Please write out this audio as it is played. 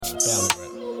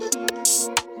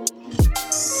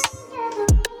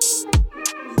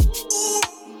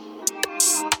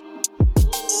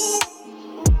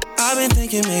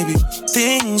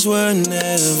things were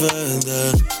never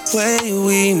the way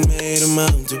we made them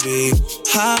out to be,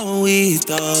 how we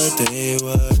thought they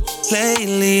were.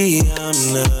 Lately,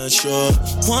 I'm not sure.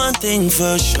 One thing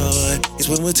for sure is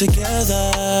when we're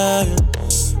together,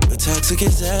 we're toxic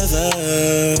as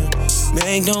ever.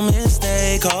 Make no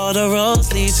mistake, all the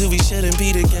roads lead to we shouldn't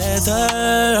be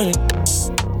together.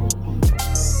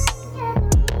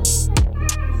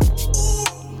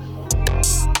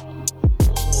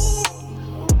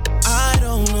 I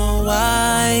don't know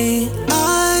why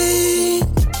I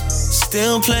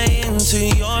still play into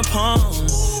your palm,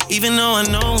 even though I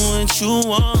know what you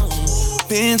want.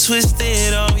 Been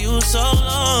twisted on you so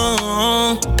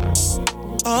long.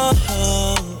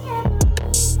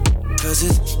 Cause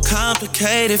it's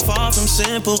complicated, far from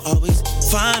simple. Always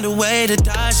find a way to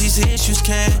dodge these issues.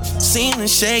 Can't seem to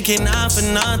shake it, not for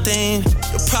nothing.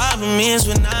 The problem is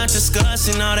we're not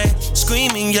discussing all that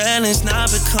screaming, yelling's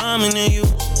not becoming to you.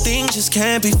 Things just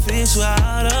can't be fixed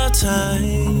without a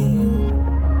time.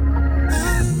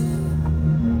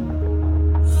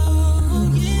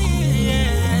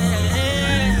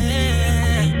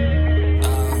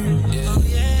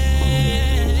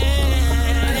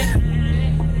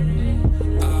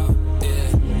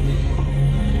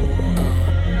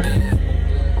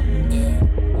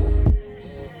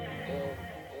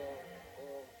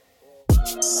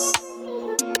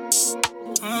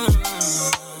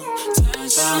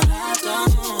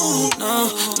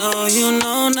 No, you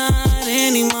know not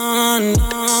anymore.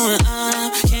 No,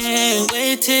 I can't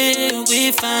wait till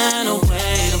we find a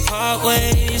way to part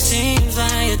ways. Seems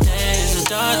like your days are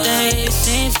dark days.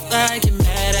 Seems like you're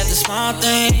mad at the small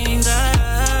things.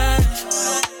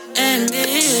 And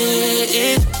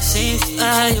it seems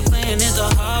like you're playing it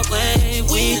the hard way.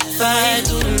 We fight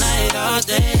through the night all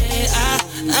day.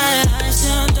 I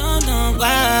still don't know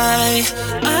why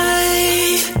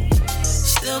I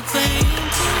still playing.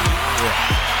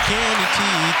 Kenny T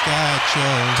got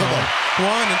your 1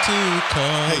 and 2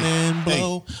 come and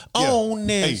blow on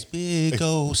this big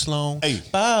old Sloan.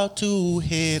 About to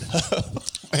hit up.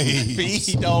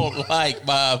 He don't like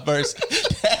my verse.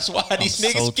 That's why these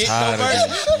niggas so get no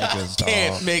verse.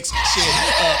 Can't mix shit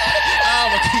up.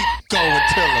 I'ma keep going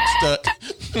till I'm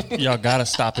stuck. Y'all gotta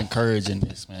stop encouraging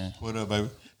this, man. What up, baby?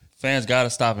 Fans gotta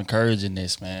stop encouraging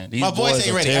this, man. These my voice boys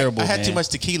ain't ready. Terrible, I had man. too much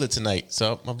tequila tonight,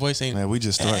 so my voice ain't. Man, we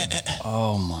just started.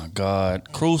 Oh my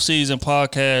God. Cruise Season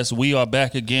Podcast. We are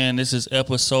back again. This is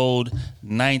episode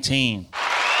 19.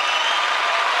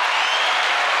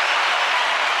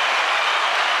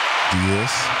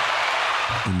 Yes.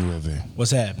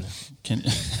 What's happening?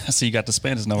 I see you got the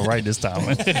Spanish note right this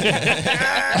time.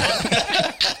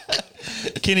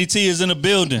 Kenny T is in the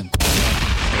building.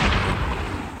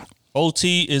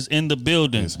 OT is in the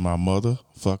building. It's my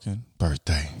motherfucking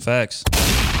birthday. Facts.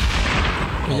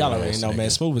 Man, y'all already know, man.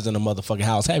 Smooth is in the motherfucking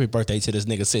house. Happy birthday to this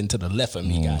nigga sitting to the left of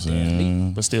me,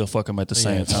 goddamn. But still fuck him at the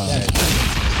same time.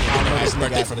 Happy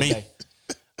birthday for me.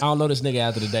 I don't know this nigga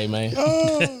after the day, man.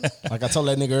 Like I told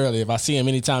that nigga earlier, if I see him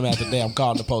anytime after the day, I'm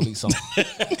calling the police on him. I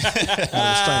have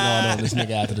a restraining order on this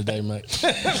nigga after the day, man.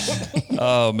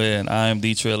 Oh, man. I am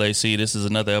D-Trail AC. This is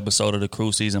another episode of the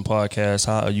Cruise Season Podcast.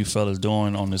 How are you fellas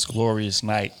doing on this glorious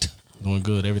night? Doing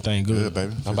good. Everything good. Good,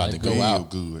 baby. I'm about to go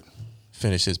out. Good.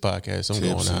 Finish this podcast. I'm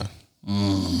going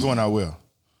out. Going out well.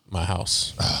 My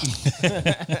house.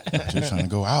 Just trying to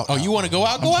go out. Oh, you want to go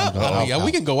out? Go out. Oh, yeah,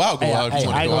 we can go out. Go out. Hey,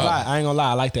 I ain't gonna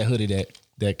lie. I like that hoodie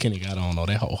that Kenny got on though.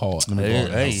 That whole hard.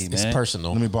 Hey, it's man.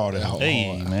 personal. Let me borrow that.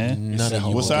 Hey, man.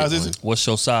 What size is it? What's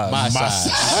your size? My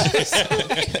size.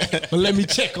 But let me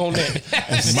check on that.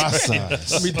 It's my size.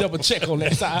 Let me double check on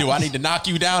that size. Do I need to knock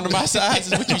you down to my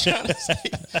size? Is what you trying to say?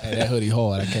 Hey, that hoodie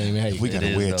hard. I can't even hate. We got to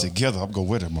is, wear it though. together. I'm going to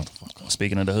wear that motherfucker.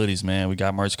 Speaking of the hoodies, man, we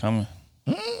got merch coming.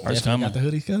 Merch coming. Got the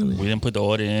hoodie coming. We didn't put the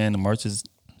order in. The merch is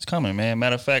coming, man.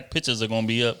 Matter of fact, pictures are going to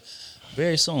be up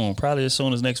very soon. Probably as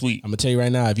soon as next week. I'm gonna tell you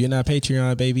right now, if you're not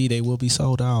Patreon, baby, they will be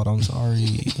sold out. I'm sorry.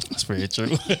 That's very true.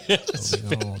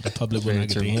 The public will not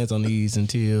get their hands on these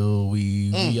until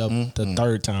we up the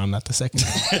third time, not the second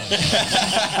time.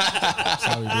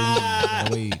 Sorry,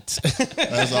 baby. Wait.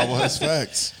 That's always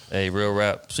facts. Hey, real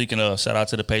rap. Speaking of, shout out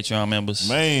to the Patreon members.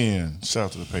 Man, shout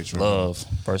out to the Patreon. Love,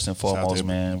 first and foremost,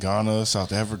 man. Ghana,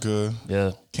 South Africa,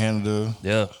 Yeah. Canada,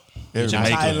 Yeah.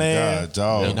 everybody. Thailand. God,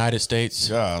 dog. United States.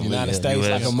 God, United Yeah, States US.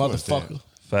 like a Of course motherfucker.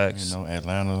 Facts. You know,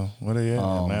 Atlanta. Where they at?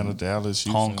 Atlanta, Dallas,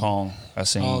 Houston. Hong Kong. I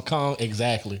seen. Hong Kong,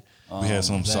 exactly. We had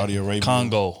some Saudi Arabia.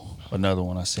 Congo. Another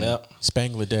one I seen. Yep.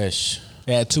 Bangladesh.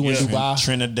 They had two in Dubai.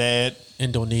 Trinidad.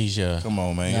 Indonesia. Come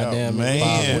on, man. Goddamn,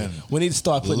 Man. we need to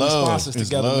start putting these sponsors is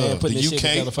together, man. love. Putting The this shit UK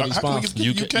together for these how can we sponsors.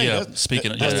 get the UK, yeah. That's-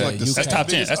 Speaking of, that's yeah, like the that's second top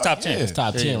 10. biggest- That's top 10. yeah. It's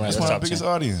top 10 right That's there. my top biggest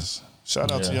 10. audience. Shout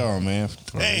out to y'all, man.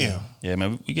 Damn. Yeah,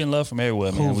 man. We getting love from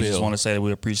everywhere, man. We just want to say that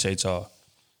we appreciate y'all.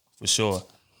 For sure.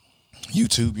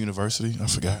 YouTube University. I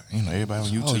forgot. Everybody on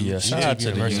YouTube. Oh, yeah. Shout out to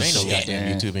the University. Ain't no university.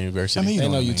 goddamn YouTube University. I mean,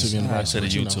 Ain't no YouTube University.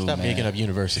 To the YouTube, Stop man. making up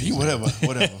universities. Whatever.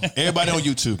 Everybody on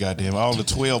YouTube, goddamn. All the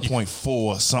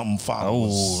 12.4 something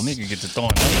followers. Oh, nigga get to throwing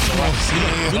numbers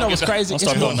around. You know what's crazy? Don't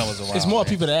start throwing numbers around. It's more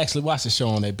people that actually watch the show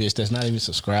on that bitch that's not even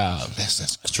subscribed.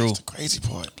 That's true. That's the crazy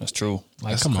part. That's true.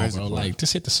 Like, That's come on, crazy bro. part. Like,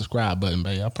 just hit the subscribe button,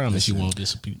 babe. I promise you won't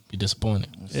be disappointed.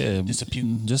 Yeah,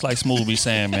 just like Smooth be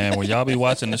saying, man. When y'all be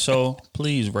watching the show,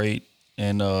 please rate.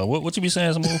 And what you be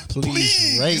saying, Smooth?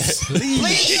 Please rate.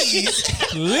 Please.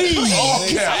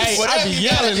 Okay. Hey, I be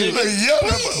yelling it.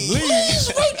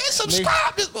 Please rate and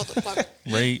subscribe this motherfucker.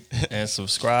 Rate and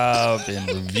subscribe and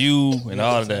review and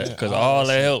all of that. Because all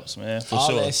that helps, man. For All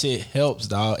sure. that shit helps,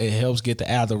 dog. It helps get the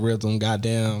algorithm,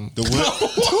 goddamn. The what?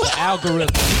 The algorithm.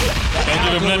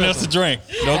 Don't give him nothing else to drink.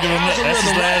 Don't give him nothing. That's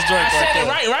his last drink right there.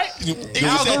 Right?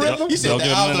 Algorithm? You said Don't the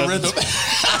give him nothing else algorithm.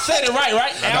 I said it right?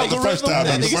 Not the first time.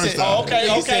 Not the first time.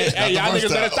 Okay. Hey, y'all Not the niggas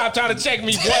first better time. stop trying to check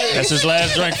me, boy. That's his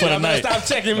last drink for the Y'all better night. stop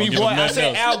checking me, Don't give boy. him I nothing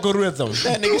said else. algorithm.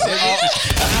 That nigga said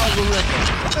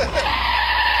Algorithm.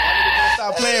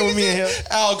 Stop playing with me in here.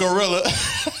 Algorilla.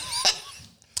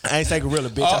 I ain't say gorilla,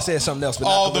 bitch. I said something else. But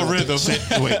All not the gorilla.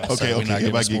 rhythm. Wait, Sorry, we're not Everybody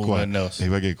giving get Smooth quiet. nothing else.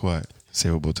 Everybody get quiet. Say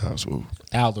it one more time, Smooth.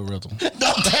 Algorithm.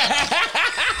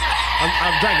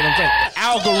 I'm drinking.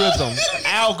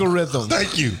 Algorithm.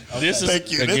 Thank you. This is,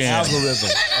 Thank you. again, Algorithm.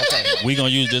 Okay. we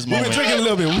going to use this We've moment. been drinking a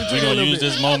little bit. We're going to use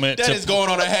this moment That to is going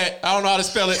on a hat. I don't know how to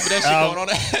spell it, but that shit going on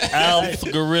a hat.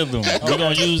 algorithm. We're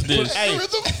going to use this.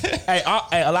 Hey,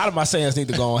 a lot of my sayings need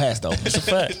to go on hats though. It's a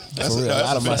fact. For real. A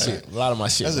lot of my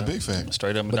shit. That's a man. big fact.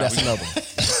 Straight up and But down. that's another one.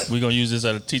 We're going to use this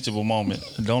at a teachable moment.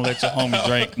 Don't let your homie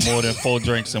drink more than 4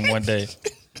 drinks in one day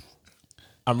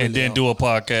I'm really and then on. do a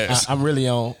podcast. I'm really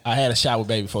on. I had a shot with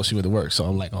baby before she went to work, so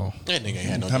I'm like on. That nigga ain't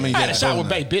had no How many I you had a had shot to with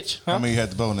bowl now? baby, bitch. Huh? How many you had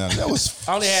to bowl now? That was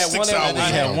I only had 6 one. hours I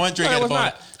had ago. one drink No, at it the was bowling.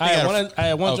 not. I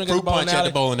had one drink at the fruit bowling punch at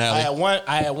the bowling alley.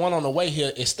 I had one on the way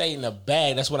here. It stayed in the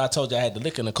bag. That's what I told you. I had the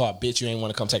liquor in the car. Bitch, you ain't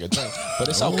want to come take a drink, but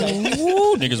it's okay.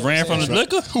 Ooh, niggas ran from the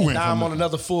liquor. Who went Now from I'm on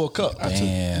another full cup.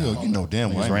 Damn. You know damn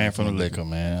well. I Niggas ain't ran from the liquor,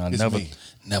 man. I It's never me.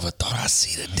 Never thought I'd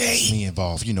see the day. Me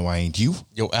involved. You know I ain't you.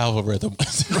 Your algorithm.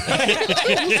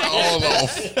 All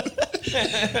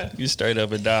off. You straight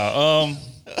up and down.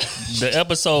 The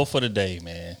episode for the day,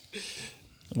 man.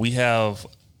 We have,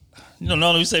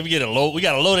 normally we say we got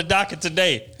a loaded docket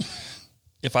today.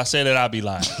 If I say that, I'll be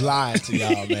lying. Lying to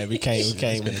y'all, man. We can't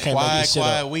make this shit Quiet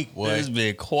up. week, boy. It's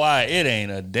been quiet. It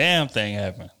ain't a damn thing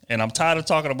happening. And I'm tired of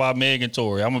talking about Meg and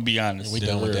Tori. I'm gonna be honest. We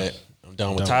done with that. I'm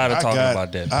done with that. Tired of talking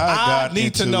about that. I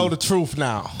need to know the truth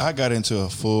now. I got into a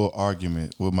full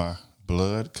argument with my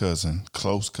blood cousin,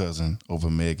 close cousin, over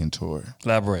Meg and Tori.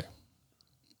 Elaborate.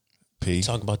 P.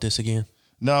 Talk about this again.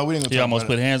 No, we didn't. He almost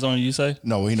put hands on you, you say?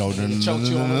 No, he know. choked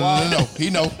you on the wall? No,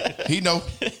 he know.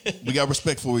 We got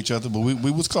respect for each other, but we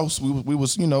was close. We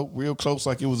was real close,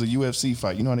 like it was a UFC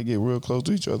fight. You know how they get real close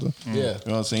to each other. Yeah. You know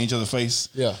what I'm saying? Each other's face.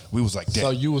 Yeah. We was like that.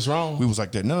 So you was wrong? We was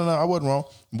like that. No, I wasn't wrong.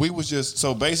 We was just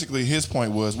so basically his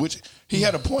point was, which he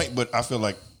had a point, but I feel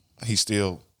like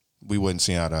we wasn't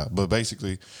seeing eye to eye. But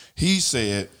basically, he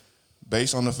said,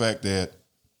 based on the fact that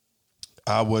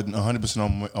I wasn't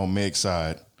 100% on Meg's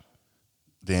side,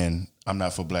 then I'm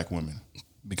not for black women.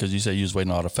 Because you said you was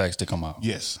waiting all the facts to come out.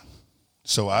 Yes.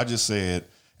 So I just said,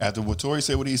 after what Tori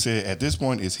said, what he said, at this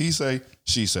point, is he say,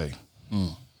 she say.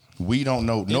 We don't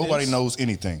know. Nobody knows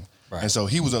anything. Right. And so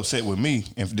he was upset with me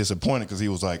and disappointed because he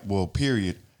was like, well,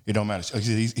 period. It don't matter.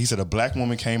 He said a black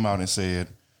woman came out and said,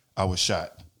 I was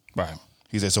shot. Right.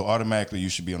 He said, so automatically you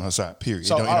should be on her side, period.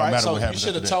 So, it don't all right, matter so what you happens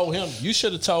should have after that. told him. You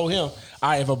should have told him. All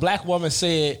right, if a black woman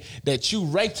said that you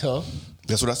raped her,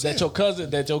 That's what I said.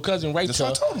 that your cousin raped That's her,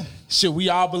 what I told him. should we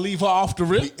all believe her off the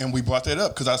rip? And we brought that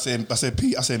up because I said,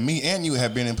 Pete, me and you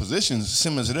have been in positions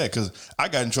similar to that because I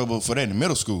got in trouble for that in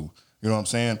middle school. You know what I'm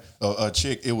saying? A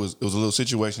chick, it was a little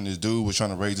situation. This dude was trying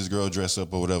to raise this girl dress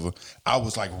up or whatever. I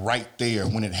was like right there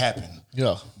when it happened.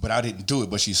 Yeah. But I didn't do it.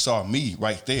 But she saw me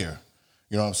right there.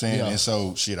 You know what I'm saying? Yeah. And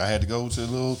so, I had to go to a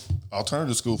little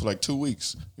alternative school for like 2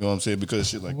 weeks. You know what I'm saying? Because of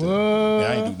shit like that. And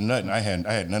I ain't do nothing. I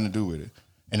had nothing to do with it.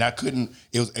 And I couldn't.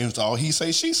 It was all he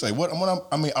say, she say.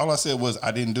 All I said was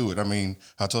I didn't do it. I mean,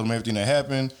 I told them everything that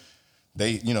happened.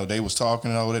 They was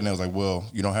talking and all that, and they was like, "Well,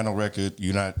 you don't have no record.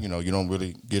 You're not, you don't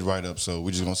really get right up. So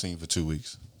we're just gonna see you for 2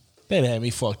 weeks." That had me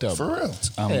fucked up. For real.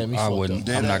 I wouldn't.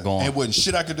 I'm not going. It wasn't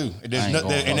shit I could do. I ain't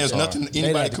going. There's I'm nothing They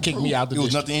anybody had to could kick prove. me out the It was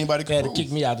district. nothing anybody They could had to prove.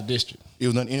 kick me out the district. It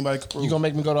was nothing anybody could prove. You gonna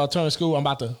make me go to alternative school? I'm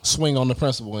about to swing on the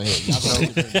principal in here.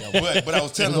 But I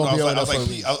was telling them, I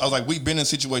was like, we've been in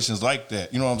situations like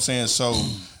that. You know what I'm saying? So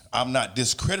I'm not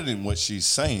discrediting what she's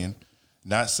saying,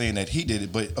 not saying that he did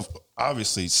it, but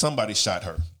obviously somebody shot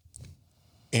her.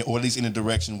 Or at least in the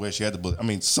direction where she had the bullet. I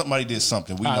mean, somebody did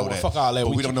something. We know that. Fuck all that.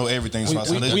 But we don't know everything.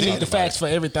 We need the facts for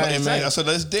everything, man. I said,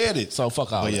 let's dead it. So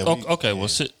fuck all that. Okay, well,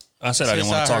 I said I didn't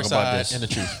want to talk about this. And the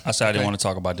truth. I said I didn't want to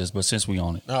talk about this, but since we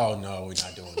on it. No, we're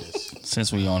not doing this.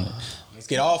 Since we on it. Let's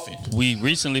get off it. We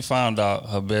recently found out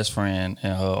her best friend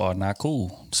and her are not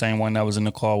cool. Same one that was in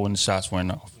the car when the shots went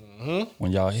off. Mm-hmm.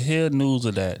 When y'all hear news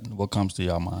of that, what comes to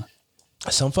y'all mind?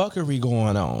 Some fuckery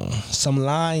going on. Some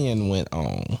lying went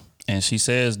on. And she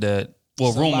says that,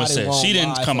 well, rumor says, she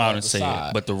didn't come out and say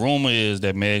it, but the rumor is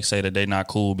that Meg say that they not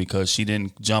cool because she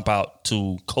didn't jump out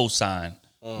to co-sign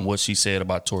what she said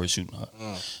about Tory shooting her.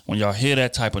 When y'all hear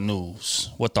that type of news,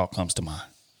 what thought comes to mind?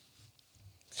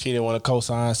 She didn't want to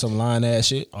co-sign some lying ass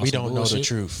shit. We don't know the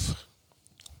truth.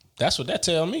 That's what that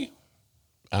tell me.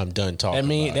 I'm done talking. I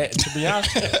mean, about to be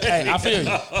honest, hey, I feel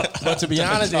you. But to be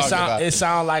honest, it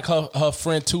sound like her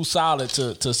friend too solid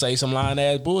to say some lying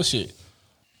ass bullshit.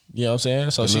 You know what I'm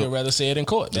saying? So she'd rather say it in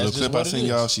court. That's just what it is.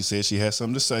 Y'all, she said she had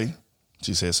something to say.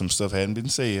 She said some stuff hadn't been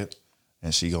said,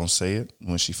 and she gonna say it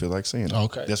when she feel like saying it.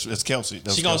 Okay, that's Kelsey.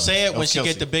 She gonna say it when she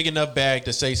get the big enough bag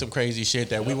to say some crazy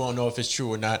shit that we won't know if it's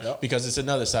true or not because it's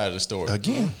another side of the story.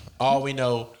 Again, all we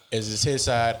know is it's his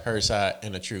side, her side,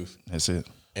 and the truth. That's it.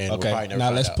 And okay,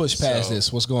 now let's push past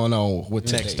this. What's going on with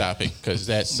today? Next topic, because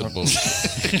that's some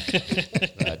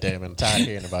bullshit. God damn it, I'm tired of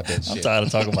hearing about that shit. I'm tired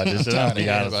of talking about this shit. I'll be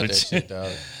honest with you. Shit,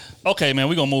 dog. Okay, man,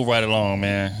 we're going to move right along,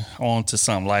 man. On to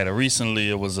something lighter.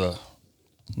 Recently, it was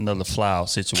another fly-out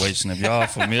situation. If y'all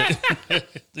familiar,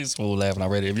 this fool laughing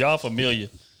already. If y'all familiar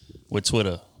with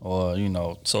Twitter or,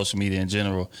 social media in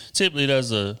general, typically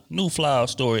there's a new fly-out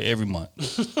story every month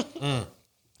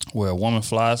where a woman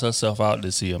flies herself out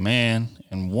to see a man,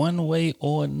 and one way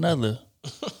or another,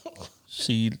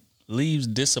 she leaves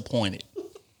disappointed.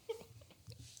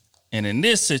 And in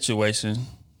this situation,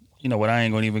 you know what, I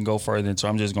ain't going to even go further into.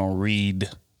 I'm just going to read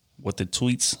what the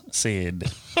tweets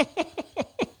said.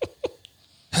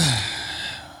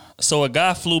 So a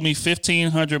guy flew me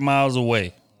 1,500 miles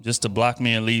away just to block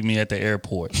me and leave me at the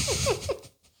airport,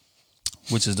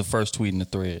 which is the first tweet in the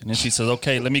thread. And then she says,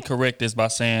 okay, let me correct this by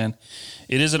saying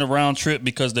it isn't a round trip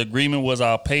because the agreement was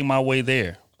I'll pay my way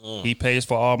there. He pays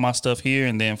for all my stuff here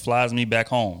and then flies me back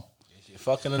home.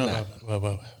 Fucking enough.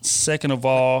 Second of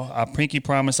all, I pinky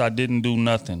promise I didn't do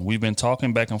nothing. We've been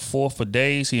talking back and forth for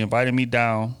days. He invited me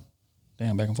down.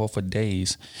 Damn, back and forth for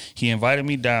days. He invited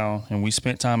me down, and we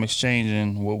spent time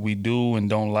exchanging what we do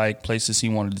and don't like, places he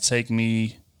wanted to take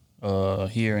me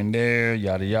here and there,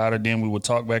 yada, yada. Then we would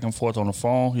talk back and forth on the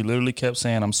phone. He literally kept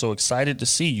saying, I'm so excited to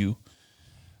see you.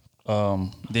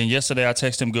 Then yesterday I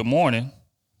texted him, good morning.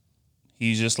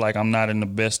 He's just like, I'm not in the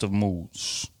best of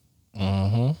moods.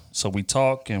 Mm-hmm. So we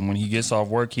talk, and when he gets off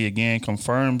work, he again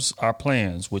confirms our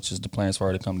plans, which is the plans for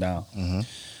her to come down. Mm-hmm.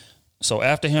 So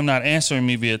after him not answering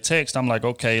me via text, I'm like,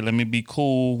 okay, let me be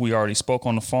cool. We already spoke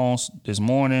on the phone this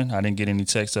morning. I didn't get any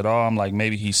text at all. I'm like,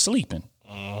 maybe he's sleeping.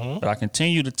 Mm-hmm. But I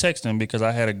continued to text him because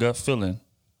I had a gut feeling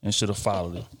and should have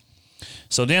followed it.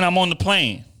 So then I'm on the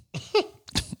plane.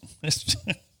 Wait.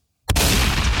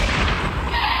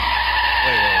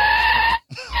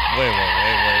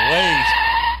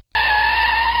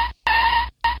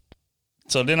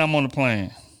 So then I'm on the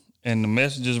plane, and the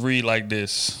messages read like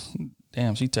this.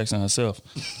 Damn, she texting herself.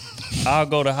 I'll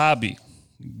go to Hobby.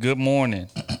 Good morning.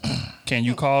 Can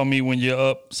you call me when you're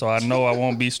up so I know I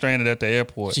won't be stranded at the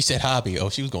airport? She said Hobby. Oh,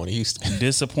 she was going to Houston.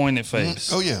 Disappointed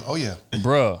face. Mm-hmm. Oh, yeah.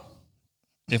 Bruh,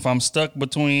 if I'm stuck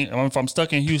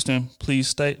in Houston, please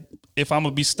stay. If I'm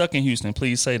going to be stuck in Houston,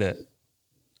 please say that.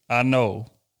 I know.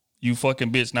 You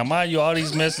fucking bitch. Now, mind you, all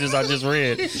these messages I just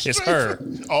read, it's her.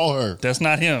 All her. That's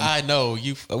not him. I know.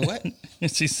 You what?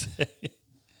 She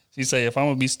said, if I'm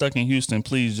going to be stuck in Houston,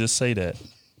 please just say that.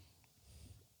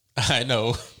 I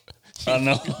know.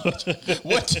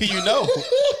 What do you know?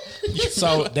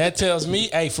 So that tells me,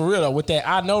 hey, for real though, with that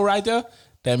I know right there,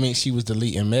 that means she was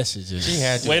deleting messages. She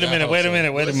had to. Wait a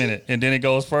minute. And then it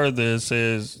goes further. It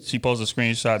says she posts a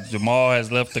screenshot. Jamal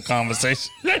has left the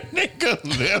conversation. That nigga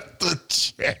left the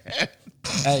chat.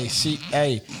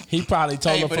 He probably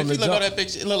told her from the jump. Look at that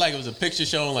picture, it looked like it was a picture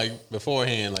shown like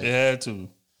beforehand. Like it had to.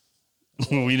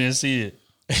 We didn't see it.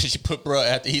 She put bro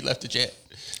after he left the chat.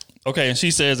 Okay, and she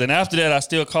says, and after that, I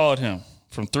still called him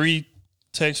from 3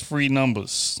 text-free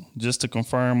numbers just to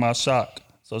confirm my shock.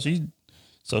 So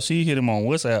she hit him on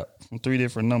WhatsApp from 3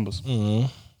 different numbers. Mm-hmm.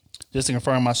 just to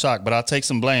confirm my shock. But I'll take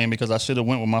some blame because I should have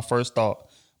went with my first thought.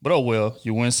 But oh well,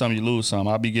 you win some, you lose some.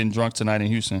 I'll be getting drunk tonight in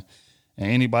Houston. And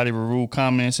anybody with rude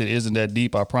comments, it isn't that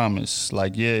deep, I promise.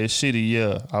 Like, yeah, it's shitty,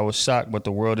 yeah. I was shocked, but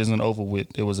the world isn't over with.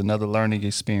 It was another learning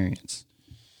experience.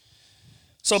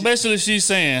 So basically she's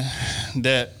saying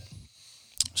that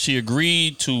she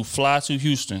agreed to fly to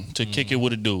Houston to kick it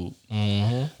with a dude.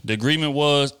 Mm-hmm. The agreement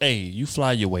was, hey, you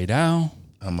fly your way down.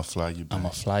 I'm going to fly you back. I'm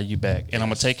going to fly you back. And I'm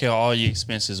going to take care of all your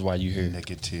expenses while you're here.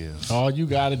 Negative. All you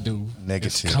got to do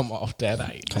Negative. is come off that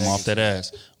ass. Come off that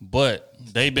ass. But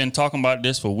they've been talking about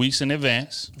this for weeks in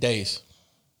advance. Days.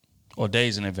 Or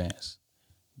days in advance.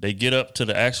 They get up to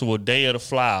the actual day of the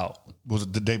fly out. Was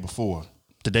it the day before?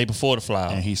 The day before the fly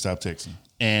out. And he stopped texting.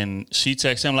 And she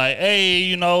texts him like,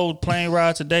 hey, plane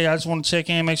ride today. I just want to check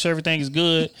in, make sure everything is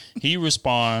good. He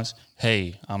responds,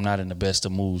 hey, I'm not in the best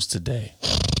of moods today.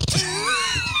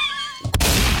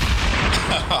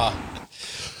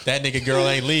 That nigga girl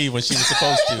ain't leave when she was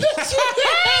supposed to.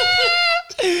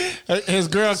 His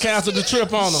girl canceled the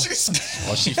trip on him.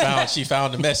 Well, she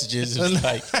found the messages. It was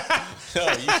like,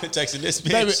 oh, you been texting this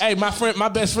bitch. Baby, hey, my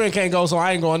best friend can't go, so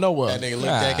I ain't going nowhere. That nigga looked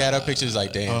back at her pictures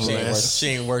like, damn, she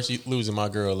ain't worth losing my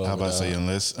girl over. How about to say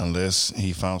unless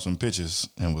he found some pictures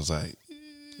and was like,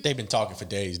 they've been talking for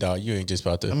days, dog. You ain't just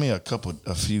about to. I mean,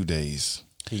 a few days.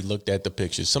 He looked at the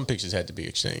pictures. Some pictures had to be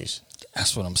exchanged.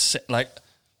 That's what I'm saying. Like,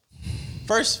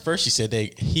 first she said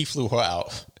he flew her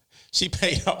out. She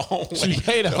paid her own way. She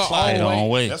paid her own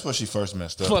way. That's where she first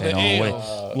messed up. For the Wait.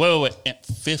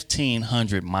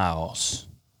 1,500 miles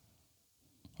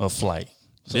of flight.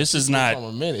 So this is not from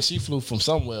a minute. She flew from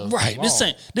somewhere. Right. This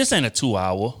ain't a 2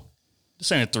 hour.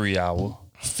 This ain't a 3 hour.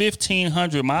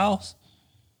 1,500 miles.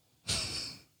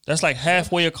 That's like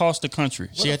halfway across the country.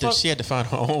 She had to find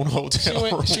her own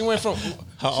hotel. She went from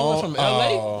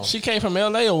LA. She came from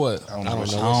LA or what? I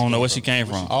don't know where she came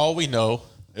from. All we know,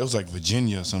 it was like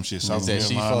Virginia or some shit. South Carolina.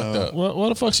 She fucked up. Where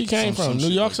the fuck she came from? New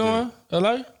York somewhere?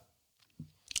 LA?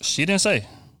 She didn't say,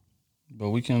 but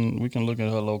we can look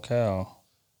at her locale.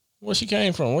 Where she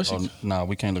came from? Nah,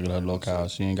 we can't look at her locale.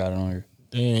 She ain't got it on here.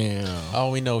 Damn.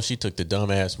 All we know, she took the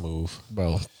dumbass move,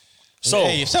 bro. So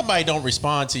hey, if somebody don't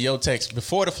respond to your text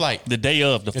before the flight, the day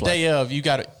of, you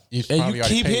got it. And you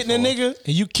keep hitting the nigga,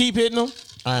 and you keep hitting them.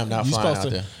 I am not flying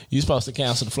out there. You supposed to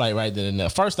cancel the flight right then and there.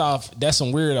 First off, that's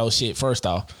some weirdo shit. First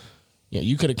off,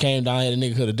 you could have came down here, the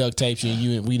nigga could have duct taped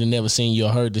you, and we'd have never seen you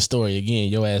or heard the story again.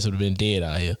 Your ass would have been dead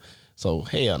out here. So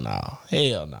hell no,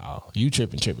 you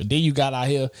tripping. Then you got out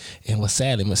here and was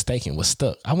sadly mistaken, was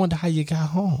stuck. I wonder how you got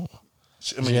home.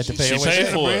 She had to pay for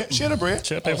it. She had a bread.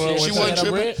 She wasn't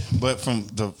tripping. But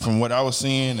from what I was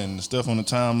seeing and the stuff on the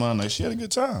timeline, like she had a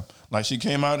good time. Like she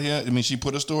came out here. I mean, she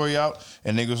put a story out,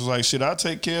 and niggas was like, "Shit, I'll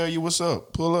take care of you. What's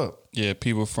up? Pull up." Yeah,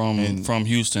 people from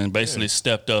Houston basically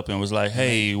stepped up and was like,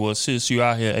 "Hey, well, since you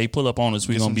out here, hey, pull up on us.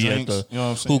 We gonna be drinks, at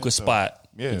the hookah spot,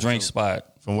 the drink spot."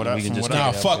 From what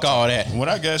fuck all that. From what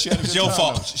I guess, she had a good your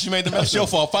fault. She made the mess. It's your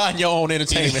fault. Find your own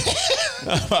entertainment.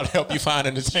 I'm about to help you find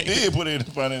entertainment. She did put it in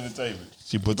find entertainment.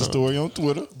 She put the story on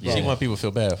Twitter. Yeah. She want people to feel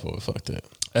bad for it. Fuck that.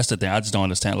 That's the thing. I just don't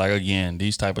understand. Like, again,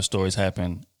 these type of stories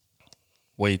happen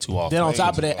way too often. Then on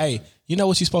top of that, hey, you know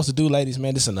what you're supposed to do, ladies,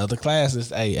 man? This is another class.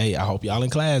 Hey, I hope y'all in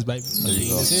class, baby.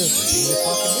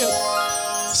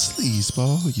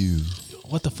 Sleazeball, you.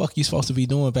 What the fuck you supposed to be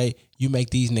doing, babe? You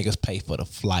make these niggas pay for the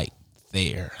flight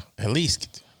there. At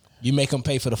least. You make them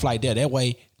pay for the flight there. That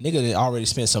way, nigga already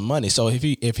spent some money. So if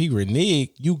he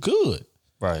renege, you good.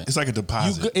 Right. It's like a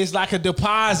deposit. It's like a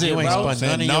deposit, you ain't bro.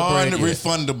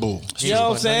 Non-refundable. You know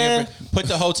what I'm saying? Put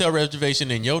the hotel reservation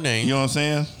in your name. You know what I'm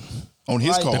saying? On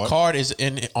his card. The card is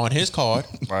on his card.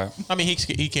 Right. I mean,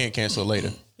 he can't cancel later.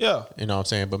 Yeah. You know what I'm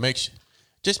saying? But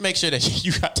just make sure that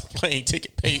you got the plane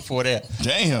ticket paid for that.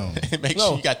 Damn. Make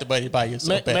sure you got the money by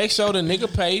yourself back. Make sure the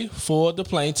nigga pay for the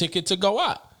plane ticket to go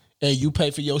out. And you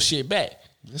pay for your shit back.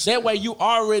 That way you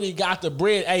already got the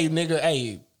bread. Hey, nigga,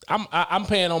 hey, I'm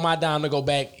paying on my dime to go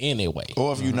back anyway.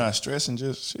 Or if you're not stressing,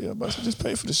 just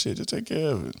pay for the shit. Just take care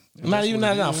of it. Not even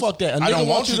that. Fuck that. A nigga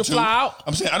want you to fly out.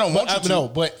 I'm saying I don't want you to. No,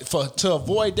 but to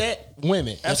avoid that,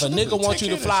 women. Absolutely. If a nigga wants you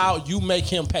to fly out, you make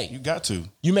him pay. You got to.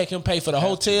 You make him pay for the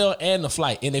hotel and the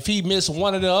flight. And if he miss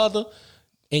one or the other,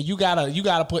 and you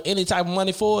gotta put any type of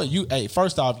money for it,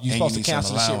 first off, you're supposed to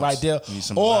cancel the shit right there. You need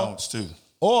some allowance too.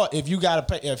 Or if you gotta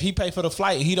pay, if he pay for the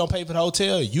flight and he don't pay for the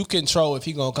hotel, you control if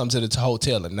he gonna come to the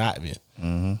hotel or not, man.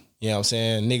 Mm-hmm. You know what I'm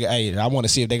saying, nigga? Hey, I want to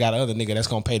see if they got another nigga that's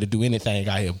gonna pay to do anything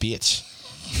out here, bitch.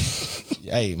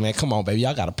 Hey, man, come on, baby,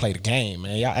 y'all gotta play the game,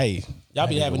 man. Y'all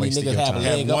be having these niggas have a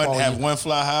leg up on you. Have one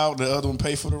fly out, the other one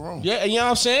pay for the room. Yeah, you know what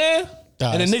I'm saying?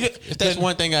 And the nigga, if that's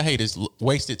one thing I hate is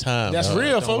wasted time. That's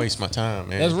real, Don't folks. waste my time,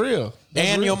 man. That's real.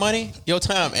 And your money, your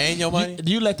time, and your money.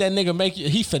 You let that nigga make you.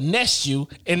 He finessed you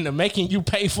into making you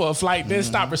pay for a flight. Then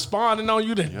stop responding on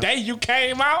you the day you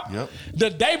came out. Yep. The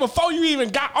day before you even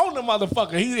got on the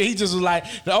motherfucker. He just was like,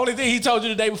 the only thing he told you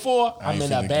the day before, I'm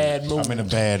in a bad mood. I'm in a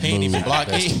bad mood. He ain't even block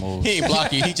That's you. the move. He ain't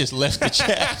block you. He just left the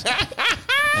chat.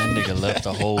 That nigga left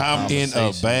the whole I'm in a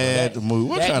conversation. bad mood.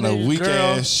 What That kind of nigga weak girl-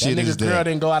 ass shit that is nigga girl that?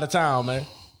 didn't go out of town, man.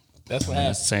 That's what That's the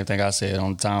happened. same thing I said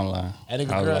on the timeline. That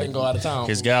nigga I was girl didn't go out of town.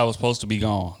 His gal was supposed to be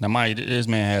gone. Now, this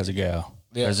man has a gal.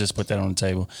 Yeah. Let's just put that on the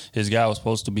table. His gal was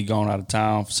supposed to be going out of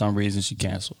town. For some reason, she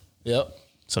canceled. Yep.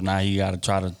 So now he got to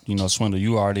try to, swindle.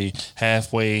 You already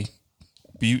halfway.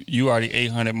 You already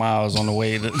 800 miles on the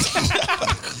way to.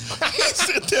 He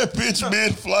said that bitch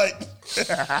mid-flight.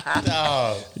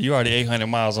 You already 800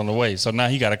 miles on the way. So now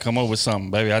he got to come up with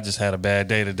something. Baby, I just had a bad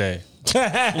day today.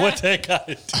 What that got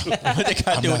to do? What they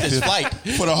got to do with this flight?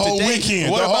 For the whole Today?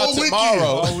 weekend. What the about whole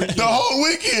tomorrow? Weekend. The whole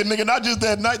weekend, nigga. Not just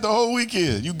that night, the whole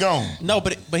weekend. You gone. No,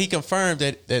 but he confirmed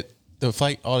that the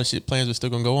flight, all the shit plans were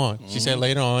still gonna go on. She said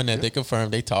later on that they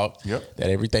confirmed, they talked, that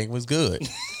everything was good.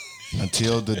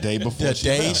 Until the day before. The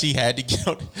day she had to get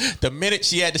on, the minute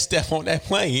she had to step on that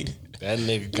plane, That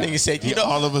nigga said, Yeah,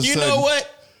 all of a you sudden- know what?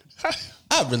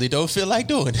 I really don't feel like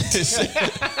doing this.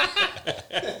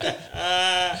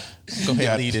 Go ahead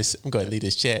and lead this. I'm going to lead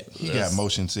this chat. He got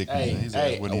motion sickness.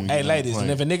 Hey, ladies, and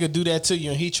if a nigga do that to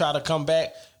you and he try to come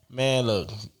back, man, look,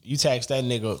 you tax that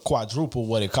nigga quadruple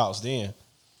what it costs then.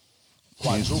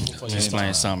 Quadruple for your Explain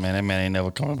time. something, man. That man ain't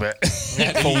never coming back. For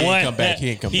ain't one, come back. He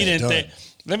ain't come he back. didn't think.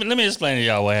 Let me explain to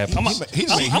y'all what happened.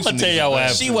 I'm gonna tell y'all what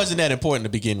happened. She wasn't that important to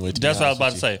begin with. That's what I was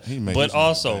about to say. He made But his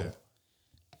also, niggas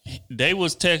bad. they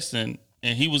was texting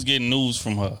and he was getting news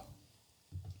from her.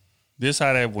 This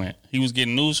how that went. He was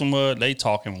getting news from her. They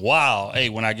talking wild. Hey,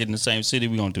 when I get in the same city,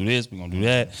 we gonna do this, we gonna do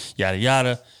that, yada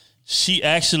yada. She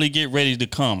actually get ready to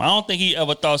come. I don't think he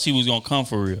ever thought she was gonna come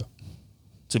for real.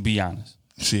 To be honest.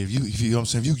 See, if you know what I'm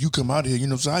saying, if you come out here, you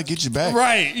know what I'm saying, I get you back.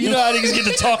 Right. You know how niggas get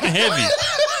to talking heavy.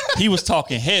 He was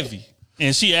talking heavy.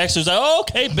 And she actually was like, oh,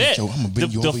 okay, bet. Yo, I'ma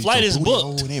bend you The over flight your is booty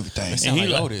hole booked. and everything. And he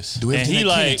like like, Otis. Do everything he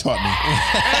that Kitty like- taught me.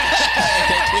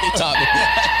 Kitty taught me.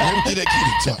 Everything that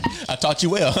Kitty taught me. I taught you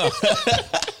well.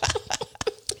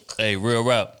 Hey, real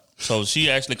rap. So she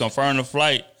actually confirmed the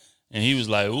flight. And he was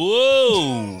like,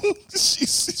 whoa.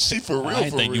 She for real. I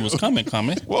didn't think you was coming.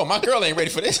 Well, my girl ain't ready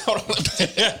for this. Hold on.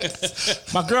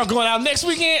 My girl going out next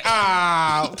weekend?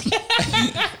 Ah. Baby,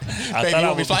 I you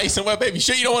want me to fly you somewhere? Baby,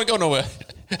 sure you don't want to go nowhere.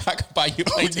 I can buy you a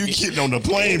plane You ticket. getting on the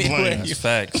plane. That's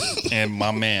facts. And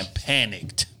my man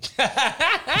panicked.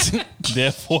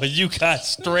 Therefore, you got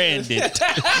stranded.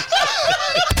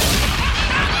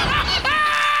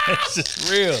 That's just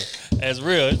real. That's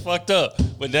real. It's fucked up,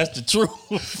 but that's the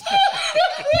truth.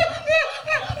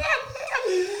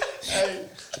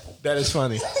 That is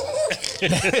funny.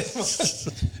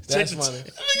 That's funny.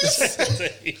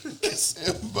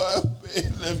 My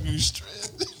man left you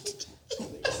stranded.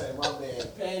 Say my man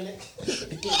panic.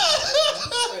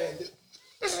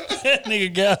 That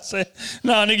nigga got said,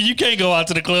 "No, nigga, you can't go out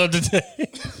to the club today."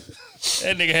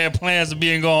 That nigga had plans to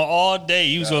be gone all day.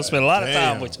 He was gonna spend a lot of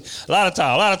time with you. A lot of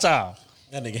time.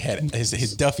 That nigga had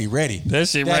his Duffy ready. That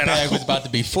shit That ran bag out. was about to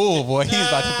be full, boy. He was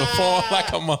about to perform like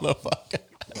a motherfucker.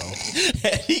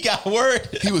 He got word.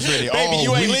 He was ready Baby, all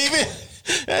you ain't week. leaving?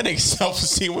 That nigga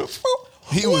self-esteem went.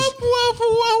 He was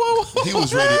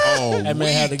ready all That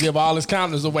man had to give all his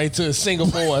counters away to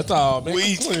Singapore. It's all man.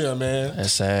 Weak. Clear, man.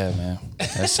 That's sad, man.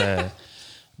 That's sad.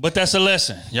 But that's a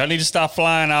lesson. Y'all need to stop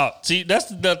flying out. See, that's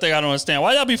the other thing I don't understand.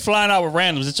 Why y'all be flying out with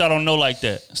randoms that y'all don't know like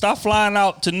that? Stop flying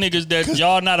out to niggas that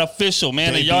y'all not official,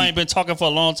 man, and y'all ain't been talking for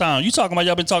a long time. You talking about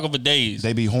y'all been talking for days.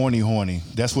 They be horny.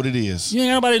 That's what it is. You ain't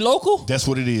nobody local? That's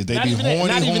what it is. They Not be even that.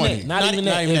 horny. Not even that. Not even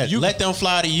that. If you- Let them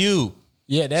fly to you.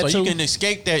 Yeah, that So too. you can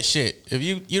escape that shit. If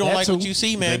you don't That like too. what you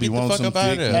see, man, They be get the wanting fuck some up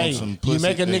out of dick, there. Hey, some you pussy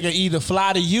make a dick. nigga either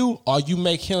fly to you or you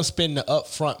make him spend the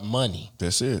upfront money.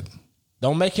 That's it.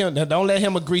 Don't make him. Don't let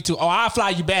him agree to. Oh, I'll fly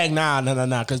you back. Nah.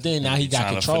 Because then now he got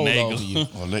Trying to control finagle. over you.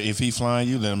 Or if he flying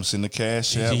you, let him send the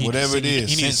cash out. He Whatever it need to is. send-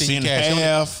 He need to send you Send cash.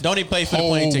 half. Don't even pay for the whole,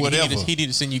 plane ticket. whatever. He need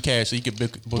to send you cash so you can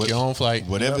book your own flight.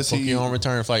 Whatever's book he- your own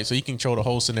return flight so you can control the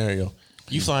whole scenario.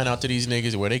 You flying out to these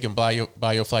niggas where they can buy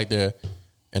your flight there,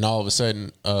 and all of a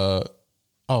sudden, I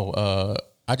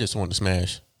just want to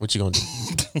smash. What you gonna do?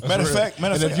 Matter of fact,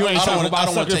 if you ain't talking about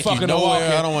sucking, fucking, or walking,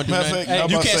 I don't want to do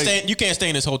that. You can't stay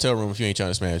in this hotel room if you ain't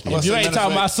trying to smash me. If you ain't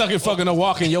talking about sucking, fucking, or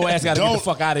walking, your ass got to get the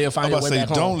fuck out of here. Find your way back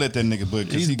home. Don't let that nigga book,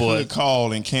 because he could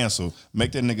call and cancel.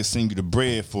 Make that nigga send you the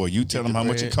bread for it. You tell him how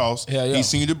much it costs. He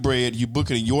send you the bread. You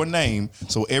book it in your name,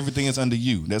 so everything is under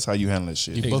you. That's how you handle that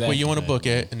shit. You book where you want to book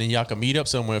at, and then y'all can meet up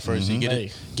somewhere first. So you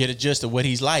get a gist of what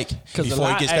he's like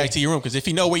before he gets back to your room. Because if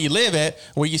you know where you live at,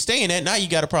 where you're staying at, now you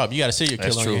got a problem. You got a serial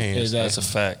killer on your hands. Exactly. That's a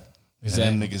fact.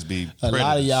 Exactly. Niggas be a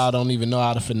lot of y'all don't even know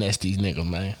how to finesse these niggas,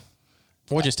 man.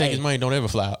 Or just take his money. Don't ever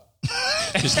fly out.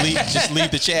 just leave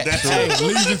the chat.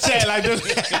 Leave the chat like this.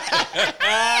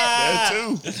 That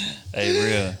too. Hey,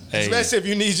 real. Hey.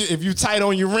 Especially if you tight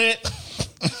on your rent,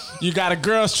 you got a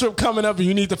girl strip coming up and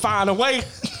you need to find a way.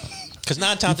 Because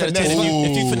 9 times out of 10,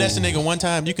 if you finesse a nigga one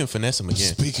time, you can finesse him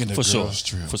again. Speaking of girl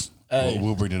strip,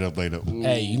 we'll bring it up later.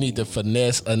 Hey, you need to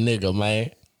finesse a nigga,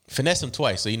 man. Finesse him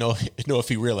twice so you know if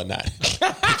he real or not.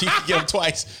 If you get him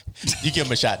twice, you give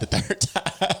him a shot the third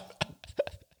time.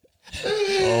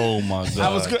 Oh my God!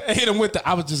 I was hit him with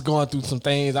I was just going through some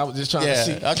things. I was just trying to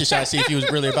see. I was just trying to see if he was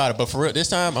really about it. But for real, this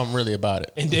time I'm really about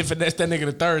it. And then finesse that nigga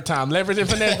the third time. Leverage and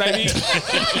finesse, baby.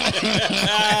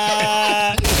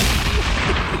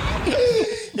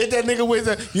 Hit that nigga with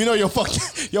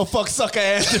your fuck sucker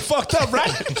ass is fucked up, right?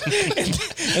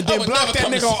 and then block that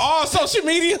nigga on all social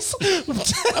medias.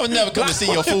 I would never come to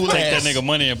see your fool ass. Take that nigga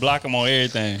money and block him on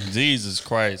everything. Jesus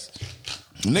Christ.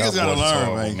 Niggas gotta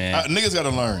learn, man. Niggas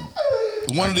gotta learn.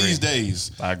 One of these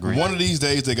days. I agree. One of these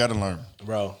days they gotta learn.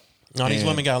 Bro. No, these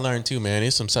women gotta learn too, man.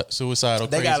 There's some suicidal.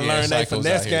 They gotta learn their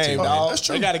finesse game, dog. That's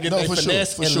true. They gotta get their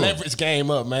finesse and leverage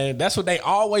game up, man. That's what they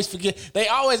always forget. They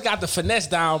always got the finesse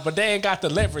down, but they ain't got the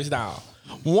leverage down.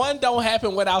 One don't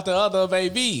happen without the other,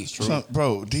 baby.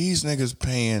 Bro, these niggas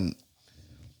paying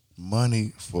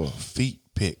money for feet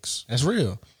pics. That's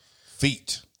real.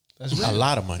 Feet. That's real. A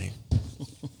lot of money.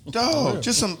 Dog,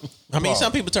 just some. I mean,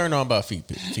 some people turn on about feet.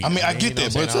 I mean, I get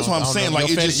that, but that's what I'm saying. Like,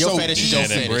 it's just so easy.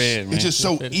 It's just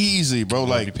so easy, bro.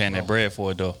 Like, be paying that bread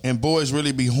for it though. And boys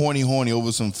really be horny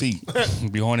over some feet.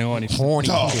 Be horny.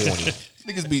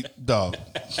 Niggas be dog.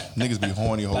 Niggas be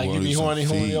horny over some feet. Like you be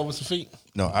horny over some feet?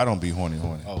 No, I don't be horny.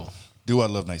 Oh. Do I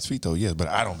love nice feet though? Yes, but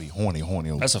I don't be horny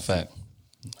over. That's a fact.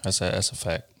 That's a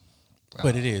fact.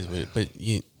 But it is. But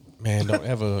you, man, don't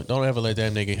ever let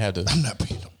that nigga have to. I'm not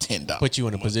paying no $10. Put you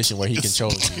in a position where he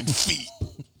controls you. Feet.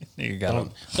 Nigga got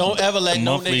don't ever let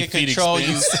no nigga control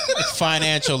you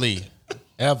financially.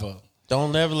 Ever.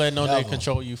 Don't ever let no nigga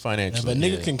control you financially. If a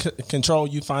nigga can control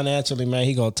you financially, man,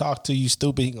 he gonna talk to you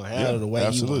stupid. He gonna handle the way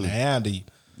you want to handle you.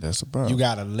 That's a problem. You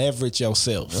gotta leverage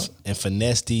yourself and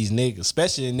finesse these niggas,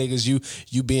 especially the niggas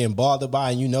you being bothered by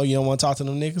and you know you don't want to talk to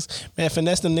them niggas. Man,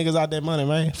 finesse them niggas out that money,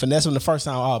 man. Finesse them the first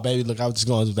time. Oh, baby, look, I was just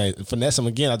going to do that. Finesse them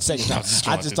again. The second time,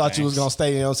 I just thought you was gonna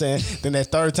stay. You know what I'm saying? Then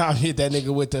that third time, hit that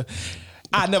nigga with the.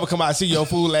 I never come out and see your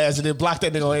fool ass and then block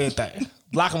that nigga on everything.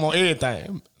 Block him on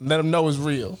everything. Let him know it's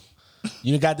real.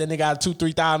 You got that nigga out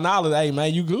 $2,000-$3,000. Hey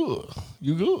man, you good.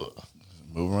 You good.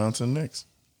 Move around to the next.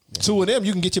 2 of them,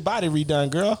 you can get your body redone,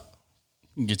 girl.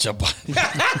 Get your body.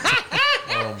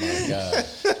 Oh my God.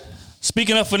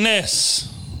 Speaking of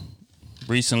finesse,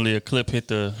 recently a clip hit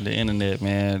the internet,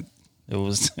 man. It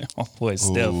was my boy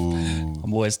Steph. My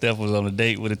boy Steph was on a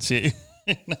date with a chick.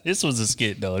 This was a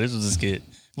skit, though. This was a skit.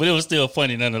 But it was still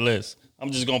funny nonetheless.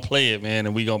 I'm just going to play it, man.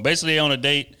 And we going basically on a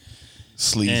date.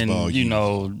 Sleazeball. And, you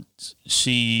know,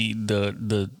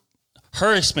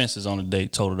 her expenses on the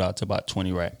date totaled out to about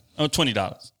 $20.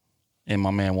 And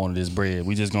my man wanted his bread.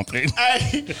 We just gonna play.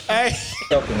 Hey.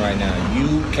 Right now,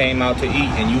 you came out to eat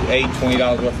and you ate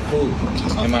 $20 worth of food.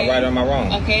 Okay. Am I right or am I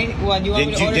wrong? Okay. Well, you want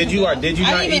me to order did you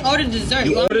not even order dessert.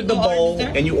 You ordered the bowl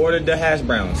and you ordered the hash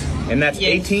browns, and that's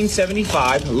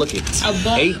 $18.75. Look it,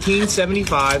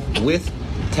 $18.75 with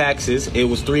taxes. It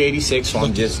was $3.86. So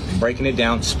I'm just breaking it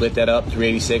down. Split that up.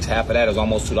 $3.86. Half of that is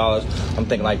almost $2. I'm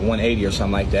thinking like $1.80 or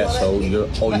something like that. So you owe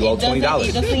 $20.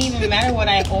 It doesn't even matter what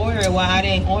I order or what I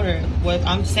didn't order. What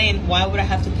I'm saying, why would I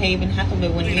have to pay even half of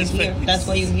it when you're here? That's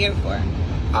what you're here for.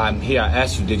 I'm here. I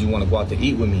asked you, did you want to go out to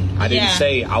eat with me? I didn't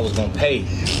say I was gonna pay.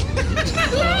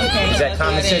 Okay, is that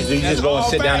common sense? Do you just go and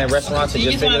sit down at restaurants and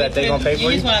just figure that they're gonna pay for you?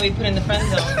 You just want to be put in the friend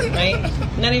zone, right?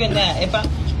 Not even that.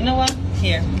 You know what?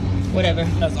 Here. Whatever.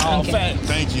 That's all fact.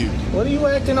 Thank you. What are you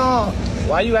acting all?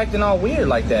 Why are you acting all weird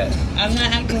like that? I'm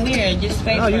not acting weird. Just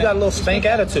pay. No, you got a little spank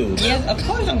attitude. Yes, of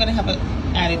course I'm gonna have an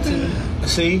attitude.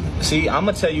 See, I'm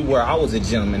gonna tell you where I was a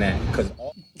gentleman at, because.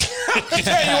 Tell you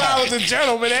where I was a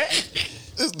gentleman at.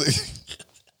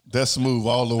 That's smooth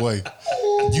all the way.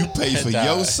 You pay for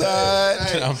your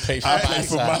side. I'm paying for I my pay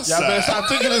for my side. Y'all better side. stop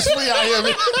thinking it's free out here,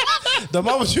 man. The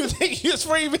moment you think it's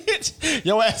free, bitch,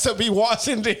 your ass will be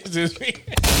washing dishes.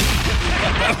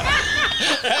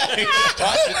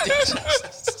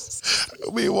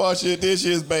 We wash your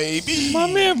dishes, baby. My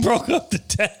man broke up the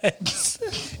tax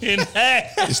in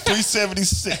half. It's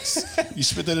 $376. You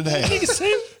split that in half.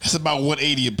 That's about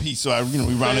 $180 a piece. So we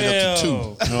round it up to $2. You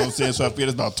know what I'm saying? So I feel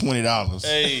it's about $20.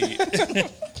 Hey,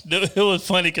 it was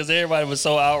funny because everybody was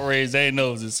so outraged they didn't know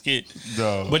it was a skit.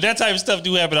 No. But that type of stuff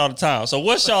do happen all the time. So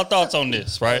what's y'all thoughts on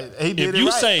this? Right? He did If it you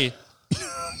right. say,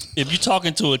 if you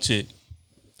talking to a chick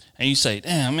and you say,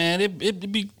 "Damn man, it'd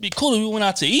be cool if we went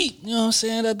out to eat," you know what I'm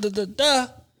saying?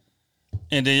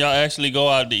 And then y'all actually go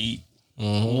out to eat.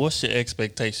 What's your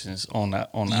expectations on that?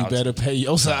 You better pay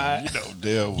your side.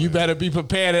 You better be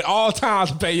prepared at all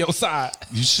times to pay your side.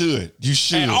 You should.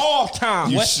 At all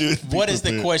times. You should. What is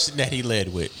the question that he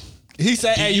led with? He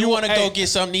said, Do "Hey, you want to go get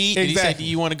something to eat?" And he said, Exactly.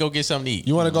 "Do you want to go get something to eat?"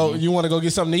 You want to go? You want to go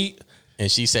get something to eat?" And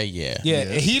she said, "Yeah." Yeah.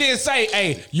 He didn't say,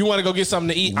 "Hey, you want to go get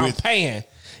something to eat?" I'm paying.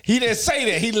 He didn't say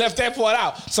that. He left that part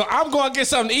out. So I'm going to get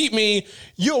something to eat. Mean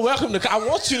you're welcome to. I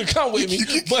want you to come with me,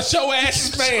 but your ass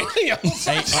is paying. You know what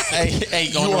I'm saying?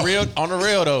 Hey, on the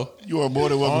real though. You are more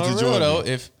than welcome On to the real join though, me.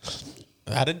 if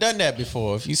I'd have done that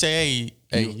before. If you say,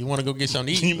 "Hey, you want to go get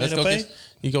something to eat? You Let's better go pay? get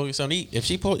you go get something to eat." If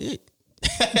she pulled it,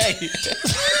 hey,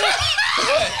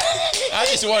 what? I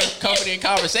just want company and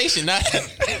conversation, not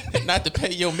to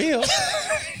pay your meal.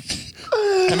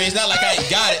 I mean, it's not like I ain't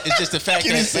got it. It's just the fact He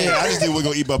that said, I just did we're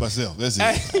gonna eat by myself. That's it.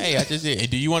 hey, I just did. Hey,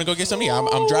 do you want to go get something to eat?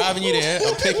 I'm driving you there.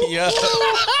 I'm picking you up.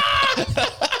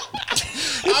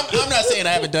 I'm not saying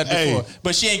I haven't done it before,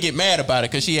 but she ain't get mad about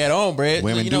it because she had her own bread.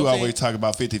 Women you know do what I'm always talk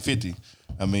about 50-50.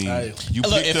 I mean, you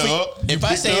Look, picked her up. if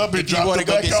I say and if you dropped want her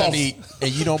to go back get off. something to eat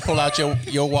and you don't pull out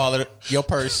your wallet, your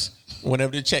purse,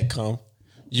 whenever the check come,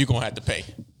 you're gonna have to pay.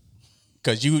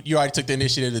 Cause you already took the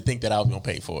initiative to think that I was gonna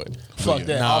pay for it. Fuck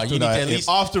that. Nah, Off you the- need to at least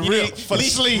off the you rip, need- for at the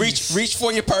least sleeves. reach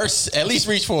for your purse. At least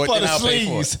reach for it. For Then the I'll pay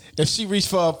for sleeves. it. If she reach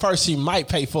for a purse, she might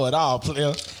pay for it all,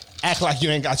 player. Act like you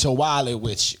ain't got your wallet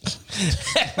with you.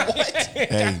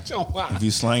 Hey, if you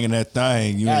slanging that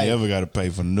thing, you ain't ever got to pay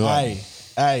for nothing.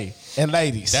 Hey, and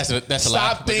ladies, That's a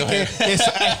stop lie. thinking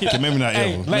it's Maybe not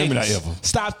Hey, ever. Maybe not ladies, ever.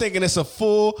 Stop thinking it's a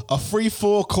free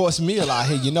full course meal out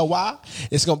here. You know why?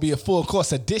 It's gonna be a full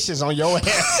course of dishes on your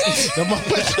ass. The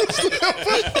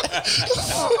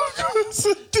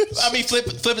I mean, flip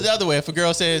it the other way. If a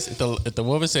girl says, if the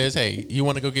woman says, "Hey, you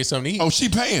want to go get something to eat?" Oh, she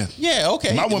paying. Yeah,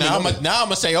 okay. My woman Now I'm know that.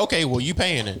 gonna say, okay, well, you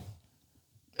paying it.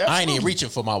 I ain't even reaching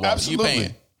for my wallet. Absolutely. You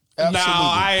paying. No,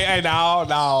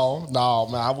 Absolutely. no,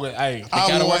 man. I would. Hey, I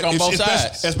gotta work on both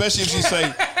sides. Especially if she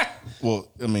say, well,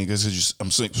 I mean, because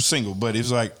I'm single, but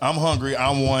it's like, I'm hungry, I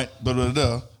want, blah, blah,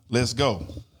 blah, let's go.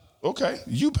 Okay,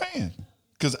 you paying.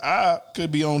 Because I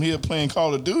could be on here playing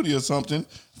Call of Duty or something.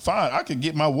 Fine, I could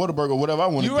get my Whataburger or whatever I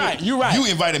want to get. You right. You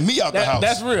invited me out the house.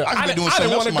 That's real. I could be doing I something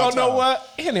didn't else want to with go my time. nowhere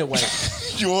anyway.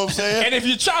 You know what I'm saying? And if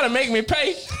you try to make me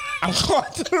pay, I'm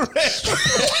going to the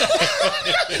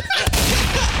restaurant.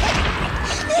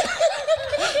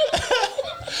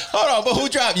 Hold on, but who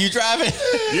driving? You driving?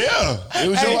 Yeah. It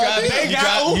was Hey, your they idea.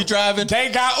 got You driving? They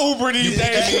got Uber these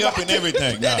Pick days. me up and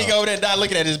everything. That Nah, nigga over there not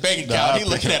looking at his bank account. Nah, He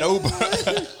looking at Uber.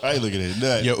 I ain't looking at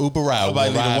that. Your Uber ride will Nobody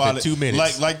leave the arrive in wallet 2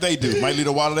 minutes. Like they do. Might leave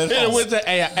the wallet at Hit it home. with the,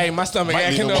 hey, my stomach Might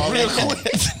acting need a up wallet. real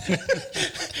quick.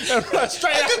 And run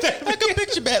straight out there. I can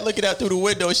picture Matt looking out through the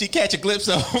window and she catch a glimpse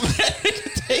of him.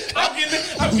 I'm getting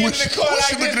in the car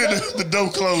She like looking this. at the door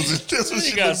closing. That's what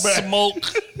You she got look back. smoke.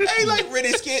 Hey, like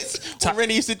Rennie skits. When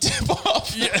Rennie used to tip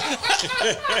off.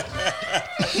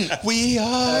 We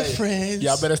are friends.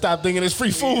 Y'all better stop thinking it's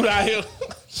free food out here.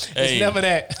 Hey, It's never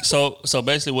that. So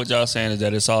basically, what y'all saying is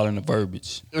that it's all in the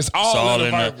verbiage. It's all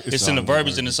in the verbiage. It's in the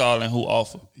verbiage, and it's all in who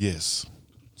offer. Yes.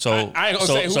 So I ain't gonna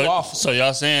say who offer. So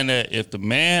y'all saying that if the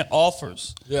man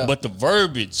offers, Yeah. but the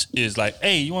verbiage is like,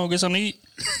 "Hey, you want to get something to eat?"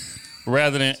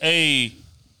 rather than, "Hey,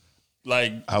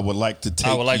 like I would like to take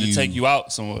I would like to take you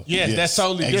out somewhere." Yes, Yes, that's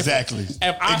totally different. exactly.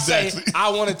 If I say I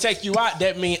want to take you out,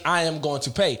 that means I am going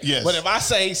to pay. Yes. But if I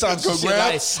say something Let's go shit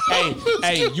grab like,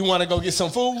 hey, you want to go get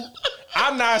some food?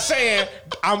 I'm not saying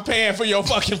I'm paying for your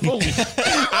fucking food.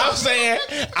 I'm saying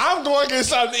I'm going to get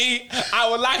something to eat. I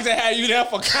would like to have you there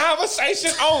for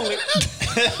conversation only.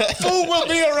 Food will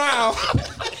be around.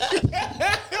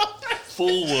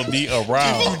 Food will be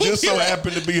around. You just so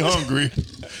happen to be hungry,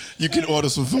 you can order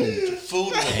some food.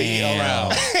 Food will be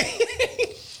around.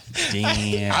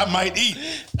 Damn. I might eat.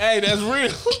 Hey, that's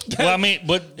real. Well, I mean,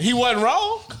 but He wasn't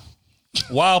wrong.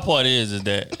 wild part is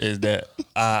that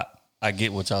I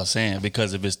get what y'all saying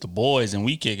because if it's the boys and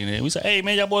we kicking it, we say, "Hey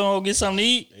man, y'all boys want to get something to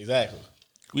eat?" Exactly.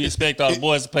 We expect all the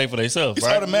boys to pay for themselves. It's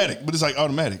right? automatic, but it's like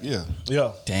automatic. Yeah.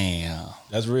 Yeah. Damn.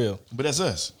 That's real. But that's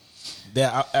us.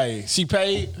 Hey, she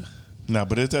paid. Nah,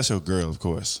 but that's your girl, of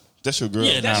course. That's your girl.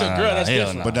 Yeah, That's your girl. That's hell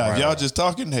different. But now, Right, if y'all right. just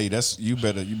talking, hey, that's you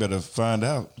better find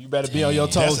out. You better be on your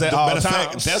toes at all matter of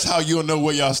fact, times. that's how you'll know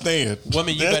where y'all stand.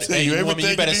 Woman, you That's better, everything woman,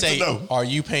 you better need to say, know. "Are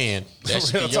you paying?" That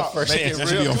should Real be your talk. first Make it answer. That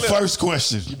should be real your clear. first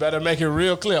question. You better make it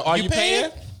real clear. Are you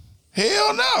paying?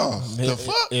 Hell no. The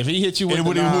fuck? If he hit you with And the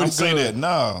when he nah, I'm would say good. that,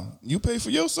 nah, you pay for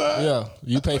your side. Yeah,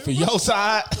 you pay for your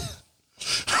side.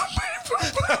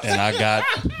 And I got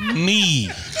me.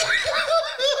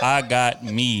 I got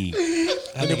me.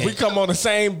 And if we come on the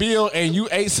same bill and you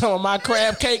ate some of my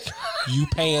crab cake, you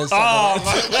paying some Oh, of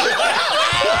that.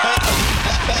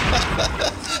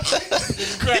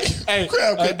 Hey,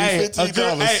 Crab cake be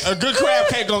 $15. a good crab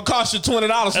cake gonna cost you $20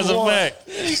 That's for a one. fact.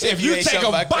 If you ain't take a something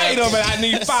about bite crab of it, I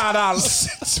need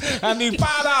 $5. I need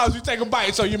 $5. You take a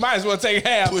bite, so you might as well take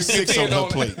half. Put 6 on her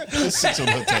plate. Put 6 on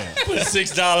her tab. Put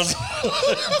 $6.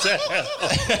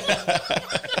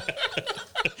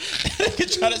 You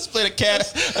try to split a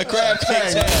crab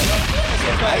cake.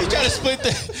 How you try to split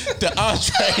the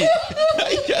entree? How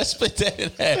you try to split that in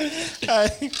half?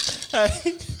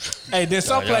 Hey, there's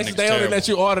some y'all places niggas they only terrible. let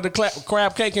you order the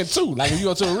crab cake in two. Like if you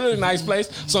go to a really nice place,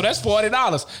 so that's $40.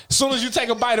 As soon as you take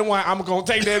a bite of one, I'm gonna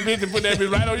take that bitch and put that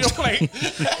bitch right on your plate.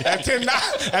 At $10,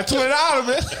 at $20,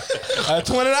 man. At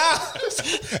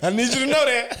 $20. I need you to know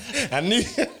that. I need.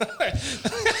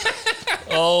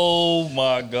 Oh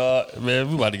my God, man,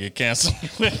 we about to get canceled.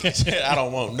 I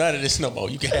don't want none of this no more.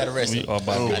 You can have the rest We of are it.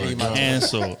 about I to need get my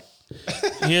canceled.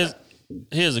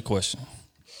 Here's a question.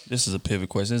 This is a pivot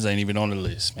question. This ain't even on the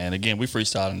list, man. Again, we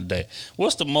freestyling today.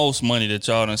 What's the most money that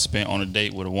y'all done spent on a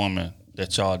date with a woman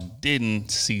that y'all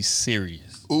didn't see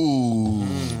serious? Ooh.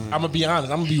 I'm gonna be honest.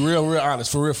 I'm gonna be real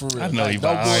honest. For real. I know Like, you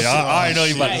no about. bullshit. I already know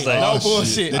you about to Hey, say. no Oh,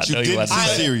 bullshit. That I know you you didn't about to see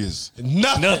say. serious.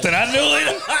 Nothing. I knew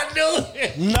it. I knew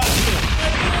it. Nothing.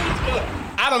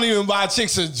 I don't even buy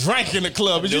chicks a drink in the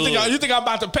club. But you think I'm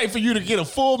about to pay for you to get a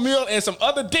full meal and some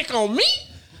other dick on me?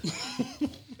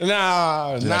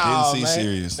 Nah, I didn't see man.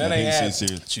 serious. That I ain't didn't happening. see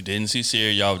serious. But you didn't see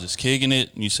serious. Y'all was just kicking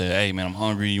it. You said, "Hey man, I'm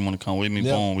hungry. You want to come with me?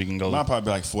 Yeah. Boom, we can go." Mine probably be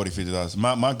like $40, $50.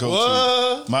 My go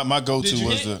What? to my go Did to you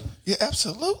was hit? the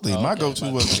absolutely. My go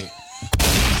to was the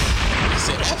He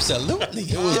said, absolutely.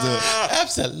 it was the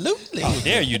Absolutely. How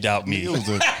dare you doubt me? it was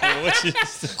the What you-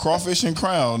 crawfish and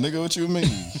crown, nigga. What you mean?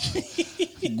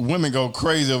 Women go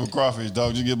crazy over crawfish,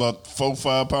 dog. You get about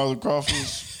 4-5 pounds of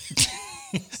crawfish.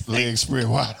 Legs spread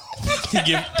wide. He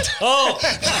give, oh.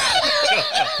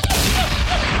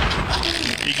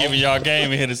 He giving y'all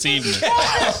game in here this evening.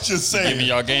 I'm just Giving saying.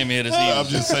 y'all game in here this evening. I'm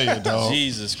just saying, dog.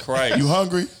 Jesus Christ. You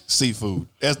hungry? Seafood.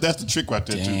 That's the trick right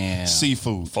there, Damn. too.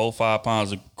 Seafood. 4-5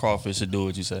 pounds of crawfish to do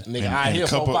what you said. Nigga, And, I and hear a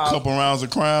couple 4 pounds. couple rounds of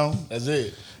crown. That's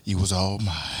it. You was all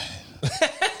mine.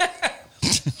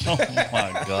 Oh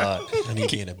my God. And he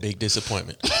getting a big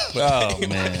disappointment. Oh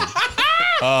man.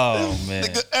 Oh man.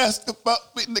 Nigga, ask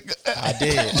about me, nigga. I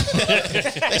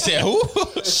did. They said, who?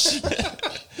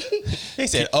 They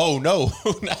said, oh, no.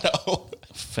 Not oh.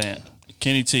 Fan.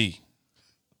 Kenny T.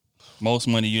 Most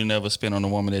money you never spent on a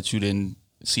woman that you didn't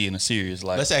see in a serious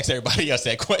life. Let's ask everybody else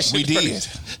that question. We did.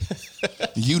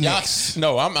 first. You Y'all- next.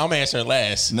 No, I'm answering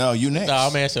last. No, you next. No,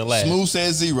 I'm answering last. Smooth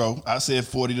said 0. I said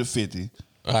 40 to 50.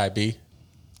 All right, B.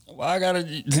 Well, I gotta.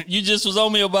 You just was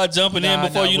on me about jumping in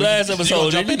before you we- last we episode.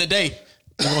 gonna jump didn't in today.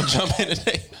 We're going to jump in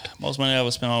today. Most money I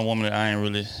ever spent on a woman that I ain't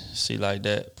really see like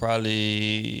that.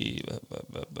 Probably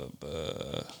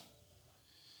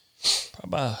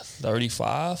about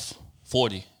 35,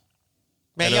 40.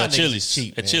 Man, At y'all niggas Chili's. is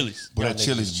cheap, At man. Chili's. But Y'all at niggas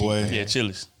Chili's, is cheap, boy. man. Yeah,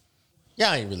 Chili's.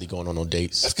 Y'all ain't really going on no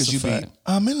dates. That's because you It's a be, fact.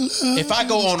 I'm in love. If I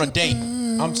go on a date,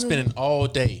 I'm spending all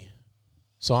day.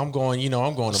 So I'm going,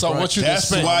 I'm going to So brunch. what you That's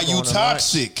spend? why I'm you going to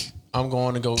toxic. I'm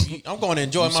going to go eat. I'm going to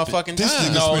enjoy my fucking This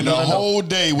time. nigga spend the whole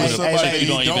day with Hey, somebody hey, that he you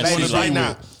don't don't even want see to like be right now.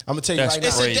 with. I'm gonna tell you That's right now.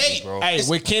 It's a crazy, date. bro. Hey, It's-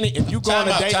 with Kenny, if you go on Time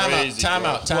a out, date, time Crazy, out, time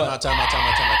bro. out, time out, time out, time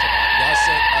out, time out. Y'all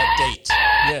said a date.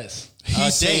 yes. He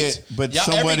A said, date. but y'all,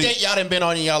 somebody. every date y'all done been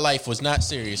on in y'all life was not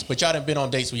serious, but y'all done been on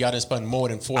dates where y'all done spent more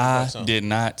than 40 I or something. did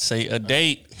not say a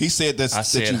date. He said that's I that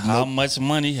said, you how know. much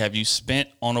money have you spent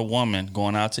on a woman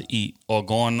going out to eat or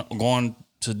going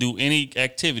to do any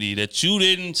activity that you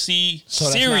didn't see So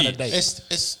that's serious? not a date.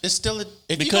 It's still a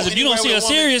Because if you don't anywhere see with a a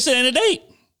woman, serious, it ain't a date.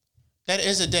 that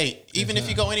is a date. Even if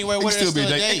you go anywhere It can with her, still it's be a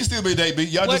still a date. It can date. still be a date, B.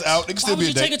 Y'all What? just out. It can Why still would be a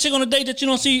you take a date. chick on a date that you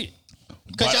don't see?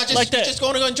 Because y'all just, Like that. you're just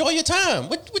going to go enjoy your time.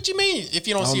 What you mean if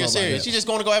you don't see know her about serious? that. You're just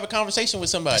going to go have a conversation with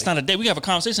somebody. It's not a date. We have a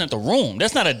conversation at the room.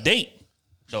 That's not a date.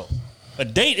 No. A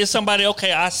date is somebody.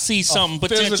 Okay, I see something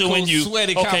potential in you.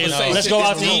 Sweaty Okay, let's go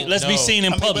out to eat. Let's be seen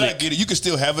in But I public. get it. You can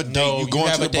still have a date. No, you you going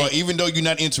have to a the bar, date. even though you're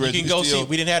not interested. You can go see.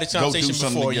 We didn't have a conversation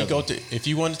before. You go to if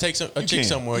you want to take a chick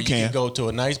somewhere. You can go to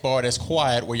a nice bar that's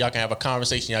quiet where y'all can have a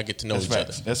conversation. Y'all get to know each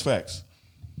other. That's facts.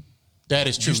 That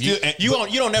is true. You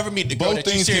don't ever meet the girl that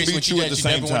you serious with. You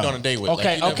never went on a date with.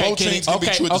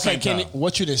 Okay, Kenny.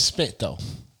 What you done spent though?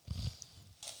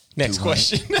 Next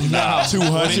question. Nah,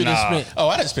 200. Nah. Oh,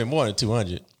 I didn't spend more than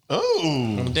 200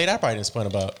 Oh, on a date. I probably didn't spend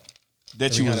about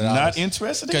that you was $300. not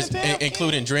interested in. Damn,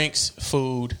 including drinks,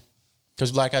 food.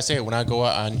 Because, like I said, when I go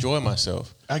out, I enjoy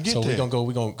myself. I get so that.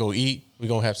 we're gonna go eat. We're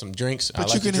gonna have some drinks.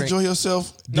 But you can enjoy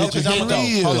yourself. No, because I'm Hold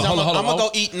gonna go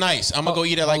eat nice. I'm gonna go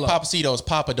eat at like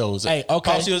Papacitos. Hey,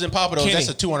 okay. Papacitos and Papados. Kenny, That's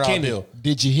a $200 bill.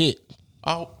 Did you hit?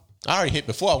 I already hit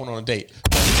before I went on a date.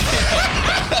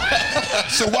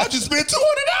 So why'd you spend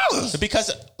 $200?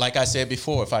 Because, like I said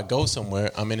before, if I go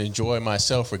somewhere, I'm gonna enjoy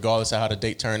myself regardless of how the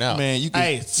date turned out. Man, you can.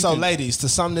 Hey, so ladies, to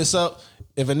sum this up,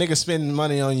 if a nigga spending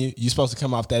money on you, you supposed to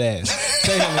come off that ass.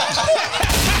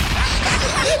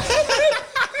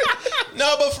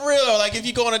 No, but for real though, like if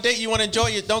you go on a date, you want to enjoy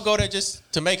it. Don't go there just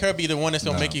to make her be the one that's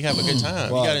gonna make you have a good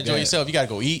time. Well, you gotta enjoy yeah. yourself. You gotta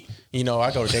go eat. You know,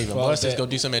 I go to Dave and Buster's, go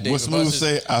do something at Dave What and Smooth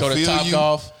Buster's. say, I Go to feel Top you,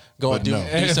 Golf. Go and but do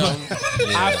no. something.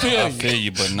 I I feel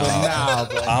you, but no.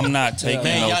 I'm not taking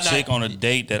Man, no y'all chick on a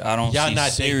date that I don't Y'all see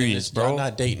not dating serious, bro. bro. Y'all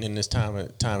not dating in this time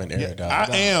and era, dog.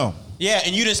 I am. Yeah,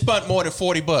 and you done spent more than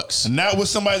 $40. Not with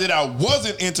somebody that I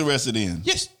wasn't interested in.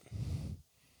 Yes.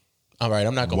 All right,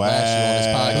 I'm not gonna blast you on this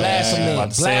podcast. Blast him in. About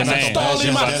to say a name. Stall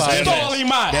him out. Stall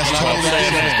him out. That's totally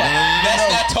different.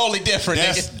 That's not totally different.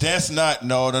 nigga. That's not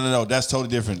no. That's totally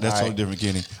different. That's All totally right.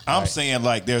 different, Kenny. I'm saying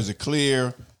like there's a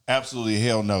clear, absolutely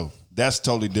hell no. That's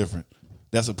totally different.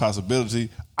 That's a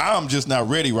possibility. I'm just not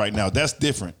ready right now. That's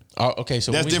different. Oh, okay,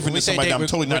 so That's when different when we than say somebody date, I'm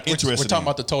totally not interested We're talking in.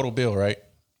 about the total bill, right?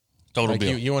 Total Like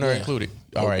bill. you and her included.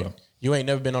 All right. bill. You ain't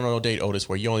never been on a date, Otis,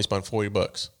 where you only spent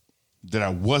 $40. That I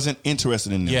wasn't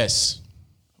interested in them. Yes.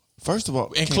 First of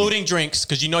all, Including drinks,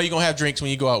 because you know you're gonna have drinks when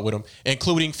you go out with them,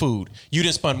 including food. You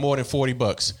didn't spend more than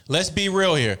 $40. Let's be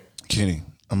real here. Kenny,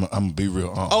 I'm gonna be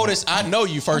real. Otis, I know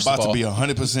you first I'm of about all. to be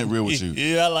 100% real with you.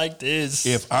 Yeah, I like this.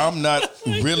 If I'm not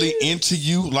really into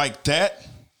you like that,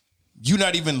 you're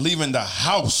not even leaving the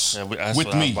house Yeah, that's with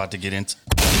what I was me. about to get into.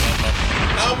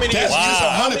 How many That's of us- just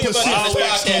how many of us on 100% this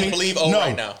facts, podcast Kenny. believe O No,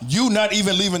 right now? you not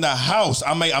even leaving the house.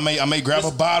 I may grab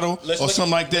a bottle let's or look-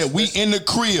 something like that. We in the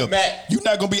crib. Matt. You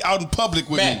not gonna be out in public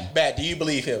with me. Matt, do you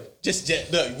believe him? Just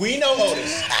look, we know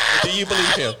Otis. Do you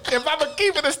believe him? If I'm gonna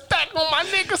keep it a stack on my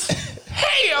niggas,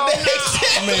 hell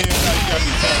Man, you got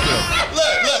me fucked up.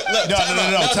 Look. No,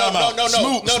 time out. No.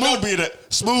 Smooth be the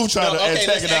smooth trying to Okay, let's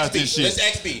antagonize this shit. Let's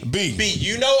XB. B.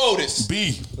 You know Otis.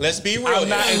 B. Let's be real. I'm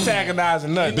not here. antagonizing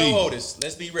You nothing. know Otis.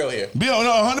 Let's be real here. B on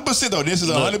 100% though. This is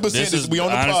 100%. This is we on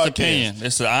the honest podcast. opinion.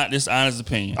 This is honest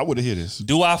opinion. I would have heard this.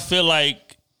 Do I feel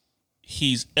like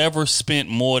he's ever spent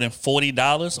more than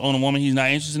 $40 on a woman he's not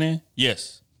interested in?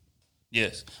 Yes.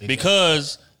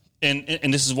 Because and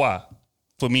this is why.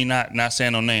 For me not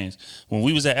saying no names. When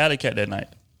we was at Alley Cat that night,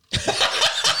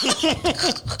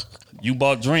 you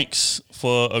bought drinks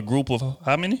for a group of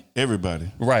how many?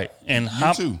 Everybody. Right. And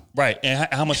how too. Right. And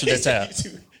how much was that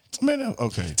tab? Man,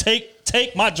 okay.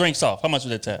 Take my drinks off. How much was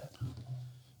that tab?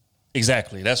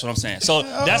 Exactly. That's what I'm saying. So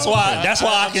that's why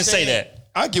I can say that.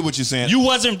 I get what you're saying. You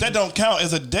wasn't That don't count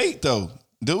as a date though.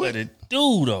 Do But it? it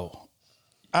do though.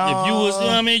 If you was, you know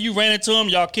what I mean, you ran into him,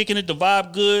 y'all kicking it, the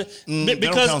vibe good. That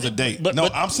don't count as a date. But, no,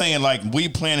 but I'm saying like we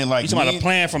planning like you talking about a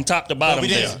plan from top to bottom. we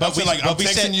there. didn't. I'm saying like I'm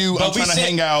texting you. I'm trying to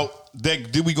hang out.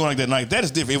 Did we go like that night? That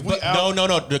is different. If we out,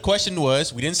 No. The question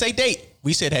was, we didn't say date.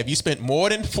 We said, have you spent more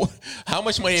than how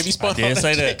much money have you spent I did on the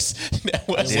say that. chicks? That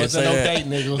did wasn't say no that. date,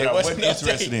 nigga. that I wasn't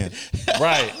interested in.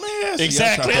 Right. Man, see,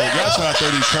 Exactly. Y'all trying to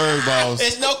throw these curveballs.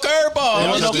 It's no curveball. Yeah,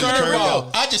 There's no just the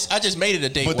curveball. curveball. I just made it a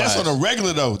date. But that's on a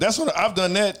regular though. That's what I've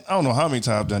done that. I don't know how many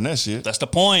times I've done that shit. That's the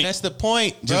point. That's the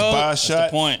point, bro. Just buy a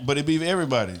shot. the point. But it be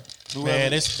everybody.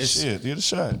 Man, it's shit. Get a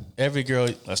shot. every girl.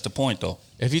 That's the point though.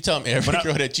 If you tell me every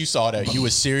girl that you saw that you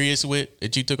was serious with,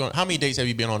 that you took on, how many dates have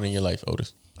you been on in your life,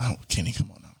 Otis? Kenny,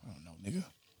 come on now. I don't know,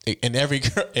 nigga. And every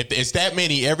girl, if it's that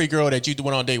many, every girl that you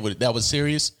went on a date with that was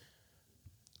serious.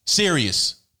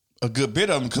 Serious. A good bit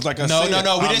of them, because like I No,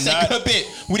 said, we didn't say good bit.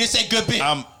 We didn't say good bit.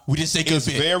 We didn't say good It's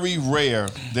bit. very rare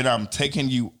that I'm taking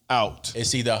you out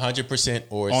It's either 100%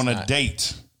 or it's on a not.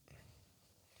 date.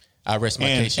 I rest my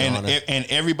case, Your Honor. And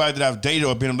everybody that I've dated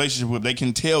or been in a relationship with, they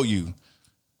can tell you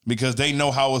because they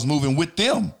know how I was moving with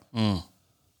them.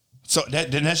 So So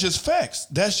then that's just facts.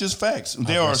 That's just facts.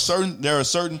 There are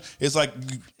certain. It's like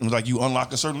you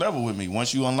unlock a certain level with me.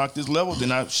 Once you unlock this level, then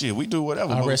we do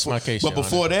whatever. I rest my case. But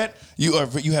before that, you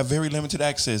have very limited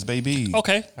access, baby.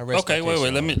 Okay.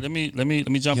 Wait. Let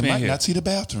me jump in here. You might not see the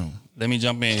bathroom. Let me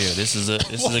jump in here. This is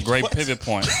a great pivot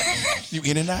point. You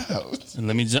in and out.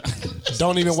 Let me jump.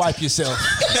 Don't even wipe yourself.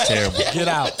 It's terrible. Get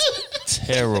out.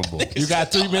 Terrible. You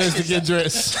got 3 minutes to get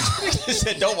dressed. He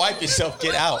said, "Don't wipe yourself.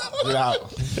 Get out. Get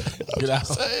out. Get out."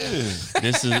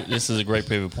 This is a great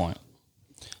pivot point.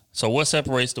 So what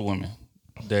separates the women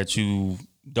that you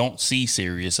don't see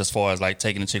serious as far as like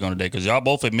taking a chick on a date? Because y'all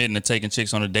both admitting to taking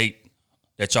chicks on a date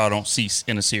that y'all don't see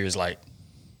in a serious light.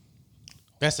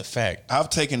 That's a fact. I've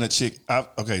taken a chick.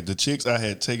 The chicks I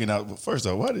had taken out. But first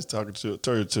off, why is talking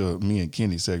to me and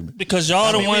Kenny segment? Because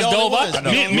y'all the ones dove out.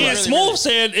 Me and Smooth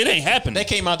said it ain't happening. They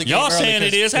came out the game. Y'all saying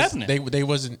it is happening.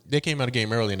 They came out the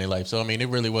game early in their life. So I mean, it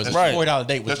really wasn't. Right. $40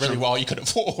 date was really all you could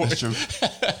afford. That's true.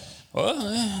 Well,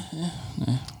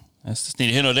 yeah. That's just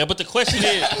neither here nor there. But the question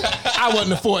is, I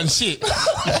wasn't affording shit.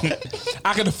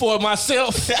 I can afford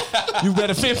myself. You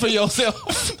better fend for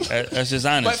yourself. That's just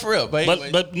honest. But for real,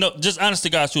 but no, just honest to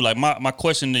God too. Like my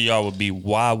question to y'all would be,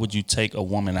 why would you take a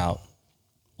woman out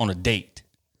on a date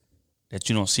that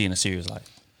you don't see in a serious life?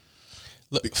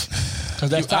 Look,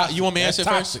 because you want me to answer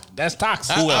toxic. First? That's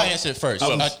toxic. I'll answer it first.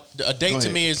 A date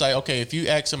to me is like, okay, if you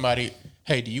ask somebody,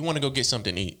 hey, do you want to go get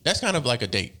something to eat? That's kind of like a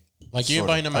date. Like you're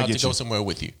inviting them out to go somewhere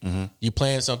with you. Mm-hmm. You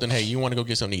plan something. Hey, you want to go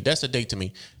get something to eat? That's a date to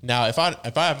me. Now, if I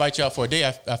invite you out for a day,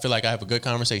 I feel like I have a good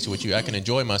conversation with you. I can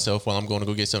enjoy myself while I'm going to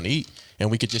go get something to eat,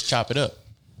 and we could just chop it up.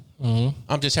 Mm-hmm.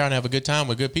 I'm just trying to have a good time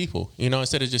with good people.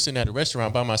 Instead of just sitting at a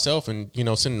restaurant by myself and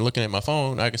sitting and looking at my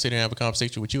phone, I can sit there and have a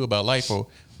conversation with you about life or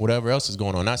whatever else is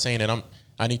going on. Not saying that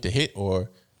I need to hit or.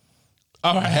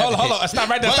 All right, hold on. Stop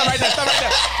right there.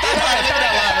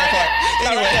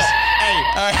 Anyways. Hey,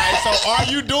 all right. So, are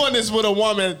you doing this with a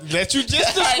woman that you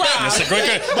just described? That's a great.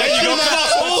 There you go.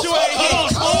 Come on,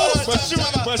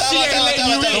 Smooth. But she ain't letting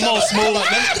you in. Come on, Smooth.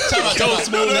 Go,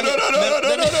 Smooth. No.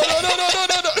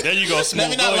 There you go,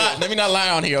 Smooth. Let me not lie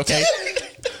on here, okay?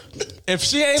 If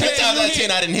she ain't 10 times out of 10,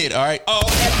 I didn't hit. All right. Oh,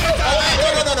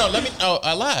 okay. No.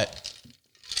 I lied.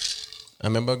 I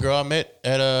remember a girl I met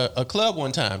at a club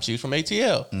one time. She was from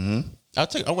ATL. Mm-hmm. I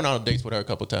went on dates with her a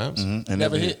couple times. Mm-hmm. And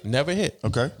Never hit.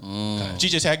 Okay. She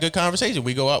just had good conversation.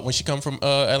 We go out when she come from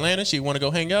Atlanta. She want to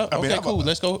go hang out. Okay, cool.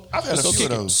 Let's go. Let's go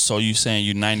kick it. So you saying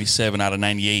you 97 out of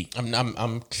 98?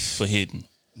 I'm for hitting.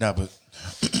 Nah, but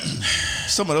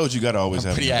some of those you gotta always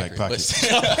have in your back pocket.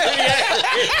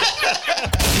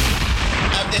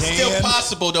 It's still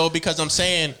possible though, because I'm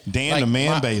saying Dan the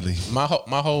man Bailey. My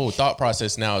whole thought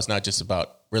process now is not just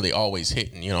about really always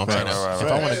hitting. You know what I'm saying? Right. If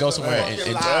I want to go somewhere,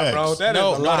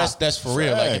 that's for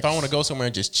real. Like if I want to go somewhere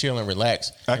and just chill and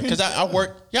relax, because I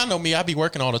work. Y'all know me. I be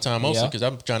working all the time mostly because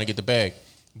I'm trying to get the bag.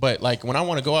 But like when I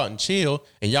want to go out and chill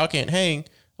and y'all can't hang,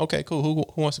 okay, cool.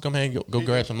 Who wants to come hang? Go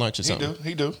grab some lunch or something.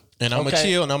 He do. And I'm gonna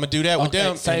chill and I'm gonna do that with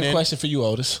them. Same question for you,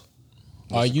 Otis.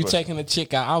 Are you taking a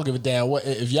chick out? I don't give a damn what.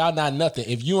 If y'all not nothing,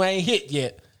 if you ain't hit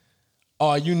yet,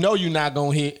 or you're not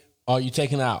gonna hit, or you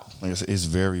taking out? Like I said, it's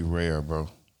very rare, bro.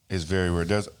 It's very rare.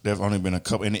 There's only been a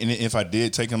couple, and if I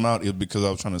did take him out, it was because I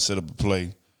was trying to set up a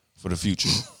play for the future.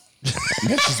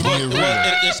 That's just being real.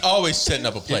 It's always setting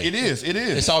up a play. It is.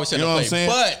 It's always setting up a play.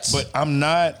 But I'm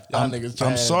not.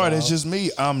 I'm sorry. That's just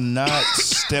me. I'm not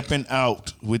stepping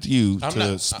out with you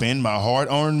to spend my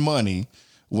hard-earned money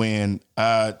when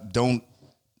I don't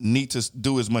need to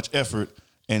do as much effort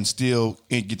and still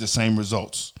get the same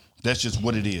results. That's just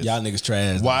what it is. Y'all niggas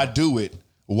trash. Why do it?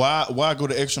 Why go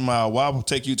the extra mile? Why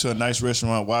take you to a nice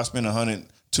restaurant? Why spend $100,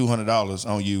 $200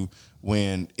 on you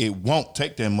when it won't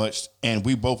take that much and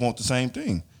we both want the same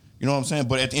thing? You know what I'm saying?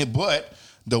 But at the end,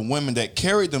 the women that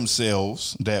carry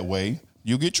themselves that way,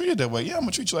 you get treated that way. Yeah, I'm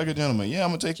gonna treat you like a gentleman. Yeah,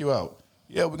 I'm gonna take you out.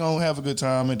 Yeah, we're gonna have a good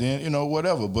time and then,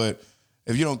 whatever. But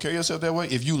if you don't carry yourself that way,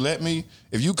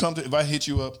 if I hit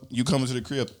you up, you come into the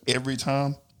crib every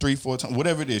time, 3-4 times,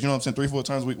 whatever it is, you know what I'm saying, 3-4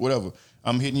 times a week, whatever.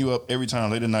 I'm hitting you up every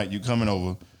time, late at night, you coming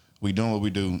over, we doing what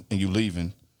we do, and you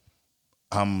leaving.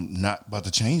 I'm not about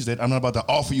to change that. I'm not about to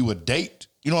offer you a date.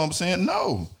 You know what I'm saying?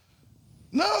 No.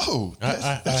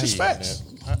 That's just facts.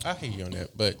 I hear you on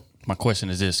that, but my question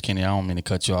is this, Kenny, I don't mean to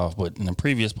cut you off, but in the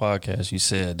previous podcast, you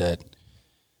said that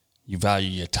you value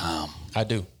your time. I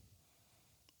do.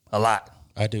 A lot.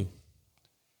 I do.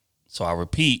 So I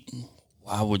repeat,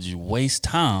 why would you waste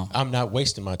time? I'm not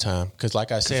wasting my time because,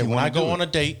 like I said, when I go on a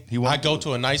date, I go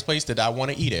to a nice place that I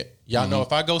want to eat at. Y'all know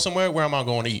if I go somewhere, where am I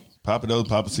going to eat? Pappadeaux,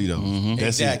 Pappasitos. Mm-hmm.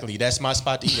 Exactly. That's my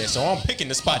spot to eat at. So I'm picking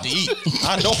the spot to eat.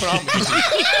 I know what I'm going to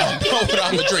eat. I know what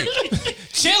I'm going to drink.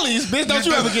 Chili's, bitch. Don't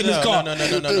you ever get in this car? No.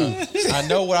 I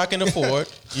know what I can afford.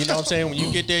 You know what I'm saying? When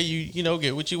you get there, you know,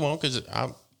 get what you want because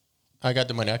I got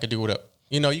the money. I can do whatever.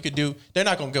 You know, you could do. They're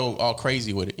not gonna go all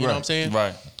crazy with it. You know what I'm saying?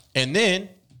 Right. And then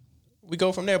we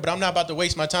go from there. But I'm not about to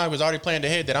waste my time because I already planned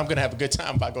ahead that I'm gonna have a good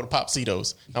time if I go to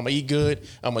Popsitos. I'm gonna eat good.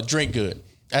 I'm gonna drink good.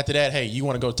 After that, hey, you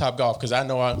want to go to Top Golf because I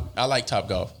know I like Top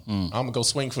Golf. I'm gonna go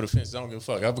swing for the fences. I don't give a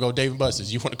fuck. I'm gonna go Dave &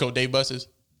 Buster's. You want to go Dave & Buster's?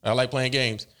 I like playing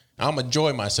games. I'm gonna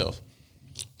enjoy myself.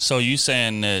 So you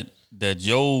saying that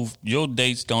your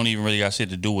dates don't even really got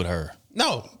shit to do with her?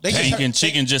 No,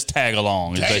 she can just tag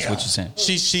along. Is basically what you're saying.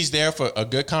 She's there for a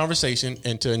good conversation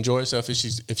and to enjoy herself if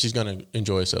she's gonna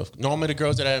enjoy herself. Normally, the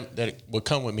girls that would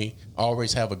come with me I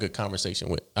always have a good conversation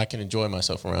with. I can enjoy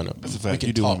myself around them. That's a fact.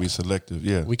 You do want to be selective.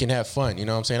 Yeah, we can have fun. You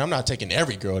know what I'm saying? I'm not taking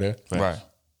every girl there, right?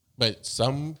 But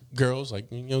some girls, like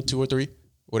 2 or 3.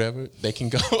 Whatever, they can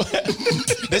go.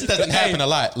 This doesn't happen a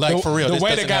lot. Like, for real. The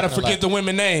waiter got to forget the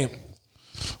women's name.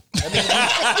 Looking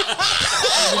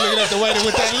at the waiter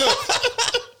with that look.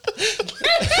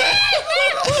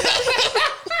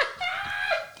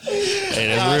 Hey,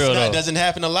 that's real, though. It doesn't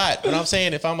happen a lot. But I'm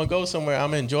saying if I'm going to go somewhere,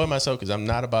 I'm going to enjoy myself because I'm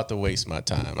not about to waste my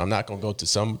time. I'm not going to go to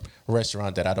some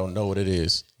restaurant that I don't know what it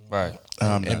is. Right.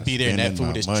 And be there and that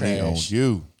food is money trash. On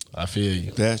you. I feel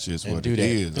you. That's just what it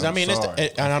is. Because I mean,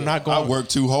 and I'm not going. I work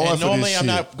too hard for this normally, shit. I'm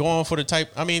not going for the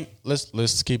type. I mean,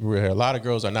 let's keep it real here. A lot of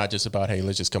girls are not just about, hey,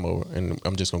 let's just come over and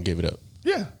I'm just gonna give it up.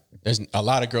 Yeah. There's a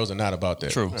lot of girls are not about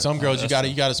that. True. Some girls you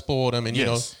gotta spoil them and you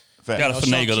know. You gotta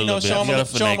finagle a little bit. Show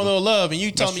them a little love. And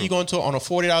you tell me you're going on a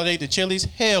 $40 date to Chili's?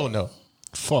 Hell no.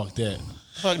 Fuck that.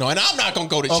 Fuck no. And I'm not gonna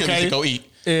go to Chili's to go eat.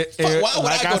 Why would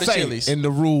like I go to Chili's? In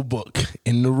the rule book,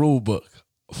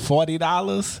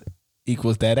 $40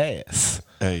 equals that ass.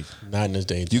 Hey, not in this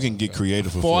day. You can get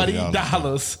creative for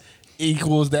 $40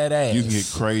 equals that ass. You can get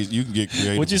crazy. You can get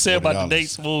creative. What you say about the date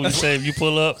smooth? You say if you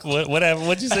pull up, whatever.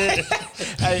 What you said?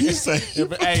 Hey,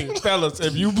 fellas,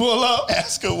 if you pull up,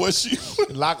 ask her what she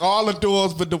lock all the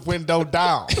doors but the window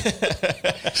down.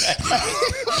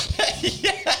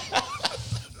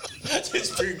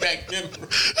 Just bring back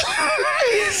memories.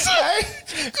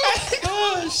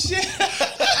 Oh shit.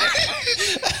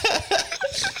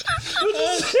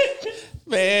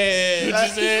 Man,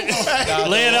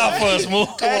 lay it out for us, Moo.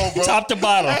 Come on, bro. Top to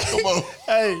bottom. Come on.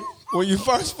 Hey, when you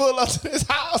first pull up to this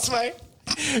house, man,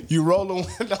 you roll the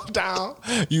window down.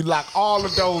 You lock all the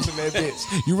doors in that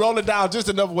bitch. You roll it down just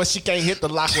enough where she can't hit the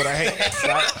lock with her hand.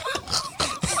 Right?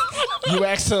 You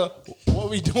ask her, what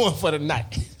we doing for the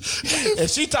night? If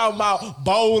she talking about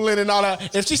bowling and all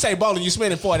that, if she say bowling, you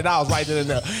spending $40 right then and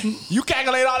there. You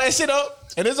calculate all that shit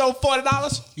up, and it's over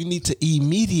 $40. You need to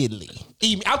immediately,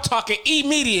 I'm talking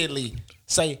immediately,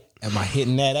 say, am I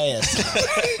hitting that ass?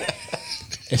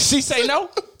 If she say no,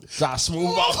 I'll smooth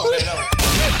off on that.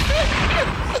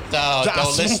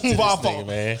 Don't listen to this nigga,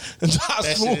 man.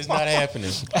 That shit is not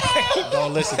happening.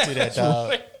 Don't listen to that,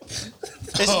 dog.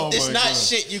 It's not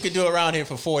shit you can do around here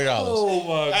for $40. Oh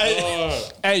my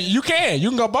god! Hey, you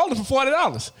can go bowling for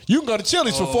 $40. You can go to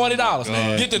Chili's for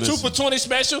 $40. Get the 2 for $20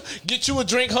 special. Get you a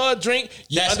drink, her a drink.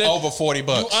 That's over $40.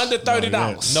 You under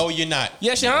 $30. No, you're not.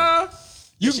 Yes, you are.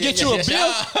 You can get you a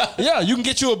bill. Yeah, you can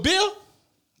get you a bill.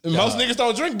 Most niggas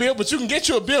don't drink beer, but you can get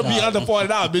you a beer be under $40.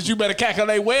 Bitch, you better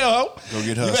calculate well, ho. Go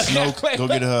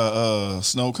get her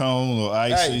snow cone or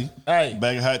icy. Hey,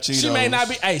 bag of hot Cheetos. She may not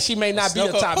be. Hey, she may not be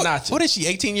a top notch. What is she?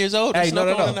 18 years old? Hey, no.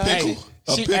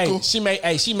 Pickle. She may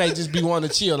just be wanting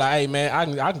to chill. Like, hey man,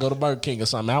 I can go to Burger King or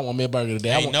something. I want me a burger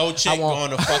today. Ain't no chick going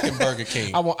to fucking Burger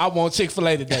King. I want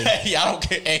Chick-fil-A today. Hey, I don't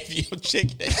care if you a chick.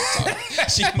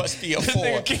 She must be a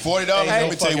 $40. Let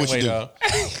me tell you what you do.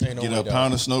 Get a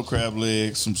pound of snow crab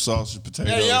legs, some sausage,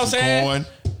 potatoes, you know what I'm some saying? corn.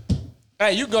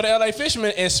 Hey, you can go to LA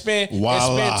Fisherman and spend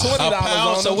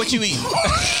 $20 on So what you eating?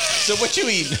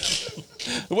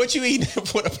 What you eating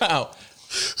for the pound?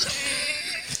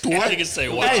 What? Niggas say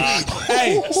wow.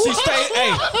 Hey,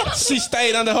 she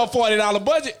stayed under her $40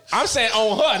 budget. I'm saying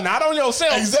on her, not on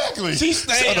yourself. Exactly. She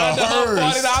stayed under her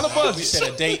 $40 budget. You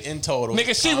said a date in total.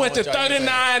 Nigga, she went to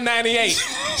 $39.98.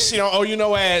 She don't owe you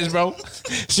no ass, bro.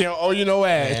 She don't owe you no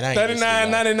ass.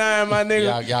 $39.99, my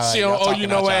nigga. She don't owe you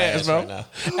no ass, bro.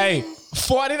 Hey,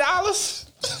 $40?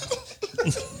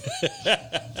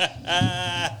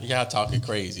 Y'all talking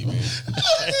crazy, man.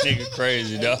 That nigga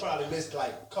crazy, dog. Probably missed like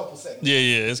a couple seconds. Yeah,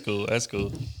 it's cool. That's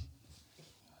cool.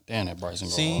 Damn, that Bryson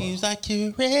go Seems like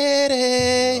you're ready.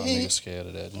 Oh, nigga scared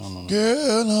of that. No.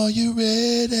 Girl, are you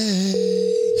ready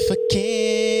for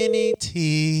Kenny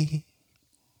T?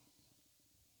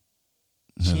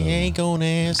 She ain't gonna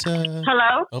answer.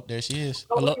 Hello? Oh, there she is.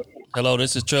 Hello,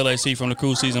 this is Trill AC from the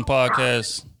Cruise Season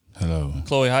Podcast. Hello.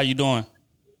 Chloe, how you doing?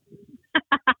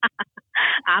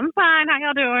 I'm fine. How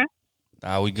y'all doing?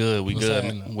 We good. We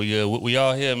good. We good. We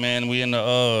all here, man. We in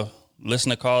the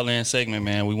listener call in segment,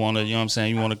 man. We want to, you know what I'm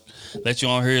saying? We want to let you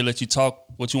on here, let you talk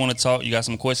what you want to talk. You got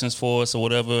some questions for us or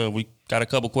whatever. We got a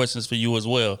couple questions for you as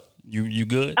well. You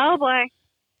good? Oh boy.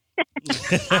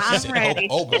 I'm ready.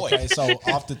 Oh boy. Okay, so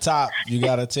off the top, you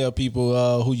got to tell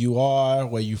people who you are,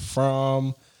 where you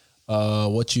from,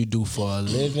 what you do for a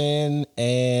living,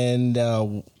 and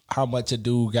how much a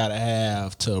dude got to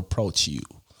have to approach you.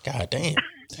 God damn.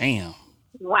 Damn.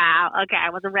 Wow. Okay, I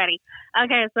wasn't ready.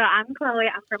 Okay, so I'm Chloe.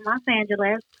 I'm from Los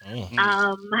Angeles.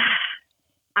 Mm-hmm.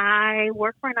 I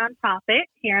work for a nonprofit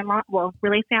here in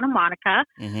really Santa Monica.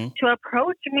 Mm-hmm. To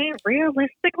approach me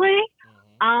realistically,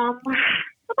 about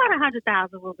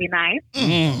 100,000 would be nice.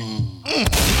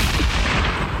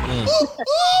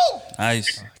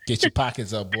 Nice. Get your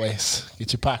pockets up, boys.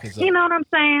 Get your pockets up. You know what I'm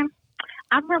saying?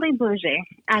 I'm really bougie,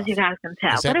 as you guys can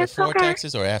tell. Is that but it's before okay.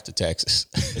 taxes or after taxes?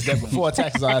 Is that before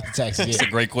taxes or after taxes? That's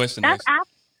a great question. That's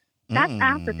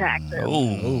after taxes.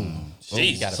 Ooh.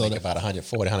 You got to think about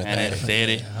 140,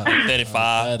 130,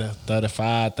 35.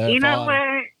 35, 30. You know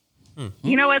what?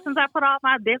 You know what? Since I put all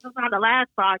my business on the last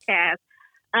podcast,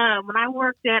 when I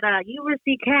worked at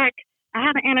USC Keck, I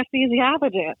had an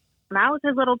anesthesiologist, and I was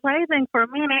his little plaything for a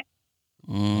minute.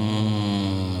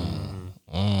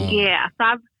 Yeah,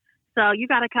 so you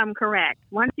got to come correct.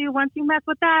 Once you mess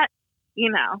with that, you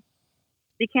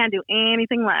can't do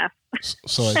anything less.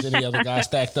 So is any other guy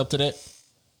stacked up to that?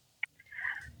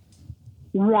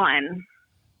 One,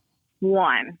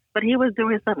 but he was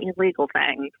doing some illegal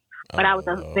things. But I was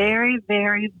a very,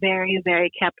 very, very, very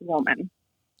kept woman.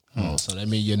 Oh, so that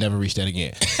means you'll never reach that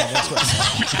again.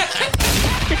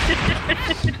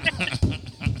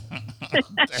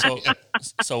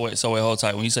 So wait, hold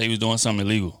tight. When you say he was doing something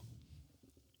illegal,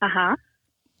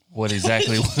 what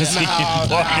exactly was he?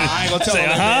 I ain't gonna tell him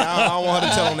that man. I don't want her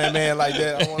to tell him that man like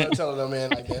that. I don't want her to tell him that man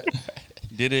like that.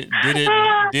 Did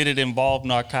it involve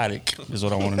narcotic? Is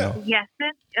what I want to know. Yes,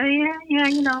 yeah,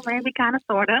 maybe kind of,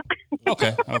 sort of.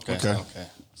 Okay.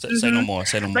 Say no more.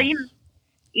 Say no more. But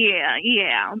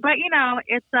yeah. But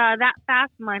it's that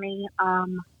fast money.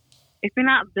 If you're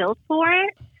not built for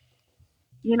it,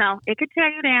 it could tear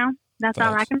you down. That's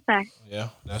all I can say. Yeah,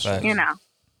 that's true.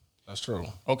 That's true.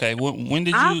 Okay, when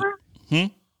did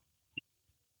you?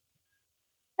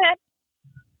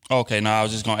 Okay, now I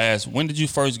was just gonna ask, when did you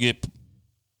first get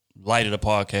lighted a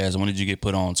podcast, and when did you get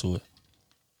put on to it?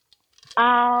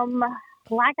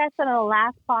 Like I said in the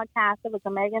last podcast, it was a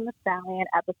Megan Thee Stallion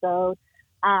episode.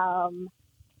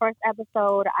 First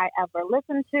episode I ever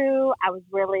listened to. I was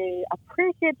really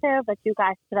appreciative that you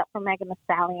guys stood up for Megan Thee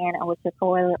Stallion and was just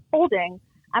holding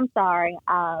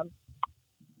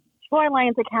Tory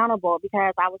Lanez accountable,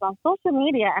 because I was on social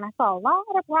media and I saw a lot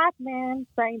of black men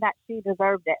saying that she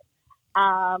deserved it.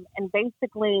 And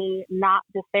basically not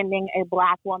defending a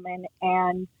black woman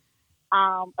and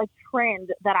a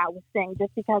trend that I was seeing,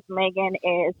 just because Megan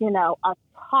is, a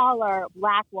taller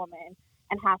black woman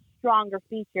and has stronger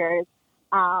features.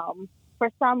 For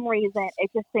some reason,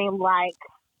 it just seemed like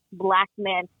black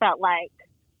men felt like,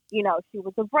 she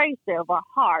was abrasive or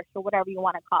harsh or whatever you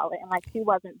want to call it, and like she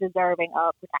wasn't deserving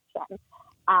of protection.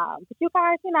 But you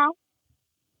guys,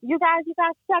 you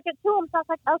guys stuck it to them. So I was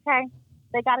like, okay,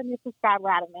 they got a new subscriber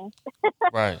out of me.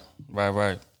 Right.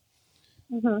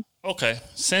 Mm-hmm. Okay,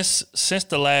 since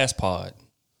the last pod.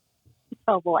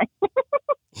 Oh boy.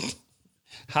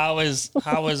 how's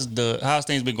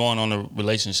things been going on the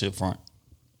relationship front?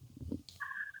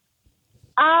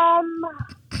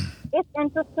 It's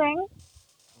interesting.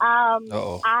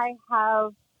 I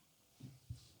have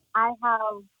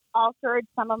altered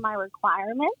some of my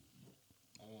requirements.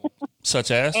 Such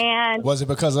as? And was it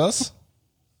because of us?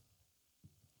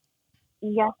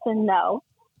 Yes and no.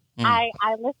 I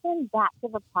listened back to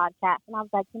the podcast and I was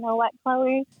like, you know what,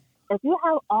 Chloe? If you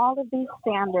have all of these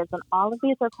standards and all of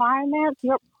these requirements,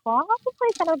 you're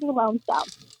probably going to be lonesome.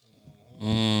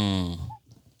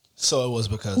 So it was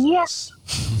because of us.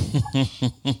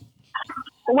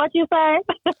 What you say?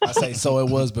 I say, so it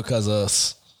was because of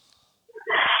us.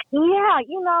 Yeah,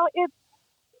 it's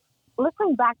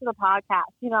listening back to the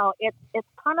podcast, it's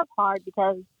kind of hard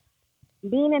because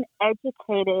being an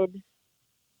educated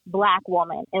black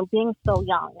woman and being so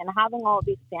young and having all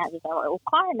these standards and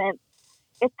requirements,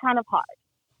 it's kind of hard.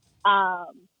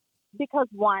 Because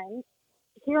one,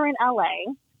 here in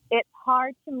LA, it's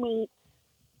hard to meet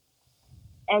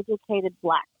educated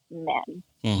black men.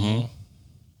 Mm-hmm.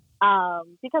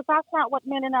 Because that's not what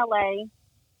men in LA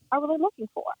are really looking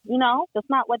for. That's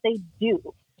not what they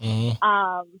do. Mm-hmm.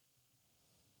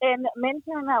 And men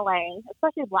here in LA,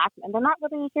 especially black men, they're not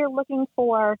really here looking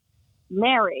for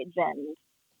marriage and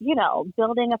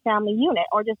building a family unit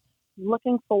or just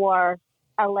looking for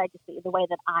a legacy the way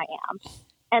that I am.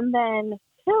 And then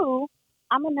 2,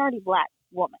 I'm a nerdy Black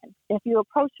woman. If you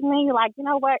approach me, you're like, you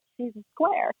know what, she's a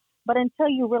square. But until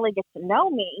you really get to know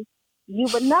me, you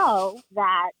would know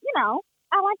that,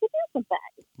 I like to do some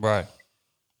things. Right.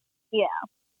 Yeah.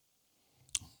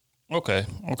 Okay.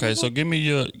 So give me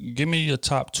your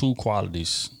top 2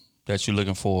 qualities that you're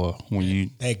looking for when you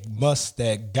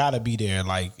that gotta be there.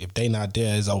 Like if they not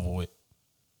there, it's over with.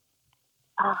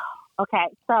 Okay.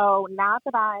 So now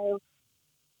that I've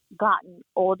gotten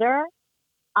older,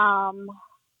 2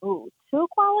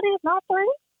 qualities, not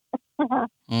 3.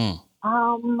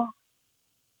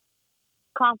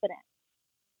 Confidence.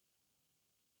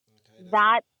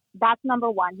 That's number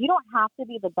 1. You don't have to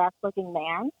be the best looking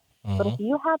man, but if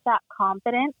you have that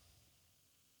confidence,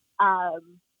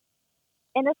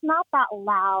 and it's not that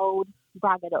loud,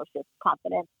 braggadocious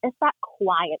confidence, it's that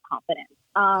quiet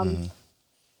confidence.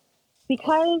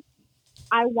 Because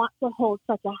I want to hold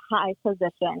such a high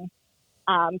position,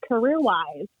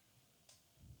 career-wise,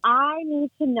 I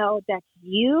need to know that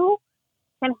you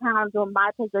can handle my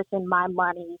position, my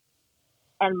money,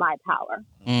 and my power.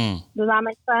 Does that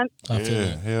make sense? I feel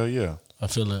it. Hell yeah. I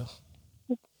feel it.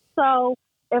 So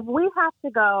if we have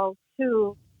to go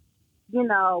to,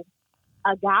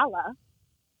 a gala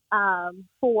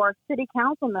for city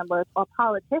council members or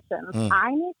politicians,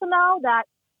 I need to know that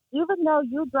even though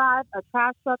you drive a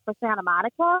trash truck for Santa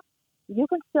Monica, you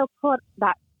can still put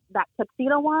that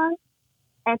tuxedo on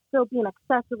and still be an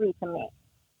accessory to me.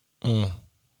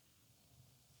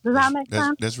 Does that make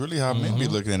sense? That's really how men be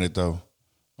looking at it, though.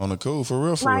 On the cool, for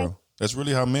real. That's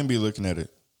really how men be looking at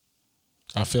it.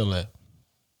 I feel that.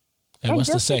 And what's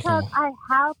the second one? I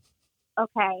have,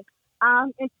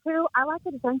 and 2, I like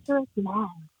adventurous men.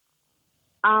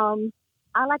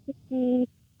 I like to ski.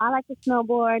 I like to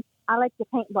snowboard. I like to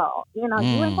paintball. You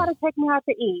ain't got to take me out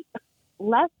to eat.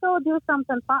 Let's go do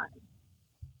something fun.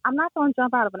 I'm not going to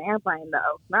jump out of an airplane,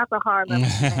 though. That's a hard limit.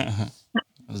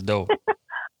 That's dope.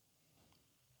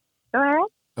 Go ahead.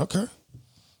 Okay.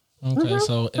 Okay,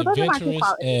 so adventurous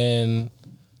and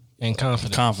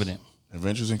confident. Confident.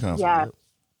 Adventurous and confident.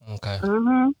 Yeah. Okay.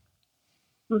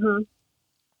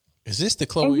 Is this the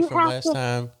Chloe from last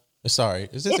time? Sorry.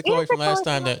 Is this the Chloe from last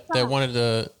time that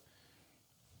wanted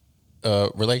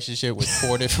a relationship with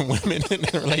 4 different women in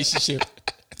a relationship?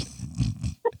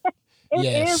 It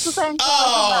is the same.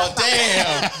 Oh,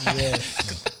 damn.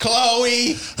 Yes.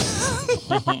 Chloe.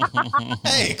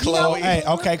 Hey, Chloe. Hey,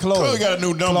 okay, Chloe. Chloe got a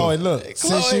new number. Chloe, look,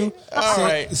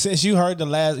 since you heard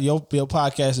your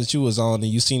podcast that you was on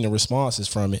and you seen the responses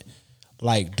from it,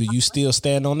 like, do you still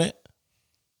stand on it?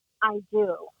 I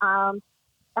do. And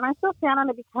I still stand on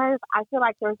it because I feel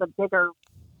like there's a bigger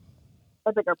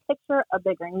picture, a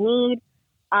bigger need.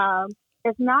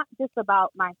 It's not just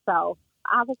about myself.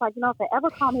 I was like, if they ever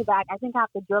call me back, I think I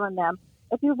have to drill in them.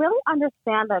 If you really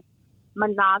understand that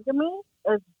monogamy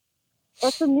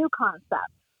it's a new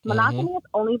concept. Monogamy has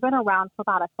only been around for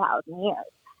about 1,000 years.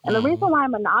 And the reason why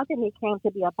monogamy came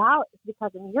to be about is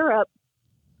because in Europe,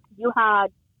 you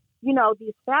had,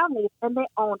 these families and they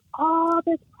owned all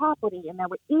this property and they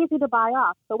were easy to buy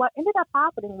off. So what ended up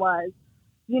happening was,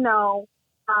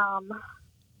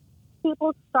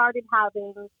 people started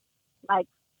having like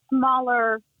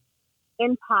smaller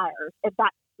empires, if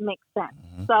that makes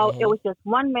sense. So it was just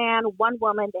one man, one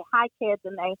woman, they had kids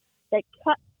and they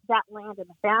kept that land in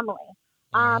the family.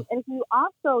 And if you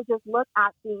also just look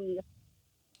at the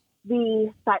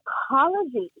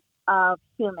psychology of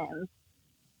humans,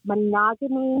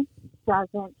 monogamy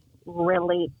doesn't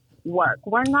really work.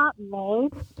 We're not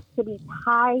made to be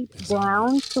tied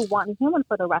down to one human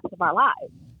for the rest of our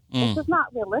lives. It's just not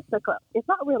realistic. It's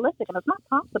not realistic and it's not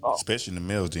possible. Especially in the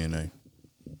male DNA.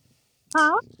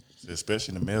 Huh?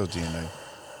 Especially in the male DNA.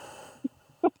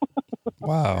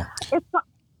 Wow. It's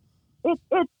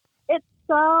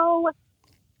so.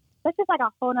 This is like a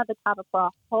whole nother topic for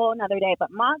a whole nother day. But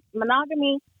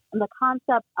monogamy and the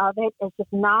concept of it is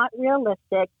just not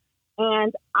realistic.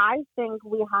 And I think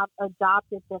we have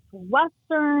adopted this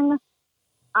Western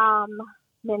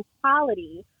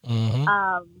mentality,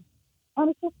 and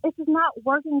it's just not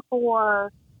working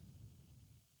for.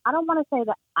 I don't want to say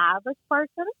the average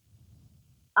person.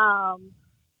 How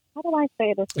do I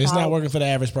say this? It's not working for the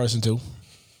average person too.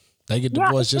 They get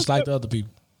divorced just like the other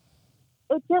people.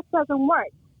 It just doesn't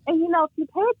work. And if you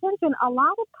pay attention, a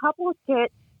lot of couples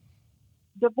get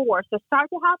divorced or start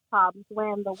to have problems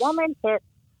when the woman hits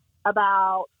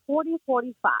about 40,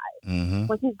 45,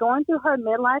 when she's going through her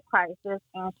midlife crisis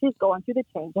and she's going through the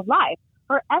change of life.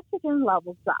 Her estrogen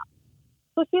levels drop.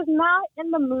 So she's not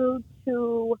in the mood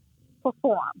to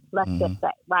outperformed, let's just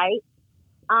say, right?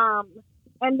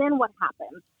 And then what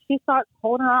happens? She starts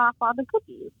holding her off on the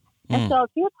cookies. And so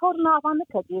she's holding off on the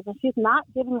cookies, and she's not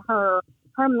giving her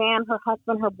man, her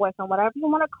husband, her boyfriend, whatever you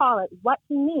want to call it, what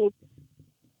he needs.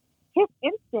 His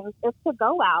instinct is to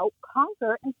go out,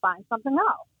 conquer, and find something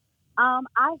else.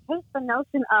 I hate the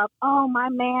notion of, oh, my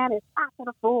man is acting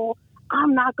a fool.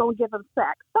 I'm not going to give him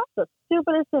sex. That's the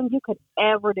stupidest thing you could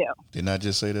ever do. Didn't I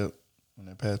just say that on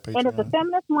that past page? And if the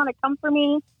feminists want to come for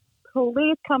me,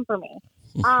 please come for me.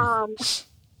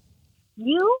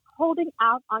 You holding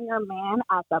out on your man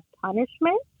as a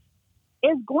punishment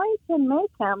is going to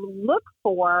make him look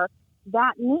for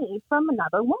that need from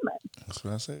another woman. That's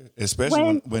what I said.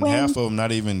 Especially when half of them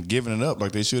not even giving it up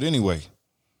like they should anyway.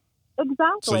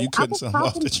 Exactly. So you cutting something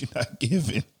off that you're not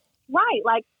giving. Right.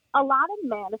 Like a lot of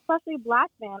men, especially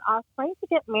black men, are afraid to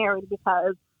get married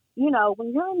because, you know,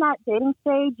 when you're in that dating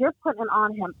stage, you're putting it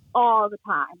on him all the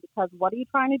time. Because what are you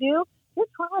trying to do? You're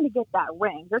trying to get that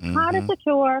ring. You're trying to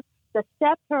secure the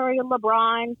Steph Curry,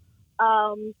 LeBron,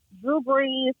 Drew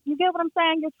Brees. You get what I'm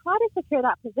saying? You're trying to secure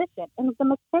that position. And the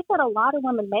mistake that a lot of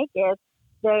women make is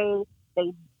they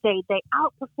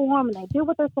outperform and they do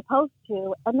what they're supposed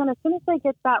to. And then as soon as they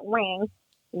get that ring,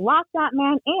 lock that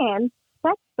man in,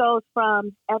 sex goes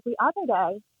from every other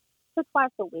day to twice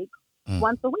a week,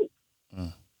 once a week.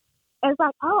 And it's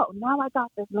like, oh, now I got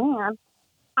this man.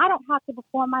 I don't have to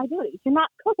perform my duties. You're not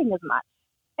cooking as much.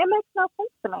 It makes no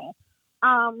sense to me.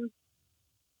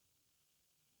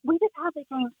 We just have the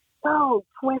game so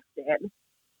twisted.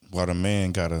 While the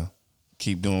man got to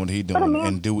keep doing what he's doing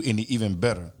and do even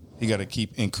better. He got to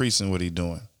keep increasing what he's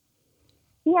doing.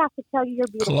 He has to tell you you're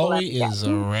beautiful. Chloe is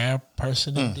a rare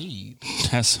person indeed.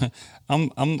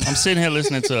 I'm sitting here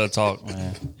listening to her talk,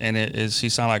 man, and she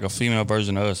sounds like a female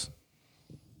version of us.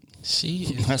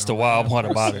 That's the wild part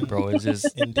about it, bro. It's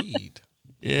just indeed.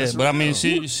 Yeah, That's but I mean,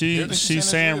 real. she's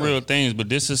saying real things, but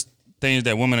this is things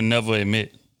that women never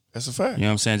admit. That's a fact. You know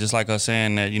what I'm saying? Just like her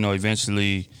saying that, you know,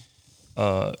 eventually,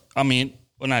 well,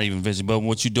 not even eventually, but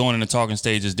what you're doing in the talking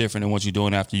stage is different than what you're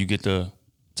doing after you get the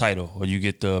title or you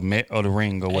get the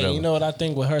ring or whatever. Hey, you know what I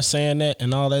think with her saying that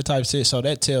and all that type of shit? So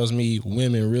that tells me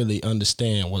women really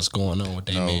understand what's going on with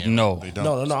their man. No, they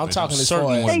don't. No. I'm talking as Certain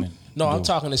far as women I'm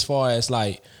talking as far as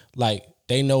like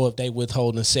they know if they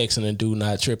withholding sex and the dude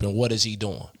not tripping, what is he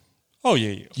doing? Oh,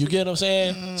 yeah. You get what I'm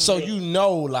saying? So you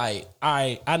know, like,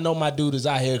 I know my dude is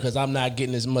out here because I'm not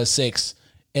getting as much sex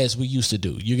as we used to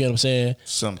do. You get what I'm saying?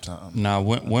 Sometimes. Now,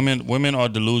 women are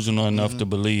delusional enough to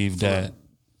believe that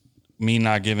me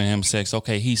not giving him sex,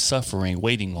 okay, he's suffering,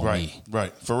 waiting on me.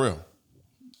 Right, for real.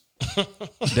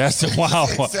 That's the wild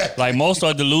part. Exactly. Like, most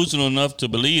are delusional enough to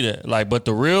believe that. Like, but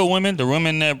the real women, the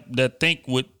women that think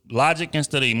with logic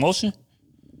instead of emotion,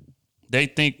 they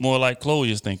think more like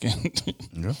Chloe is thinking.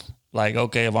 Yeah. Like,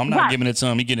 okay, if I'm not giving it to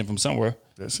him, he getting it from somewhere.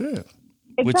 That's it.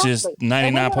 Exactly. Which is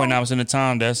 99.9% of the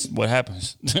time, that's what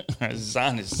happens. It's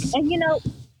honest. And, you know,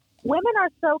 women are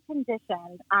so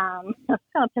conditioned. It's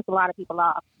going to piss a lot of people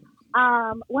off.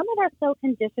 Women are so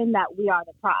conditioned that we are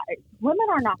the prize. Women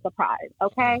are not the prize,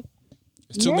 okay?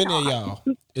 It's too many of y'all.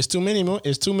 It's too many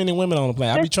women on the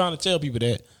planet. I be trying to tell people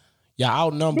that. Y'all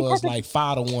outnumber us like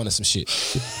 5-1 or some shit.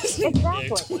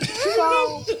 Exactly.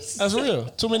 So that's real.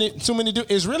 Too many.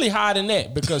 It's really higher than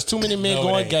that because too many men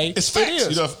going gay. It's facts. It is.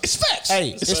 You know, it's facts. Hey,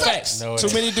 it's facts. No,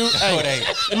 too many dudes. Hey,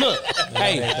 look.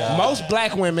 Hey, most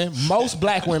black women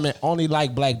only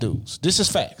like black dudes. This is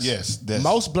facts. Yes.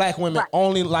 Most black women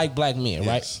only like black men.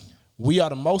 Right. We are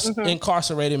the most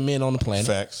incarcerated men on the planet.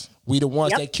 Facts. We the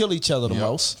ones that kill each other the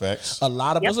most. Facts. A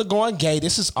lot of us are going gay.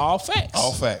 This is all facts.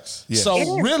 All facts. Yes.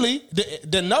 So really,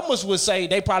 the numbers would say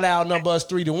they probably outnumber us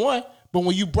 3-1. But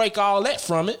when you break all that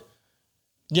from it,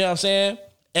 you know what I'm saying?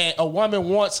 And a woman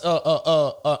wants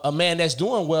a man that's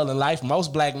doing well in life.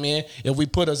 Most black men, if we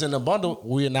put us in a bundle,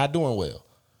 we're not doing well.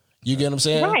 You get what I'm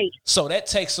saying? Right. So that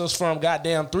takes us from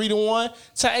goddamn 3-1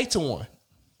 to 8-1.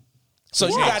 So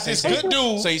you got this good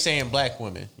dude. So you're saying black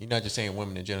women. You're not just saying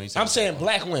women in general. I'm saying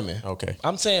black women. Okay.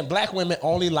 I'm saying black women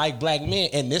only like black men,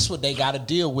 and this what they got to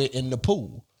deal with in the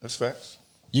pool. That's facts.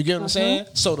 You get what I'm saying?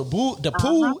 So the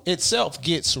pool itself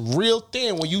gets real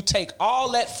thin when you take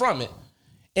all that from it,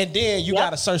 and then you got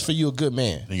to search for you a good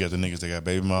man. You got the niggas that got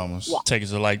baby mamas. Yeah. Take it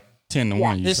to like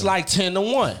 10-1. It's like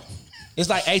 10-1. It's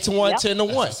like 8-1,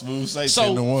 10-1. Smooth say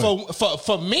So 10-1.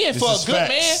 for men, for a good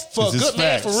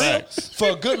man, for real, for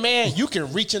a good man, you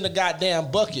can reach in the goddamn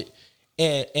bucket,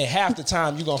 and half the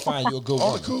time you gonna find you a good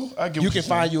woman. Cool. I get You what can you're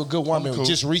find saying. you a good woman Cool.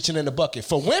 just reaching in the bucket.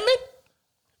 For women,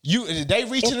 they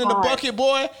reaching It's in the hard. bucket,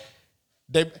 boy.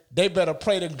 They better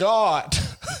pray to God.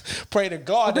 Pray to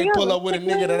God they pull up with a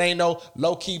nigga that ain't no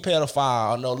low-key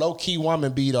pedophile or no low-key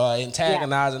woman beater or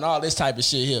antagonizing all this type of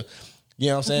shit here. You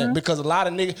know what I'm saying? Because a lot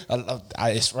of niggas,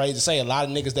 it's right to say, a lot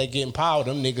of niggas that get in power,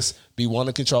 them niggas be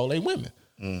wanting to control their women.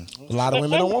 A lot of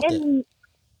women don't want that.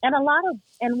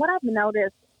 And what I've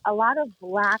noticed, a lot of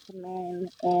black men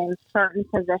in certain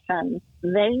positions,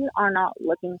 they are not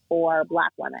looking for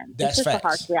black women. That's it's just facts. the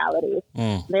harsh reality.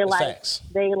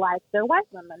 They like their white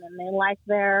women, and they like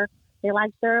their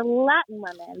Latin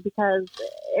women, because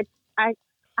I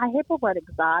hate the word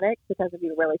exotic, because if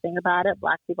you really think about it,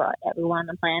 black people are everywhere on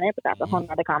the planet, but that's a whole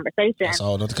other conversation. That's a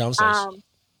whole other conversation.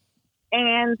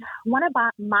 And one of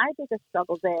my biggest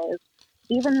struggles is,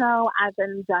 even though I've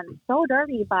been done so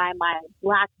dirty by my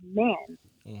black men,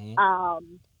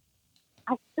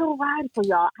 I still ride for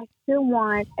y'all. I still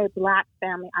want a black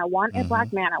family. I want a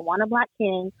black man. I want a black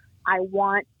king. I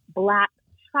want black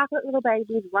chocolate little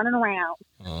babies running around.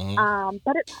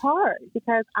 But it's hard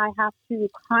because I have to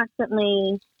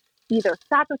constantly either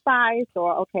sacrifice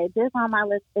or, okay, this on my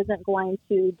list isn't going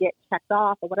to get checked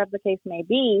off, or whatever the case may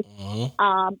be.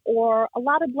 Or a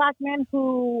lot of black men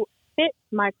who fit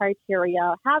my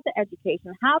criteria, have the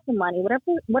education, have the money, whatever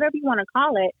you want to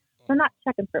call it, they're not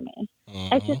checking for me.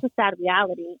 It's just a sad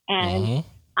reality. And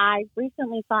I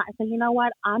recently thought, I said, you know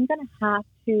what? I'm going to have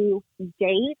to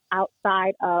date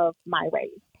outside of my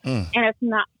race. And it's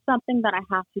not something that I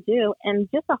have to do. And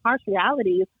just the harsh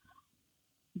reality is,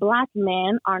 black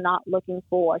men are not looking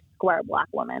for square black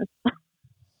women. I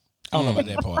don't know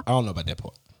about that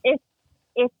part. It's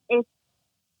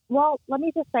well, let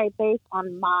me just say, based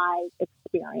on my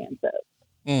experiences.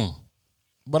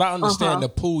 But I understand the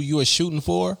pool you are shooting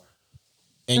for,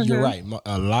 and you're right.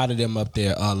 A lot of them up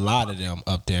there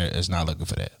is not looking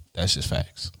for that. That's just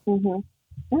facts.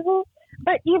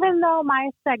 But even though my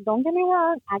sex, don't get me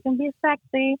wrong, I can be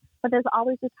sexy, but there's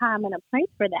always a time and a place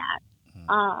for that.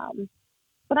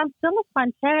 But I'm still a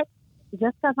fun chick,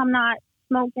 just because I'm not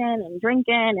smoking and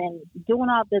drinking and doing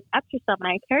all this extra stuff, and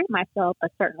I carry myself a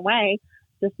certain way,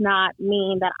 does not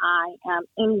mean that I am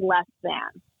any less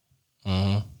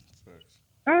than.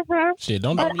 Shit,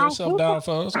 don't dumb yourself down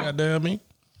for us, goddamn me.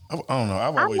 I don't know.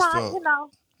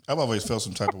 I've always felt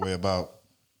some type of way about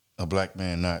a black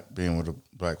man not being with a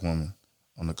black woman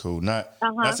on the cool. Not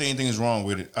saying anything is wrong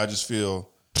with it. I just feel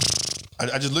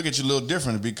I just look at you a little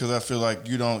different, because I feel like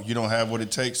you don't have what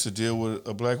it takes to deal with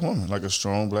a black woman, like a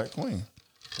strong black queen.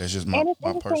 That's just my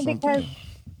personal opinion.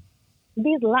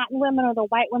 These Latin women or the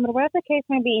white women, whatever the case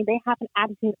may be, they have an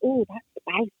attitude. Ooh, that's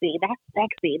spicy. That's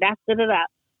sexy. That's da-da-da.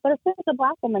 But as soon as a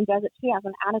black woman does it, she has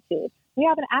an attitude. We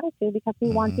have an attitude because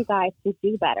we want you guys to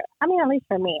do better. I mean, at least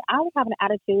for me, I would have an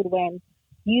attitude when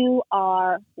you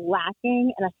are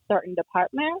lacking in a certain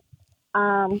department.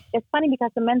 It's funny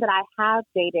because the men that I have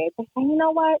dated, they say, you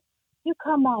know what? You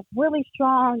come off really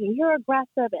strong and you're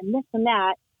aggressive and this and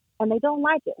that, and they don't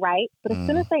like it, right? But as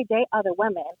soon as they date other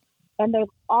women and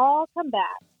they've all come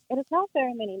back, and it's not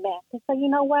very many men, to say, you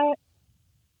know what?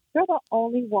 You're the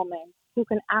only woman who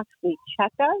can actually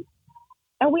check us,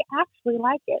 and we actually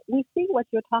like it. We see what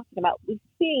you're talking about. We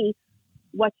see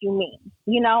what you mean.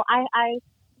 You know, I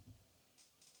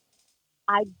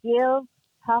give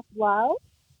tough love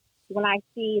when I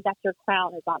see that your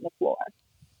crown is on the floor.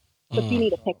 But you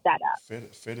need to pick that up.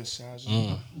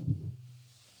 Fetishizing.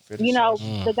 You know,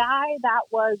 the guy that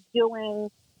was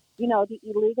doing, you know, the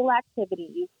illegal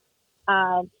activities,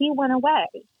 he went away.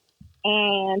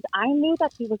 And I knew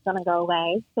that he was going to go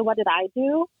away. So what did I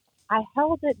do? I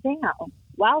held it down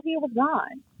while he was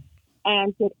gone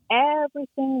and did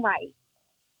everything right.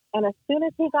 And as soon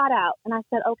as he got out, and I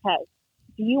said, okay,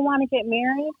 do you want to get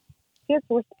married? His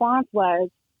response was,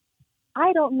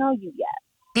 I don't know you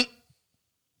yet.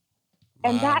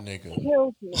 And that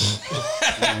killed me.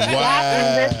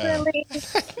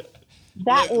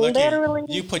 Literally.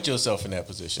 You put yourself in that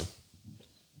position.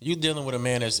 You dealing with a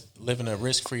man that's living a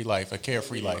risk-free life, a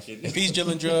carefree life. If he's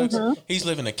dealing drugs, he's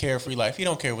living a carefree life. He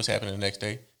don't care what's happening the next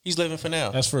day. He's living for now.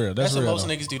 That's real. That's what most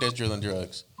niggas do that's drilling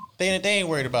drugs. They ain't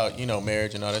worried about, you know,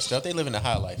 marriage and all that stuff. They living a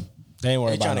high life. They ain't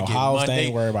worried about no house. They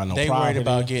ain't worried about no property. They worried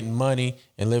about getting money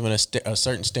and living a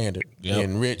certain standard.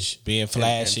 Being rich. Being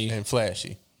flashy. And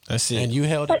flashy. That's it. And you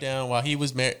held it down while he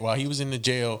was while he was in the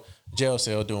jail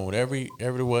cell doing whatever he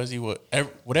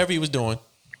was doing.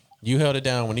 You held it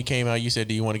down. When he came out, you said,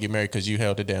 do you want to get married? Because you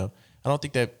held it down. I don't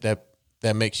think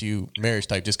that makes you marriage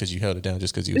type just because you held it down,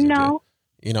 just because you was in jail.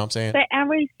 You know what I'm saying? But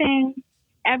everything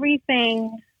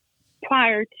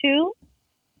prior to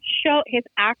his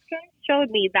action showed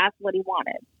me that's what he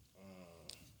wanted.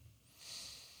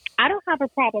 I don't have a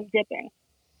problem dipping.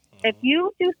 If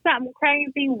you do something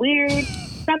crazy, weird,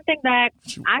 something that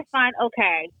I find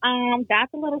okay.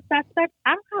 That's a little suspect.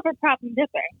 I don't have a problem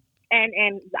dipping,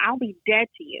 and I'll be dead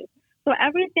to you. So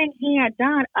everything he had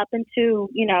done up into,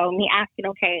 me asking,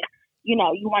 okay, you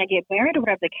want to get married or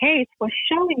whatever the case, was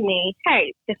showing me,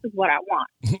 hey, this is what I want.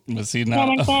 But see now,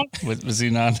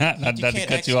 not to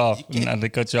cut you off,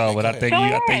 but I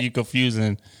think you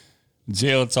confusing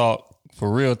jail talk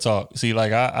for real talk. See,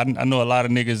 like I know a lot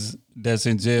of niggas that's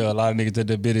in jail, a lot of niggas that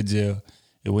have been in jail.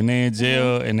 And when they in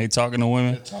jail and they talking to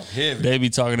women, they be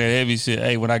talking that heavy shit.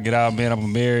 Hey, when I get out, man, I'm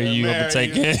gonna marry you. I'm gonna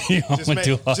take care of you.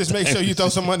 Just make sure you throw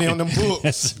some money on them books.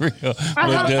 That's real.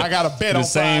 I got a bet on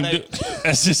Friday.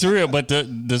 That's just real. But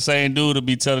the same dude will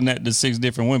be telling that to 6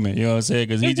 different women. You know what I'm saying?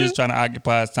 Because he's just trying to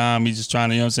occupy his time. He's just trying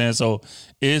to, you know what I'm saying? So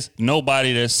it's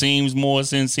nobody that seems more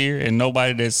sincere and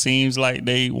nobody that seems like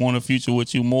they want a future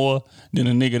with you more than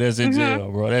a nigga that's in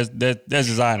jail, bro. That's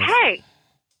just honest. Hey.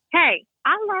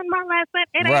 I learned my lesson.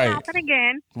 It ain't happen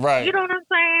again. Right. You know what I'm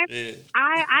saying? Yeah.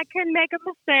 I can make a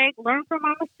mistake, learn from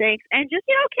my mistakes, and just,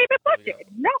 keep it pushing.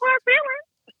 No hard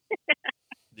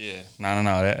Yeah.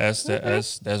 feelings. No.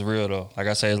 That's real, though. Like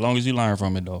I say, as long as you learn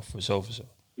from it, though, for sure.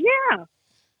 Yeah.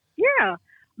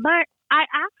 But I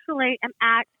actually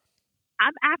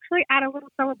I'm actually at a little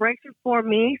celebration for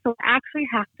me, so I actually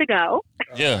have to go.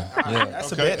 Yeah.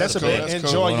 That's a bet. That's a bet.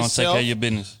 Enjoy yourself. Take care of your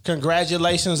business.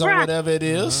 Congratulations on whatever it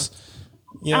is.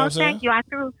 You know what I'm saying? Thank you.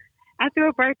 I threw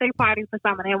a birthday party for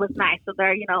someone. It was nice. So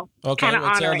they're, kind of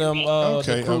honoring tell them me.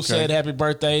 The crew said happy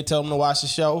birthday. Tell them to watch the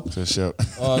show. For sure.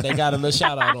 They got a little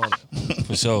shout out on it.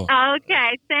 For sure.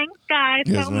 Okay. Thanks, guys,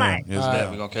 so much. Yes, all right.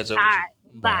 We're going to catch up. All right.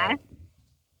 Bye.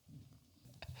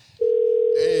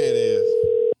 There it is.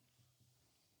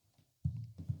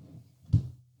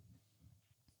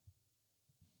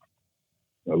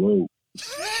 Hello.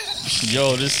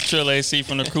 Yo, this is Trill AC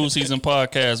from the Crew Season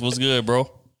Podcast. What's good, bro?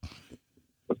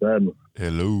 What's happening?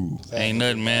 Hello. Ain't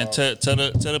nothing, man. Tell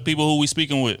the people who we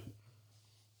speaking with.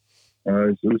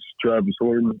 So this is Travis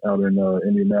Horton out in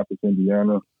Indianapolis,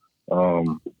 Indiana.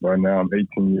 Right now I'm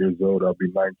 18 years old. I'll be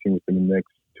 19 within the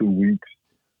next 2 weeks.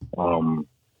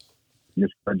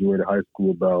 Just graduated high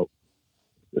school about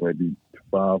maybe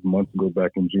 5 months ago,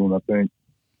 back in June, I think.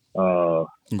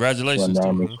 Congratulations! Right now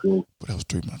I'm in school. That was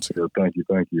 3 months ago. Thank you.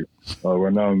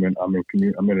 Right now I'm at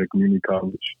a community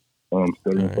college,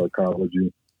 studying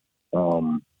psychology.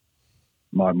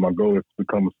 My goal is to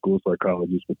become a school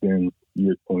psychologist within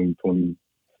year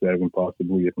 2027,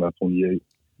 possibly, if not 28.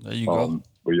 There you go.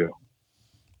 But yeah,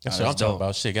 that's what I'm talking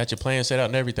about. Shit, got your plan set out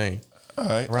and everything. All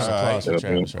right, round of applause for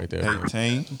Travis right there.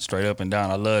 18, straight up and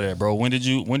down. I love that, bro. When did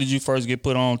you first get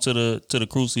put on to the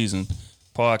Crew Season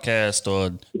podcast or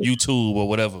YouTube or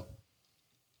whatever?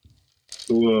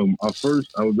 So I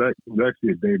was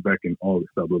actually a day back in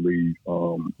August, I believe. I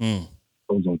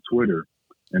was on Twitter,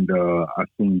 and I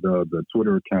seen the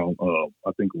Twitter account.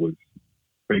 I think it was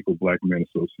Faithful Black Men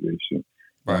Association.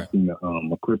 Right. I seen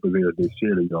a clip of theirs. They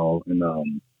shared it, y'all, and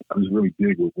I was really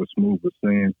dig with what Smooth was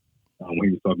saying when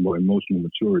he was talking about emotional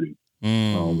maturity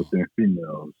within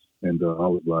females, and I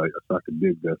was like, I could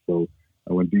dig that. So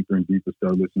I went deeper and deeper,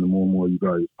 started listening to more and more of you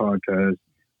guys' podcasts,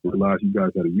 realized you guys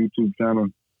had a YouTube channel,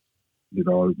 did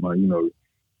all my,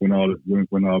 went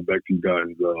all back to you guys,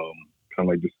 kind of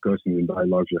like discussions and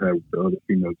dialogues you had with the other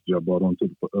females that y'all brought onto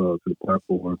the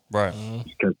platform. Right.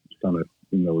 Just kept kind of,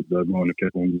 dug on and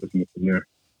kept on listening from there.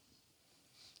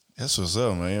 That's what's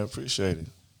up, man. I appreciate it.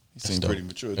 He seemed pretty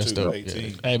mature, too, dope. 18.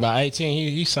 Yeah. Hey, by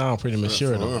 18, he sound pretty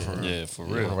mature. Yeah, for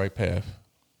real. On the right path.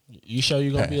 You sure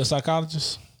you're going to be a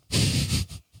psychologist?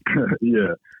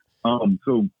 Yeah.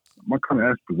 So my kind of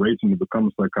aspiration to become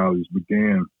a psychologist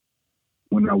began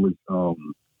when I was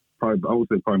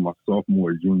probably my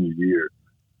sophomore or junior year,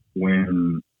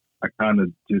 when I kind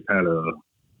of just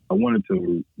I wanted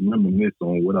to reminisce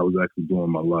on what I was actually doing in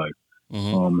my life.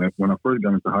 And when I first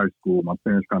got into high school, my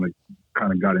parents kind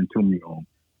of got into me on,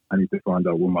 I need to find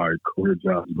out what my career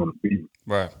job is going to be.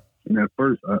 Right. And at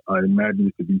first, I imagined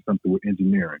it to be something with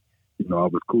engineering. I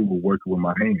was cool with working with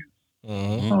my hands.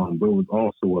 But it was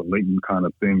also a latent kind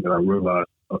of thing that I realized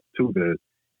too that,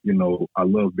 I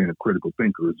love being a critical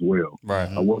thinker as well. Right.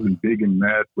 I wasn't big in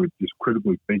math, but just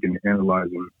critically thinking and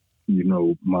analyzing,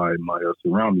 my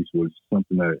surroundings was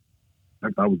something that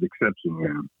I was exceptional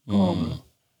in.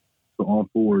 So on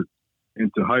forward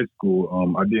into high school,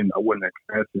 I wasn't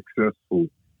as successful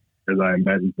as I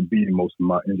imagined to be in most of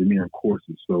my engineering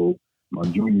courses. So my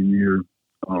junior year,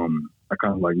 I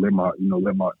kind of like let my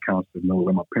counselor know,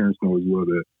 let my parents know as well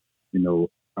that,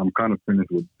 I'm kind of finished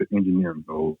with the engineering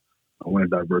goal. I want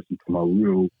to diverse into my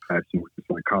real passion, which is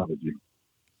psychology.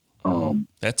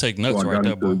 That took nuts right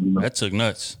there, bro. That took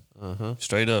nuts.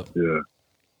 Straight up. Yeah.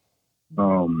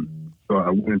 So I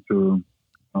went into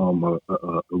a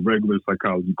regular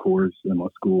psychology course in my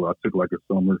school. I took like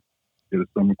did a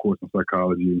summer course in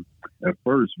psychology. At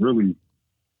first, really,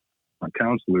 my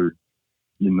counselor,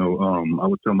 I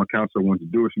would tell my counselor I wanted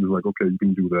to do it. She was like, okay, you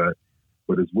can do that.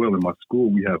 But as well, in my school,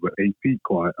 we have an AP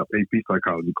class, AP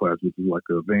psychology class, which is like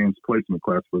an advanced placement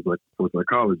class for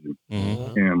psychology.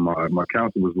 Mm-hmm. And my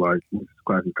counselor was like, this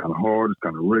class is kind of hard. It's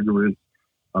kind of rigorous.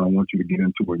 I don't want you to get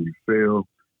into it and you fail.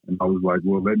 And I was like,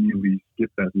 well, let me at least get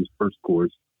this first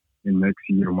course. And next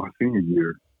year, my senior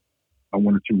year, I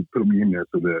wanted you to put me in there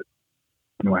so that,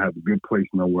 I have a good place,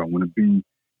 know where I want to be.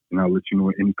 And I'll let you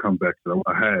know any comebacks that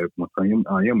I have once I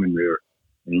am in there.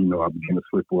 And, I begin to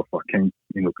slip off. I can't,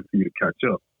 continue to catch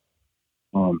up.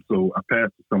 So I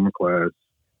passed the summer class,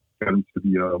 got into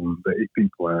the AP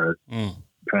class,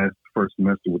 passed the first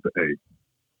semester with the A.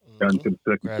 Got into the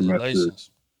second semester,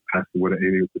 passed it with an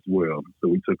A as well. So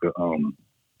we took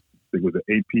it was an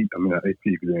AP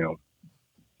exam.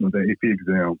 The AP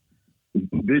exam.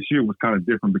 This year was kind of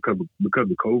different because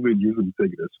of COVID. Usually we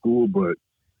take it at school, but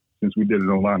since we did it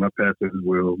online, I passed it as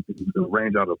well. The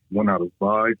range out of 1 out of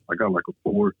 5, I got like a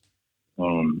 4,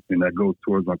 and that goes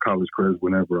towards my college credits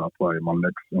whenever I apply at my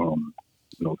next,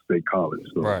 state college.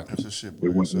 So right, that's a shit.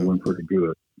 It went pretty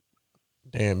good.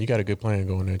 Damn, you got a good plan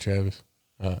going there, Travis.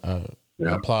 I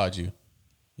applaud you.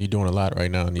 You're doing a lot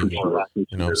right now, and you know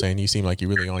what I'm saying. You seem like you're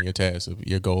really on your task of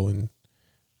your goal and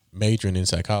majoring in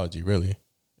psychology. Really,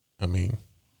 I mean,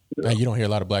 you don't hear a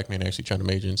lot of black men actually trying to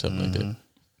major in something like that.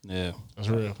 Yeah, that's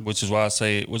real. Which is why I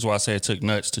say it took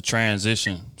nuts to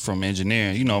transition from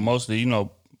engineering.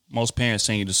 Most parents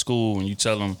send you to school and you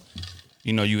tell them,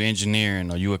 you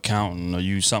engineering or you accounting or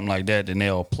you something like that, then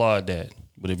they'll applaud that.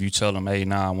 But if you tell them, hey,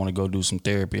 I want to go do some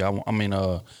therapy. I want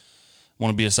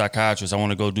to be a psychiatrist. I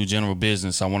want to go do general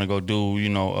business. I want to go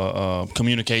do,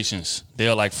 communications.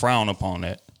 They'll like frown upon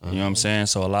that. You know what I'm saying?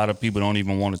 So a lot of people don't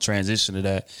even want to transition to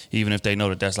that, even if they know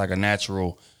that that's like a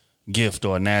natural gift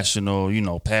or a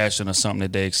national, passion or something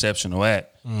that they're exceptional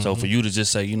at. Mm-hmm. So for you to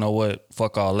just say, you know what,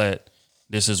 fuck all that.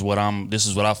 This is what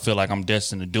I feel like I'm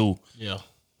destined to do. Yeah.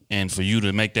 And for you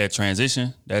to make that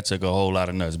transition, that took a whole lot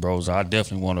of nuts, bro. So I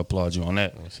definitely want to applaud you on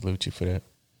that. I salute you for that.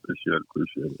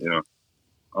 Appreciate it. Yeah.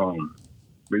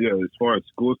 But yeah, as far as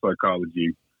school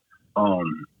psychology,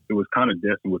 it was kind of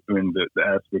destined within the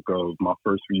aspect of my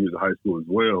first few years of high school as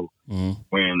well,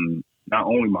 when not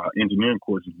only my engineering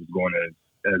courses was going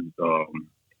as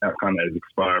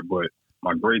expired, but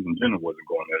my grades in general wasn't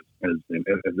going as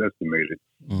estimated.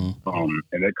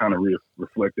 And that kind of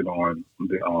reflected on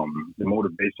the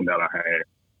motivation that I had,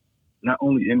 not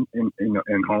only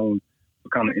in home,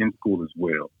 but kind of in school as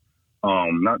well.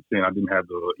 Not saying I didn't have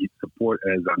the support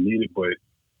as I needed, but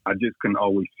I just couldn't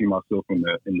always see myself in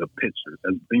the picture.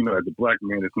 As a black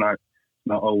man, it's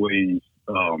not always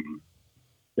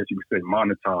as you could say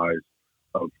monetized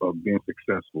of being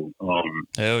successful.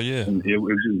 Hell yeah! And it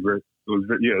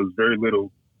was very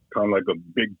little, kind of like a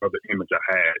big brother image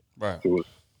I had. Right. So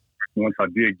once I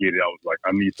did get it, I was like,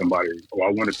 I need somebody, or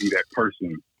I want to be that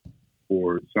person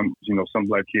for some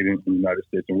black kid in the United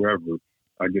States or wherever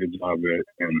I get a job at,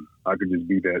 and I could just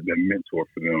be that mentor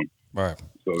for them. Right.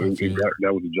 So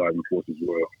that was a driving force as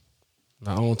well.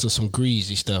 Now on to some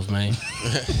greasy stuff, man.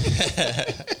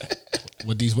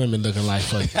 What these women looking like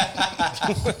for you?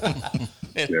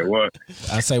 Yeah, what?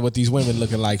 I say what these women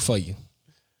looking like for you.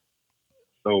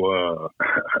 So,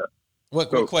 what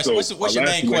question? What's your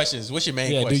main questions? What's your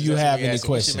main questions? Do you have any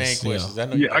questions? What's your main questions?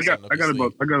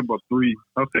 I got about 3.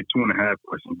 I'll say 2.5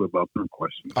 questions, but about 3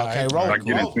 questions. Okay, roll them. I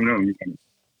get into them. You can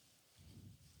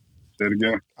say it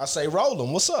again. I say roll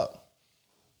them. What's up?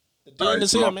 My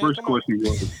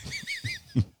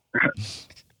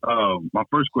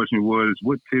first question was,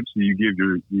 what tips do you give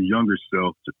your younger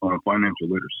self on financial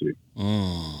literacy?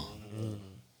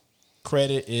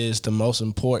 Credit is the most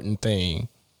important thing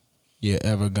you're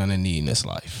ever gonna need in this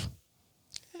life.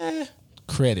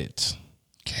 Credit.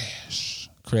 Cash.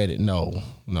 Credit, no.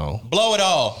 Blow it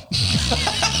all.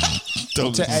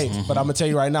 But I'm gonna tell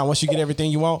you right now, once you get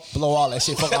everything you want, blow all that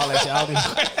shit, fuck all that shit out.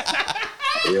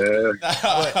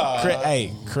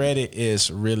 Yeah. Credit is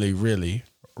really, really,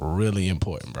 really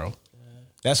important, bro.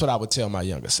 That's what I would tell my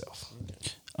younger self.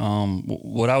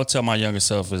 What I would tell my younger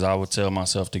self is I would tell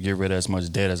myself to get rid of as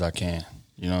much debt as I can.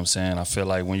 You know what I'm saying? I feel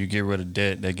like when you get rid of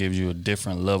debt, that gives you a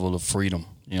different level of freedom.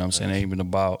 You know what I'm saying? It ain't even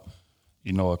about,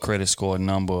 a credit score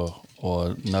number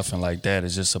or nothing like that.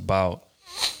 It's just about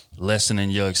lessening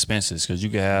your expenses, because you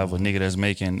can have a nigga that's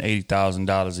making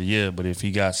 $80,000 a year, but if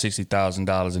he got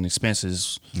 $60,000 in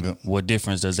expenses, what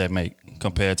difference does that make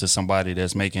compared to somebody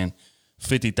that's making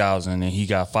 $50,000 and he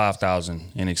got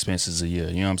 $5,000 in expenses a year.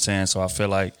 You know what I'm saying? So I feel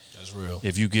like that's real.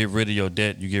 If you get rid of your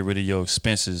debt, you get rid of your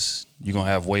expenses, you're gonna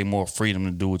have way more freedom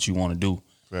to do what you want to do.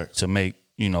 Right. To make,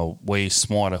 way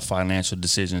smarter financial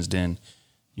decisions than,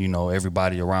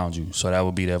 everybody around you. So that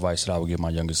would be the advice that I would give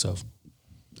my younger self.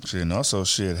 Shit, and also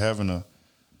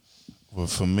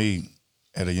for me,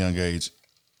 at a young age,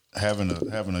 having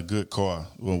a good car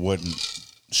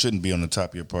shouldn't be on the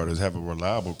top of your priorities. Have a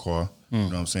reliable car. You know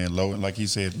what I'm saying? Like he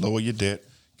said, lower your debt,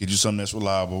 get you something that's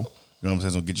reliable. You know what I'm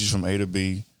saying? So get you from A to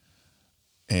B.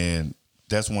 And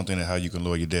that's one thing that how you can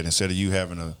lower your debt. Instead of you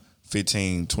having a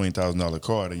 $15,000, $20,000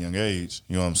 car at a young age,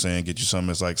 you know what I'm saying? Get you something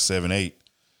that's like 7, 8,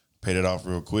 pay that off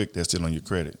real quick. That's still on your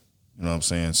credit. You know what I'm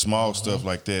saying? Small stuff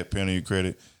like that, pay on your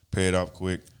credit, pay it off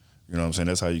quick. You know what I'm saying?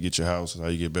 That's how you get your house, that's how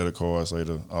you get better cars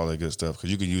later, all that good stuff. Because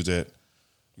you can use that,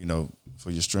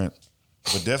 for your strength.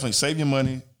 But definitely save your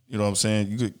money. You know what I'm saying?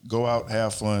 You could go out,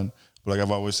 have fun. But like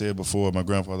I've always said before, my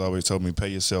grandfather always told me, pay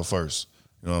yourself first.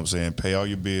 You know what I'm saying? Pay all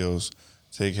your bills,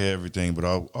 take care of everything, but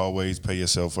always pay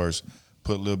yourself first.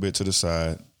 Put a little bit to the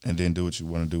side, and then do what you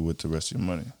want to do with the rest of your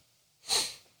money.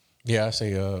 Yeah, I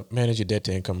say manage your debt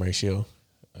to income ratio.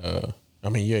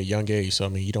 You're a young age, so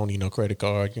you don't need no credit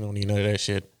card. You don't need none of that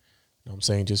shit. You know what I'm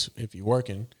saying? Just if you're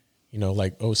working,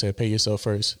 like O said, pay yourself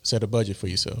first. Set a budget for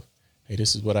yourself. Hey,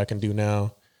 this is what I can do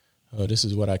now. This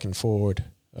is what I can afford.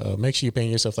 Make sure you're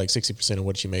paying yourself like 60% of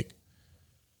what you make.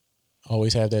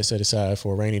 Always have that set aside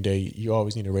for a rainy day. You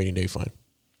always need a rainy day fund.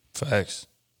 Facts.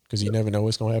 Because you never know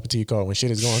what's going to happen to your car. When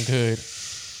shit is going good,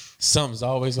 something's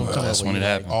always going to come up. That's when it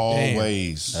happens.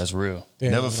 Always. That's real.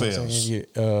 Damn, never fails.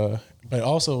 But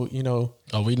also, we know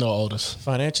Otis.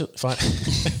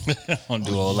 Don't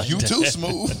do all like you that. too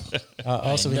smooth.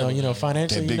 Also,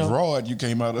 financially, that big rod you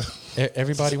came out of.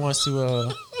 Everybody wants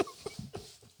to.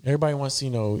 Everybody wants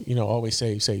to, always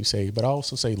save. But I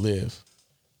also say live.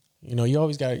 You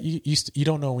always got you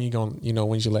don't know when you're going.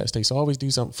 When's your last day. So always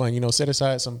do something fun. Set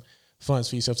aside some funds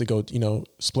for yourself to go.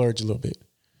 Splurge a little bit.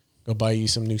 Go buy you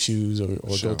some new shoes, or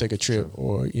go take a trip,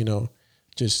 or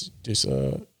just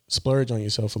splurge on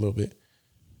yourself a little bit.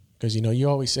 Because, you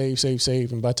always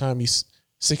save. And by the time you're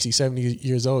 60, 70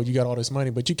 years old, you got all this money,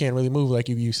 but you can't really move like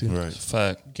you used to. Right.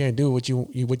 Fact. You can't do what you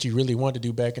really want to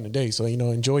do back in the day. So,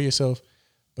 enjoy yourself,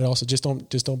 but also just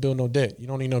don't build no debt. You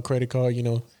don't need no credit card, you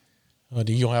don't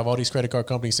have all these credit card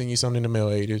companies send you something in the mail.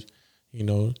 Hey, there's,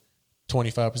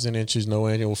 25% interest, no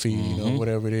annual fee,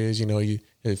 whatever it is, you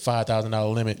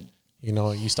 $5,000 limit.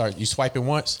 You swipe it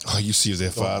once. Oh, you see is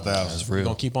at 5,000. That's real. You're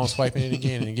going to keep on swiping it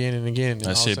again and again and again. And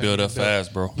that shit build up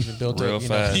fast, bro. You built real up,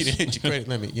 fast. You hit your credit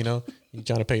limit, You're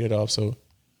trying to pay it off. So,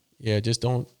 yeah, just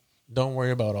don't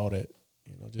worry about all that.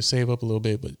 Just save up a little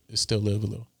bit, but still live a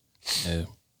little. Yeah.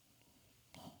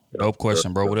 Dope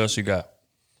question, bro. What else you got?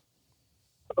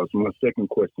 So my second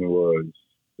question was,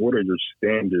 what are your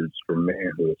standards for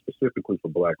manhood, specifically for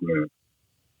black men?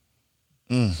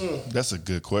 That's a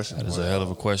good question. That is a hell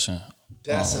of a question.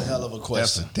 That's a hell of a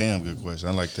question. That's a damn good question.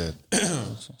 I like that.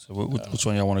 So which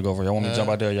one y'all want to go for? Y'all want me to jump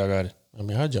out there? Y'all got it.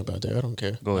 I'll jump out there. I don't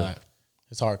care. Go ahead. Right.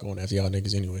 It's hard going after y'all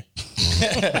niggas anyway.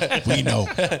 We know.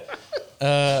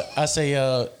 I say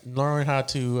learn how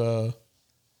to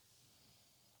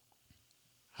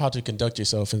conduct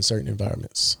yourself in certain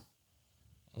environments.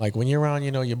 Like when you're around,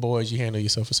 your boys, you handle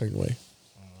yourself a certain way.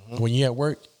 Mm-hmm. When you're at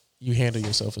work, you handle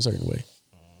yourself a certain way.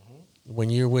 Mm-hmm. When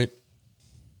you're with,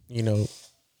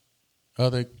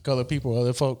 other colored people,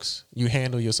 other folks, you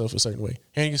handle yourself a certain way.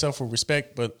 Handle yourself with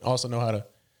respect, but also know how to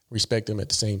respect them at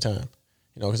the same time.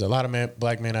 Because a lot of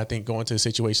black men, I think, go into a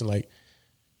situation like,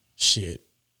 shit,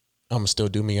 I'm going to still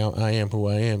do me. I am who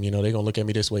I am. They're going to look at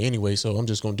me this way anyway, so I'm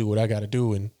just going to do what I got to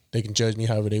do, and they can judge me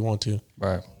however they want to.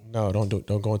 Right. No, don't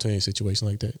go into any situation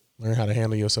like that. Learn how to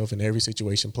handle yourself in every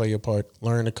situation. Play your part.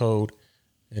 Learn the code,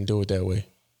 and do it that way.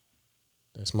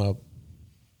 That's my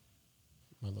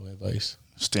little advice.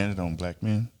 Standard on black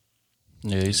men.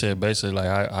 Yeah, he said basically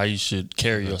like how you should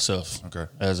carry yourself. Okay.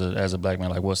 As a black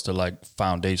man, like what's the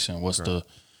foundation? What's the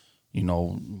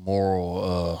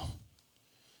moral?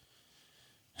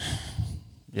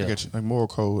 Yeah. I got you. Like moral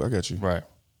code. I got you. Right.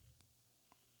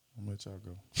 I'm gonna let y'all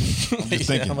go. I'm just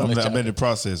thinking. I'm in the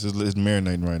process. It's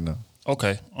marinating right now.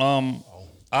 Okay.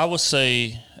 I would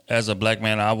say as a black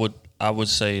man, I would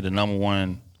say the number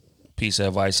one piece of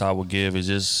advice I would give is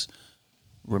just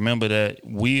remember that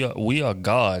we are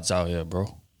gods out here,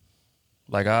 bro.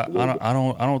 Like I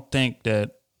don't think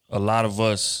that a lot of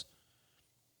us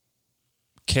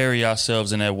carry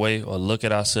ourselves in that way or look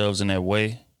at ourselves in that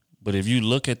way. But if you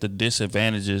look at the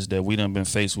disadvantages that we done been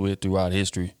faced with throughout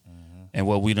history and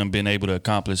what we done been able to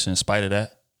accomplish in spite of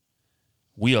that,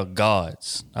 we are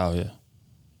gods out here.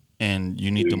 And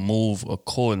you need to move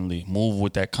accordingly, move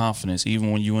with that confidence.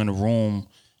 Even when you're in a room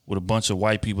with a bunch of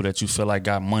white people that you feel like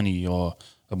got money, or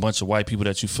a bunch of white people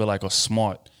that you feel like are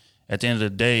smart, at the end of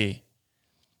the day,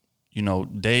 you know,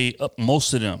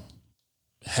 most of them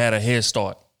had a head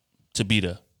start to be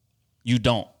there. You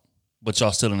don't, but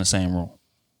y'all still in the same room.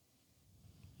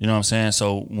 You know what I'm saying?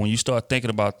 So when you start thinking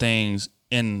about things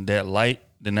in that light,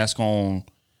 then that's going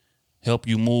to help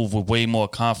you move with way more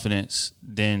confidence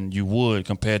than you would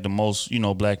compared to most, you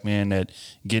know, black men that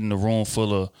get in a room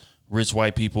full of rich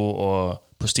white people or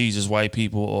prestigious white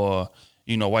people, or,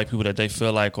 you know, white people that they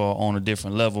feel like are on a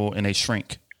different level and they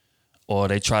shrink, or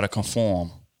they try to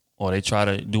conform, or they try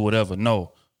to do whatever.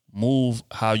 No, move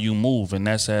how you move. And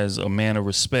that's as a man of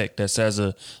respect. That's as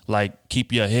a, like,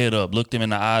 keep your head up. Look them in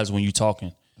the eyes when you're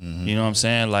talking. Mm-hmm. You know what I'm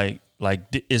saying? Like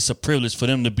it's a privilege for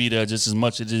them to be there just as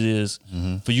much as it is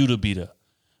for you to be there.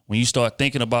 When you start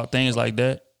thinking about things like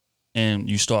that and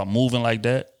you start moving like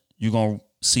that, you're going to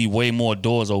see way more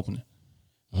doors opening.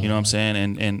 You know what I'm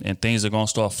saying? And things are going to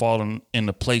start falling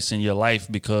into place in your life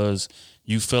because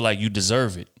you feel like you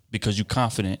deserve it, because you're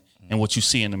confident in what you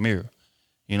see in the mirror.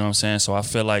 You know what I'm saying? So I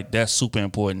feel like that's super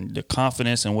important. The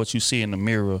confidence in what you see in the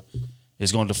mirror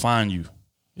is going to define you.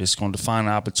 It's going to define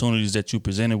the opportunities that you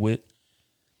presented with.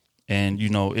 And, you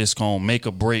know, it's going to make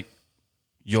or break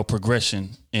your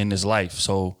progression in this life.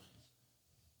 So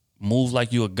move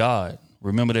like you're a God.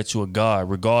 Remember that you're a God,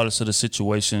 regardless of the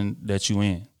situation that you're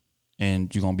in.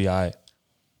 And you're going to be all right.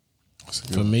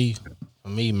 For me,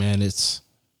 man, it's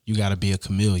you got to be a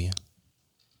chameleon.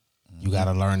 You got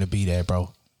to learn to be that,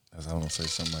 bro. I want to say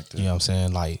something like that. You know what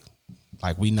I'm saying?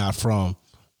 Like we not from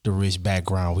the rich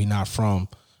background. We not from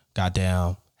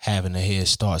goddamn having the head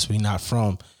starts. We not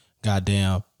from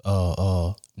goddamn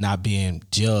not being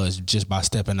judged just by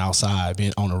stepping outside,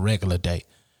 being on a regular day.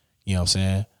 You know what I'm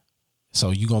saying? So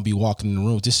you gonna be walking in the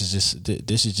room. This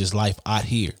is just life out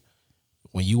here.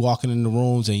 When you walking in the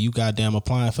rooms and you goddamn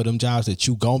applying for them jobs that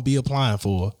you gonna be applying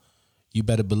for, you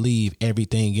better believe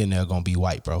everything in there gonna be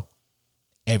white, bro.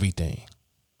 Everything.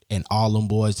 And all them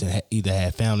boys that either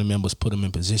had family members put them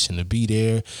in position to be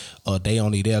there, or they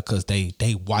only there because they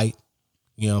white.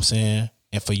 You know what I'm saying?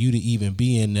 And for you to even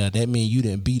be in there, that means you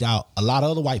didn't beat out a lot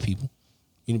of other white people.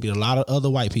 You didn't beat a lot of other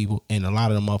white people, and a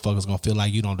lot of them motherfuckers gonna feel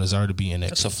like you don't deserve to be in that.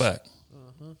 That's place. A fact.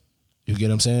 You get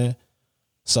what I'm saying?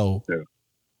 So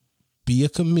be a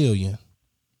chameleon.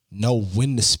 Know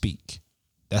when to speak.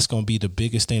 That's gonna be the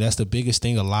biggest thing. That's the biggest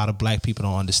thing a lot of black people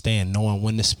don't understand, knowing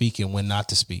when to speak and when not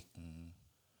to speak.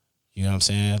 You know what I'm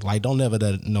saying? Like, don't ever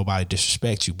let nobody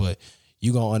disrespect you, but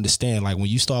you gonna understand, like, when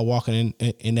you start walking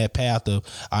in that path of,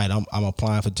 all right, I'm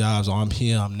applying for jobs, or I'm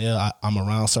here, I'm there, I'm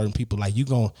around certain people, like, you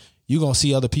gonna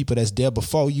see other people that's there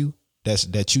before you,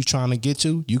 that you trying to get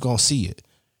to, you gonna see it.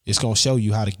 It's gonna show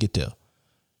you how to get there.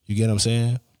 You get what I'm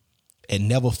saying? And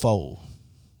never fold.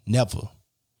 Never.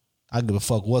 I give a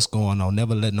fuck what's going on.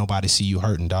 Never let nobody see you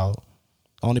hurting, dog.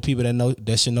 Only people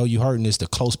that should know you hurting is the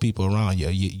close people around you.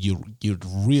 Your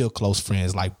real close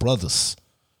friends, like brothers.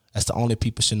 That's the only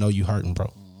people should know you hurting, bro.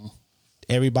 Mm-hmm.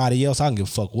 Everybody else, I don't give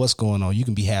a fuck what's going on. You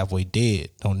can be halfway dead.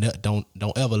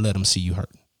 Don't ever let them see you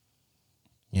hurting.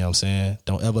 You know what I'm saying?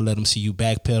 Don't ever let them see you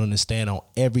backpedaling and stand on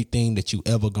everything that you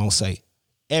ever gonna say.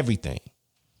 Everything.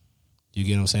 You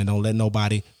get what I'm saying? Don't let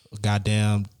nobody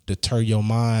goddamn deter your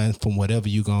mind from whatever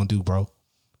you gonna do, bro.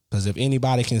 Because if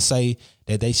anybody can say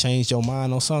that they changed your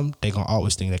mind on something, they gonna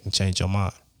always think they can change your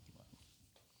mind.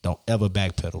 Don't ever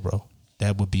backpedal, bro.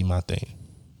 That would be my thing.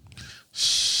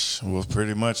 Well,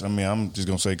 pretty much. I mean, I'm just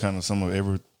gonna say kind of some of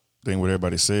everything what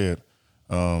everybody said.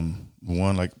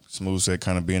 One, like Smooth said,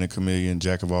 kind of being a chameleon,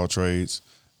 jack of all trades.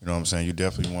 You know what I'm saying? You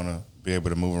definitely want to be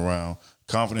able to move around.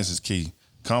 Confidence is key.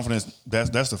 Confidence,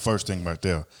 that's the first thing right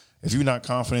there. If you're not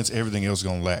confident, everything else is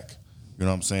gonna lack. You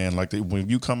know what I'm saying? Like when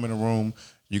you come in a room,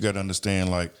 you got to understand,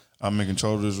 like, I'm in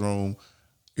control of this room.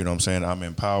 You know what I'm saying? I'm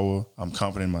in power. I'm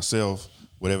confident in myself.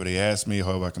 Whatever they ask me,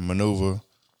 however I can maneuver,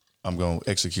 I'm going to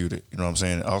execute it. You know what I'm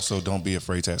saying? Also, don't be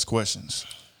afraid to ask questions.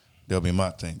 That'll be my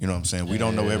thing. You know what I'm saying? We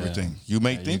don't know everything. You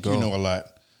may think you know a lot,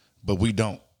 but we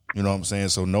don't. You know what I'm saying?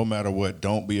 So no matter what,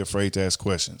 don't be afraid to ask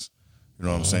questions. You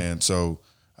know what I'm saying? So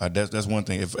that's one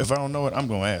thing. If I don't know it, I'm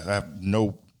going to ask. I have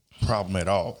no problem at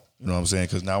all. You know what I'm saying?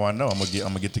 Because now I know I'm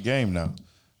gonna get the game now.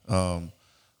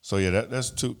 So yeah,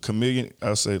 that's two chameleon.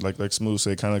 I'll say like Smooth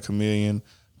said, kind of chameleon,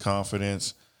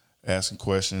 confidence, asking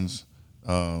questions.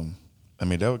 I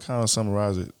mean, that would kind of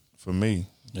summarize it for me.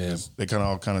 Yeah, they kind of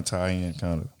all kind of tie in,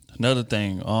 kind of. Another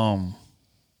thing,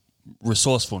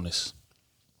 resourcefulness.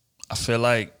 I feel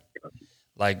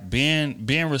like being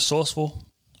resourceful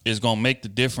is gonna make the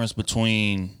difference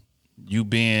between you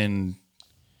being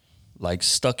like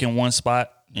stuck in one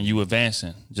spot and you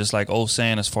advancing. Just like O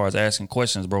saying as far as asking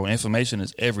questions, bro. Information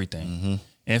is everything. Mm-hmm.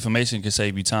 Information can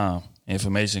save you time.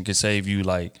 Information can save you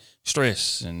like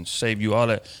stress and save you all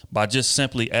that by just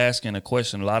simply asking a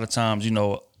question. A lot of times, you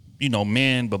know,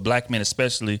 men, but black men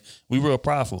especially, we real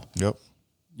prideful. Yep.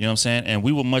 You know what I'm saying? And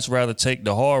we would much rather take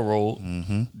the hard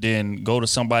road than go to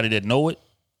somebody that know it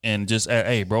and just,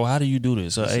 hey, bro, how do you do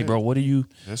this? Hey, bro, what do you,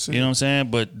 you know what I'm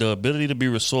saying? But the ability to be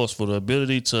resourceful, the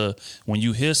ability to, when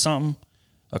you hear something,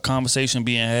 a conversation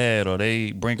being had or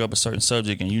they bring up a certain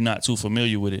subject and you're not too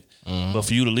familiar with it, but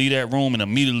for you to leave that room and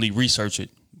immediately research it,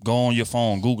 go on your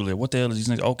phone, Google it. What the hell is these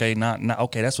things? Okay, not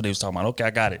okay, that's what they was talking about. Okay,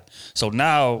 I got it. So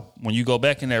now when you go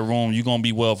back in that room, you're going to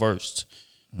be well-versed.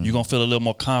 You're going to feel a little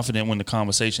more confident when the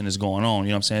conversation is going on. You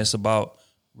know what I'm saying? It's about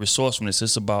resourcefulness.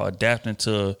 It's about adapting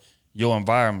to your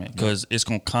environment because it's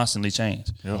going to constantly change.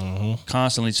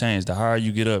 Constantly change. The higher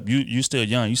you get up. You still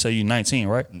young. You say you're 19,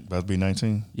 right? About to be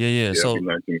 19. Yeah. So,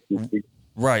 1950.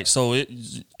 right. So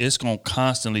it's going to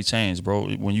constantly change, bro.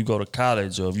 When you go to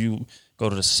college or if you go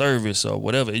to the service or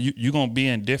whatever, you're going to be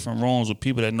in different rooms with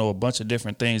people that know a bunch of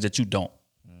different things that you don't.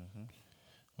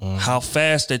 How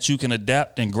fast that you can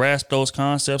adapt and grasp those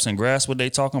concepts and grasp what they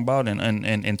talking about and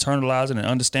internalize it and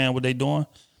understand what they doing,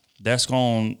 that's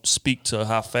going to speak to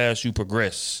how fast you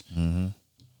progress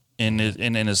in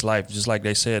this life. Just like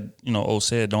they said, you know, O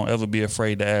said, don't ever be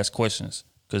afraid to ask questions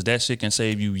because that shit can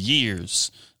save you years,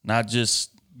 not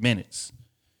just minutes,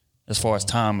 as far as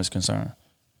time is concerned.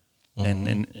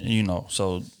 And you know,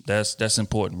 so that's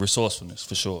important. Resourcefulness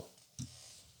for sure.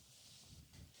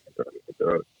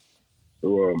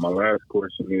 So my last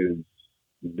question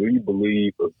is, do you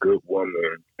believe a good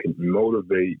woman can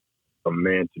motivate a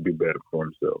man to do better for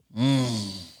himself?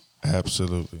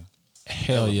 Absolutely.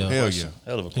 Hell yeah.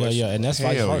 Hell of a question. Hell yeah. And that's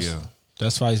vice versa. Yeah.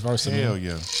 That's vice versa. Hell man.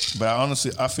 yeah.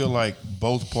 But I feel like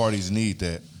both parties need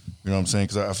that. You know what I'm saying?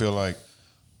 Because I feel like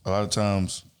a lot of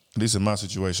times, at least in my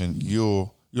situation, you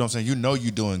know what I'm saying? You know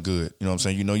you're doing good. You know what I'm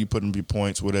saying? You know you're putting your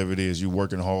points, whatever it is. You're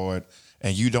working hard.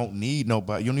 And you don't need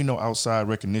nobody. You don't need no outside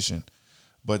recognition.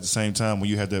 But at the same time, when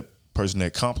you have that person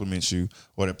that compliments you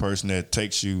or that person that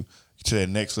takes you to that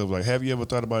next level, like, have you ever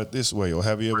thought about it this way? Or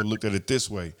have you ever looked at it this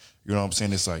way? You know what I'm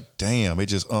saying? It's like, damn, it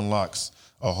just unlocks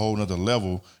a whole nother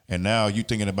level. And now you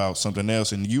thinking about something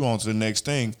else and you on to the next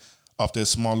thing off that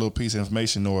small little piece of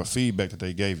information or feedback that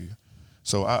they gave you.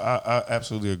 So I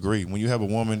absolutely agree. When you have a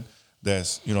woman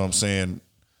that's, you know what I'm saying,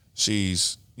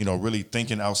 she's, you know, really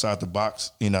thinking outside the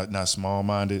box, you know, not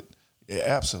small-minded, yeah,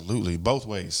 absolutely. Both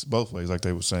ways, like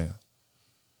they were saying.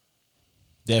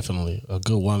 Definitely. A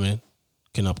good woman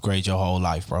can upgrade your whole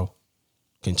life, bro.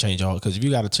 Can change your whole, because if you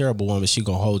got a terrible woman, she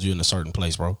gonna hold you in a certain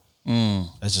place, bro.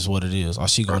 That's just what it is. Or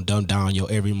she gonna dumb down your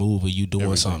every move or you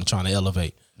doing something, trying to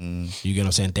elevate. You get what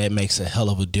I'm saying? That makes a hell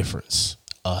of a difference.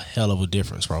 A hell of a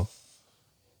difference, bro.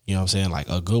 You know what I'm saying? Like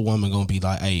a good woman gonna be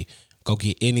like, hey, go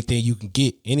get anything you can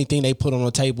get. Anything they put on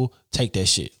the table, take that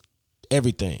shit.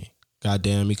 Everything. God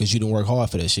damn me, because you didn't work hard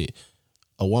for that shit.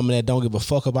 A woman that don't give a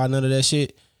fuck about none of that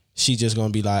shit, she just gonna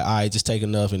be like, all right, just take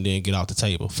enough and then get off the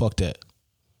table. Fuck that.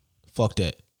 Fuck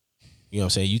that. You know what I'm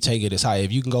saying? You take it as high.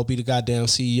 If you can go be the goddamn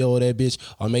CEO of that bitch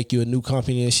or make you a new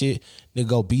company and shit, then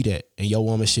go be that. And your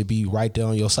woman should be right there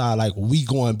on your side like, we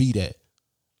going to be that.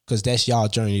 Because that's y'all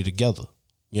journey together.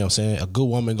 You know what I'm saying? A good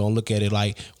woman gonna look at it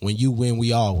like, when you win,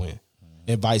 we all win.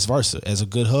 And vice versa. As a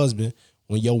good husband,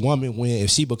 when your woman win,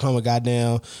 if she become a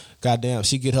goddamn,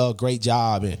 she get her a great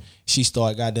job and she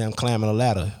start goddamn climbing a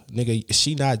ladder, nigga,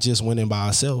 she not just winning by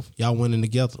herself. Y'all winning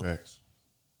together. Thanks.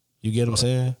 You get what I'm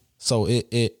saying? So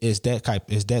it's that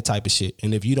type of shit.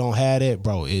 And if you don't have that,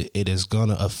 bro, it is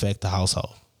gonna affect the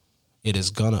household. It is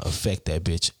gonna affect that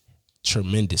bitch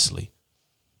tremendously.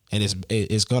 And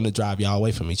it's gonna drive y'all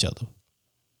away from each other.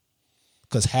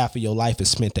 Because half of your life is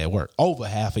spent at work. Over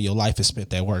half of your life is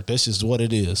spent at work. That's just what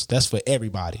it is. That's for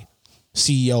everybody.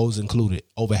 CEOs included.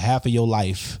 Over half of your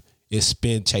life is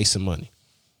spent chasing money.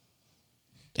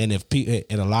 And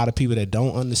a lot of people that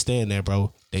don't understand that,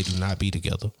 bro, they do not be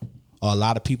together. Or a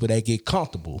lot of people that get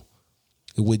comfortable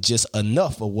with just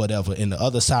enough or whatever, and the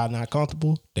other side not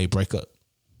comfortable, they break up.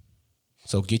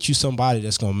 So get you somebody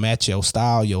that's going to match your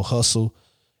style, your hustle,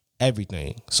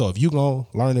 everything. So if you're going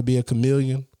to learn to be a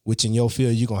chameleon, which in your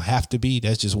field you're going to have to be,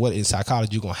 that's just what in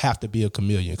psychology you're going to have to be a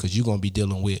chameleon, because you're going to be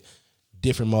dealing with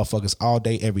different motherfuckers all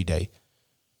day, every day.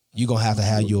 You're going to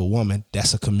have you a woman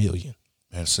that's a chameleon.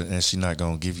 And she's not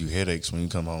going to give you headaches when you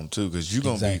come home, too, because you're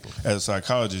going to be, as a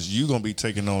psychologist, you're going to be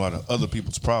taking on a lot of other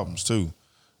people's problems, too.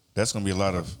 That's going to be a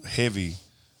lot of heavy, you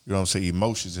know what I'm saying,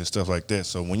 emotions and stuff like that.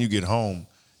 So when you get home,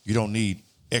 you don't need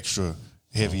extra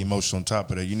heavy emotions on top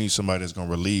of that. You need somebody that's going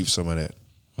to relieve some of that.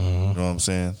 You know what know what I'm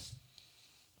saying?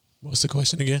 What's the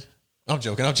question again? I'm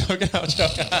joking. I'd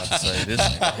say this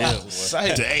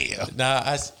nigga damn.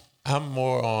 Nah, I'm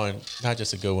more on not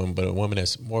just a good one, but a woman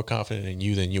that's more confident in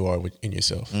you than you are in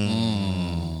yourself.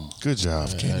 Good job,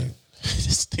 Kenny.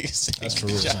 That's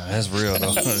real. That's real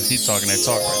though. He's talking that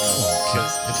talk right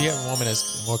now. If you have a woman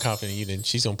that's more confident in you, then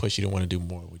she's gonna push you to want to do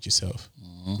more with yourself.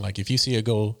 Like if you see a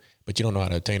goal, but you don't know how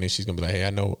to attain it, she's gonna be like, "Hey, I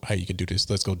know how you can do this.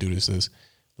 Let's go do this.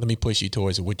 Let me push you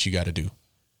towards what you got to do."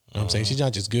 You know what I'm saying? She's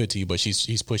not just good to you, but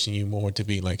she's pushing you more to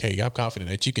be like, hey, I'm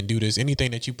confident that you can do this.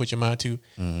 Anything that you put your mind to,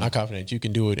 I'm confident that you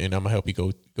can do it, and I'm gonna help you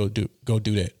go do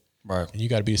that. Right. And you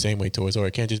got to be the same way towards her.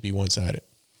 It can't just be one sided.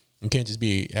 You can't just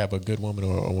have a good woman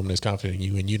or a woman that's confident in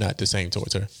you, and you're not the same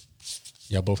towards her.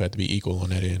 Y'all both have to be equal on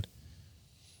that end.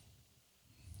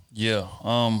 Yeah.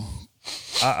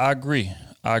 I agree.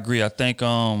 I think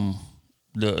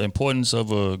the importance of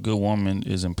a good woman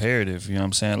is imperative. You know what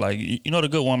I'm saying? Like, you know what a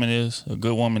good woman is? A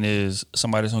good woman is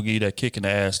somebody that's going to give you that kick in the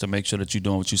ass to make sure that you're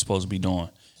doing what you're supposed to be doing,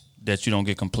 that you don't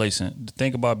get complacent. The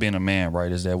thing about being a man,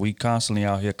 right, is that we constantly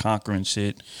out here conquering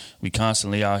shit. We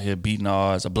constantly out here beating the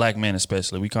odds, a black man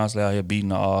especially. We constantly out here beating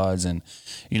the odds and,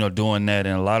 doing that.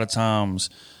 And a lot of times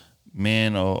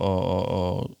men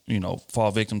are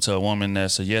fall victim to a woman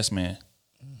that's a yes man.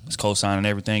 It's co-signing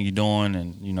everything you're doing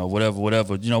and,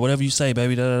 whatever you say,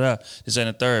 baby, this ain't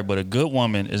a third. But a good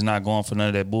woman is not going for none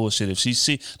of that bullshit. If she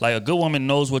see, like, a good woman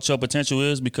knows what your potential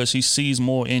is because she sees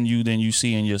more in you than you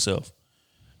see in yourself.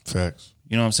 Facts.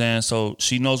 You know what I'm saying? So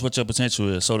she knows what your potential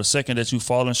is. So the second that you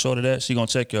falling short of that, she gonna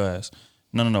check your ass.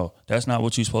 No. That's not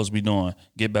what you're supposed to be doing.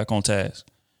 Get back on task.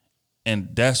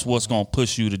 And that's what's gonna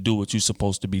push you to do what you're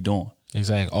supposed to be doing.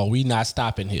 Exactly. Oh, we not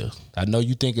stopping here. I know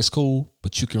you think it's cool,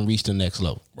 but you can reach the next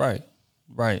level. Right.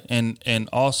 And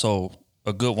also,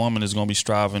 a good woman is going to be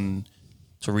striving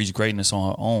to reach greatness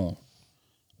on her own,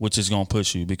 which is going to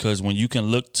push you. Because when you can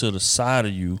look to the side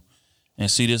of you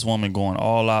and see this woman going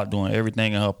all out, doing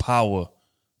everything in her power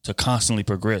to constantly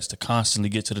progress, to constantly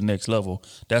get to the next level,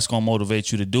 that's going to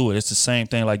motivate you to do it. It's the same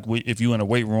thing like if you in a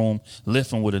weight room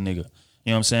lifting with a nigga. You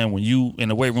know what I'm saying? When you in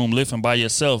the weight room lifting by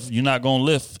yourself, you're not going to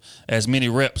lift as many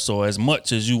reps or as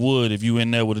much as you would if you in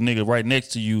there with a nigga right next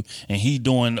to you and he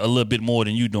doing a little bit more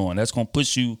than you doing. That's going to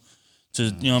push you to,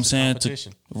 you know what I'm saying?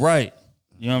 Right.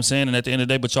 You know what I'm saying? And at the end of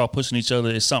the day, but y'all pushing each other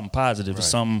is something positive. It's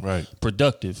something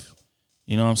productive.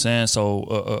 You know what I'm saying? So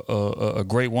a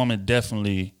great woman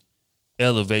definitely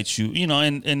elevates you.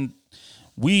 And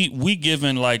we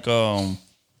given like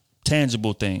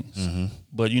tangible things.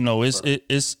 But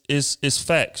it's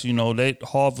facts. They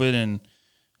Harvard and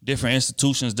different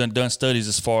institutions done studies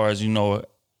as far as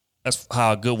that's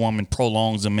how a good woman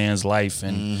prolongs a man's life,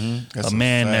 and a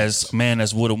man that's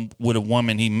with a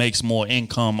woman, he makes more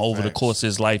income over the course of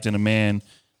his life than a man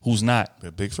who's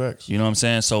not. Big facts. You know what I'm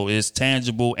saying? So it's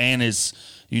tangible and it's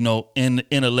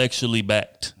intellectually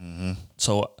backed.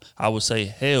 So I would say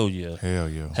hell yeah.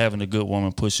 Having a good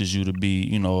woman pushes you to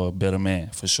be a better man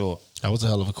for sure. That was a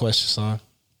hell of a question, son.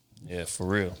 Yeah, for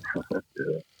real. That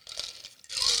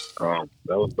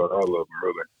was about all of them,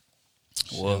 really.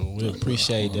 Well, we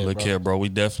appreciate that. Look here, bro. We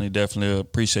definitely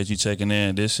appreciate you checking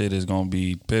in. This shit is gonna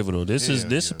be pivotal. This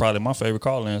is probably my favorite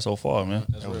call in so far, man.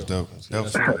 That was dope. That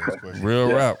was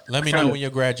real rap. Let me know when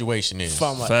your graduation is.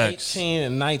 From 18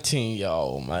 and 19,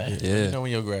 y'all, man. Yeah. Let me know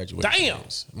when your graduation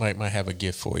is. Might have a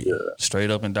gift for you. Straight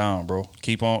up and down, bro.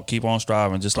 Keep on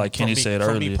striving, just like Kenny said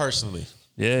earlier. For me personally.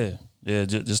 Yeah.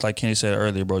 Just like Kenny said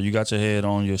earlier, bro. You got your head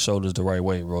on your shoulders the right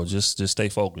way, bro. Just stay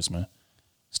focused, man.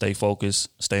 Stay focused.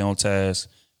 Stay on task.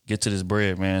 Get to this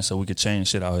bread, man, so we can change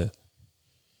shit out here.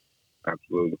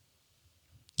 Absolutely.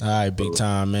 All right, big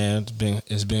time, man.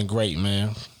 It's been great,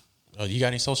 man. You got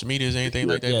any social medias or anything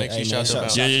like that? Make sure you shout them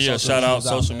out. Yeah. Shout out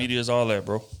social medias, all that,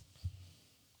 bro.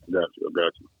 Got you.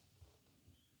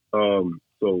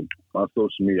 So my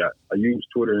social media, I use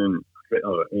Twitter and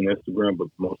Instagram, but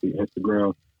mostly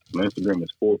Instagram. My Instagram is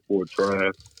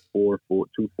 44Trav,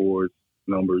 4424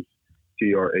 numbers,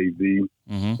 TRAV.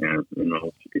 And if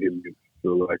you could hit me if you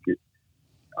feel like it.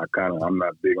 I'm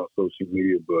not big on social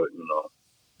media, but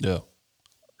yeah.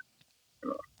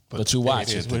 But you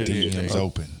watch it. The DM's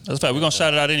open. That's a fact. We're gonna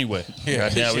shout it out anyway. We're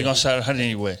gonna shout it out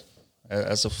anyway.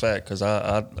 That's a fact. Because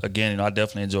I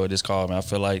definitely enjoyed this call, man. I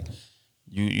feel like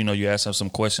you asked us some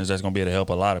questions that's gonna be able to help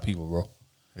a lot of people, bro.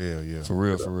 Yeah. For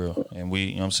real. And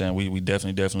we, what I'm saying, we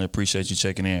definitely appreciate you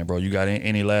checking in, bro. You got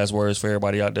any last words for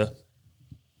everybody out there?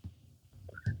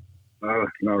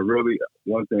 No, really.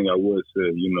 One thing I would say,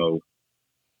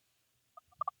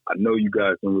 I know you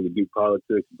guys don't really do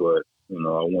politics, but I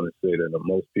want to say that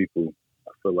most people,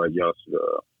 I feel like y'all should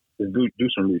just do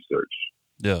some research.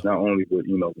 Yeah. Not only with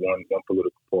one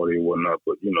political party and whatnot,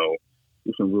 but do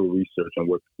some real research on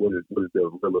what is the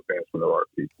real advancement of our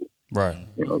people. Right.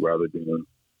 Rather than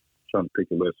trying to pick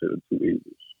the lesser of the two evils.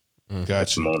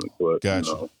 Gotcha. Moment, but,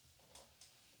 gotcha.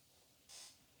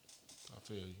 I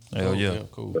feel you. Hell yeah.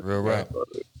 Cool. Real right.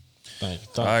 Thank you.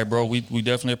 All right, bro. We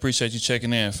definitely appreciate you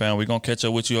checking in, fam. We're gonna catch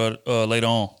up with you later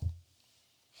on.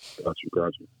 Got you. All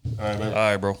right, man. All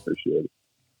right, bro. Appreciate it.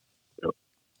 Yep.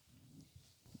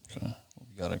 Okay. We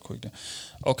got it quick.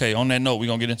 Okay. On that note, we're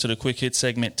gonna get into the quick hit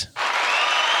segment.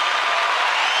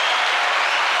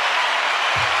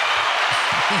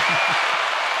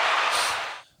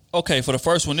 Okay, for the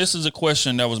first one, this is a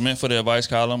question that was meant for the advice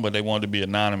column, but they wanted to be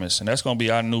anonymous, and that's going to be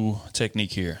our new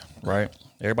technique here, right?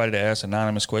 Everybody that asks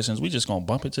anonymous questions, we just going to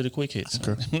bump it to the quick hits.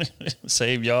 Okay.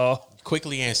 Save y'all.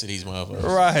 Quickly answer these motherfuckers.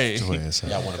 Right. Y'all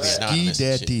want to be anonymous. Ski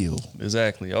that deal.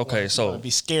 Exactly. Okay, so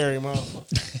Be scary,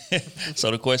 motherfucker. so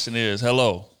the question is,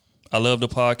 hello, I love the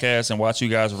podcast and watch you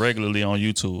guys regularly on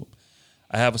YouTube.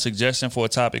 I have a suggestion for a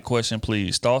topic question,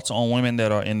 please. Thoughts on women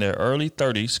that are in their early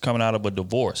 30s coming out of a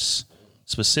divorce.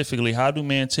 Specifically, how do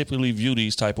men typically view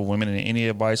these type of women, and any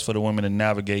advice for the women to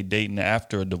navigate dating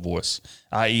after a divorce,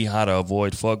 i.e. how to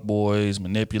avoid fuckboys,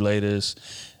 manipulators.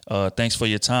 Thanks for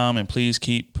your time, and please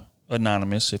keep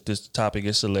anonymous if this topic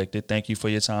is selected. Thank you for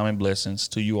your time and blessings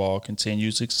to you all.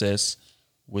 Continued success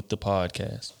with the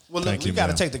podcast. Well, look, you got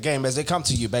to take the game as they come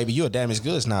to you, baby. You're a damaged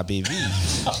goods now, baby.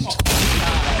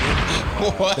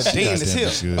 The dean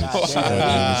is here.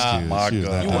 My God.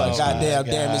 You a goddamn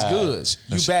damaged goods.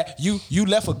 You back. You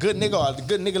left a good nigga, or the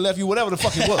good nigga left you, whatever the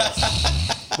fuck it was.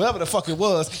 Whatever the fuck it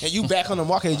was, and you back on the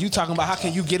market and you talking about how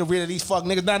can you get rid of these fuck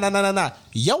niggas. Nah.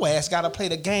 Your ass got to play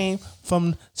the game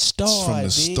from start. From the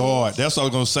start. That's what I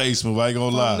was going to say, Smooth. I ain't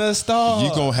going to lie. From the start.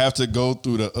 You're going to have to go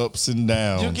through the ups and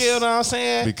downs. You get what I'm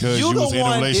saying? Because you was in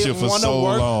a relationship for so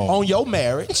long. On your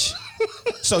marriage.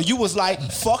 So you was like,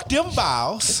 fuck them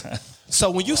vows. So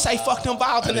when you say fuck them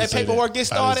vows and that paperwork gets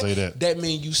started, that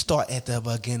means you start at the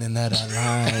beginning of the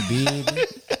line, baby.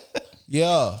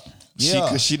 Yeah.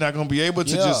 Because she not gonna be able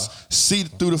to just see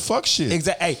through the fuck shit.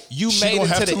 Exactly. Hey, you made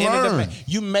it to the end of the maze.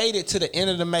 You made it to the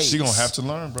end of the maze. She gonna have to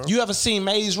learn, bro. You ever seen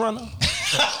Maze Runner?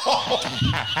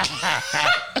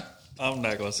 I'm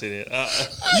not gonna say that.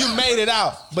 You made it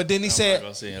out, but then he said,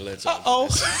 "Uh-oh."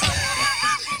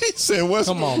 He said, "What?"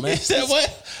 Come on, man. He said what?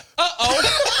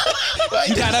 Uh-oh.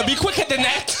 You gotta be quicker than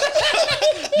that.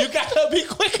 You gotta be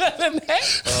quicker than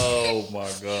that. Oh my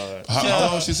God.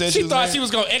 How long she said she thought she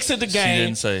was gonna exit the game. She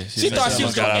didn't say. She thought she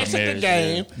was gonna exit the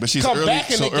game, but she's come early,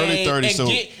 back in so the early game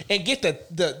 30s, and get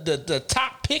the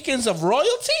top pickings of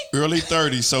royalty. Early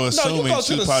 30s, so assuming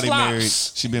she's probably married.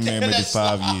 She been married maybe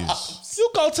 5 years. You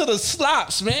go to the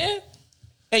slops, man.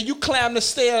 And you climb the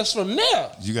stairs from there.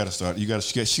 You got to start. She got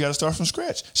to start from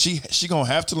scratch. She gonna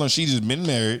have to learn. She just been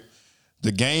married.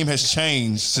 The game has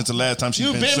changed since the last time she's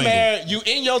been single. You've been married. You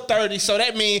in your 30s, so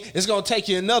that means it's gonna take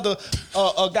you another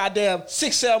goddamn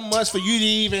 6-7 months for you to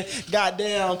even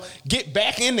goddamn get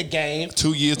back in the game.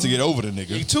 2 years to get over the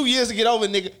nigga. 2 years to get over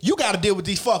the nigga. You got to deal with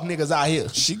these fuck niggas out here.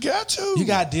 She got to. You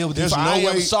got to deal with these. I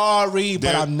am sorry,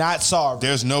 but I'm not sorry.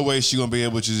 There's no way she gonna be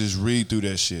able to just read through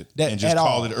that shit and just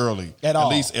call it early.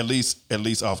 At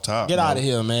least off top. Get out of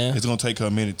here, man. It's gonna take her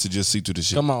a minute to just see through the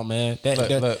shit. Come on, man.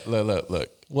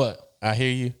 Look. What? I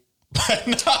hear you. But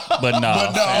no.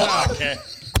 I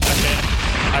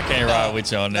can't ride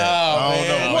with you on that.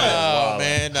 No,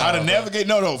 man. How to navigate?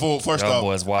 No. First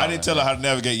off, I didn't tell her how to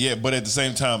navigate yet, but at the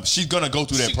same time, she's gonna go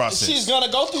through that process. She's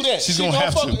gonna go through that. She's gonna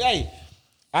have to. Hey,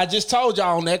 I just told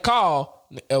y'all on that call,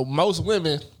 most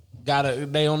women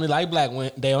they only like black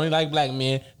women. They only like black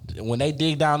men. When they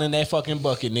dig down in that fucking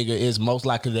bucket, nigga, it's most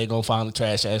likely they gonna find a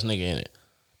trash ass nigga in it.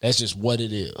 That's just what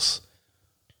it is.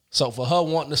 So for her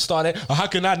wanting to start it, how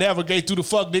can I navigate through the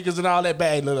fuck niggas and all that?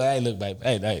 Hey, look, baby.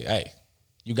 Hey.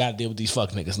 You got to deal with these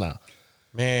fuck niggas now.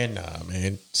 Man, nah,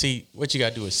 man. See, what you got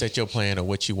to do is set your plan of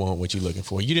what you want, what you're looking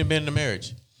for. You didn't been in a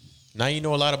marriage. Now you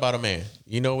know a lot about a man.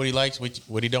 You know what he likes,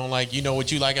 what he don't like. You know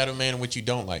what you like out of a man and what you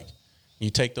don't like. You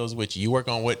take those with you. You work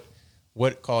on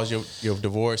what caused your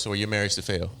divorce or your marriage to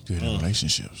fail. Good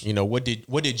relationships. You know, what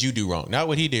did you do wrong? Not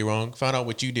what he did wrong. Find out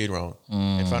what you did wrong.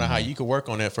 And find out how you could work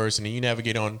on that first, and then you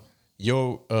navigate on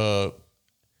your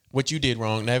what you did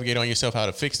wrong, navigate on yourself how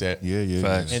to fix that. Yeah.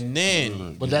 Facts. And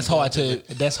then but that's hard to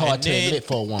admit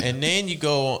for a woman. And then you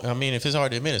go, I mean, if it's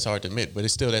hard to admit, it's hard to admit, but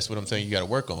it's still, that's what I'm saying, you got to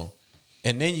work on.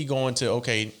 And then you go into,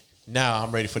 okay, now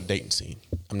I'm ready for the dating scene.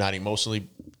 I'm not emotionally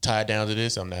tied down to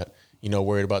this. I'm not,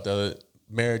 worried about the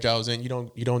marriage I was in, you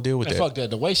don't deal with that. Fuck that.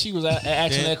 The way she was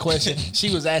asking that question,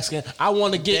 she was asking, I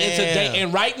want to get into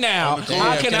dating right now.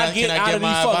 How can I get out of these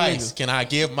fuck niggas? Can I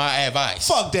give my advice?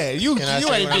 Fuck that. You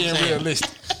ain't being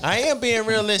realistic. I am being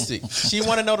realistic. She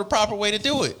want to know the proper way to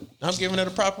do it. I'm giving her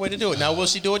the proper way to do it. Now, will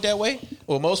she do it that way?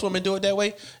 Will most women do it that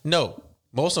way? No.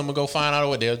 Most of them will go find out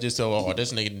what they'll just say, oh,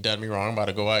 this nigga done me wrong. I'm about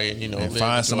to go out and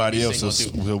find somebody else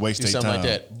who'll waste their time. Something like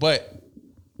that. But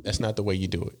that's not the way you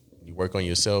do it. You work on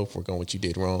yourself, work on what you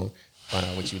did wrong, find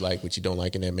out what you like, what you don't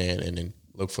like in that man, and then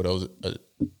look for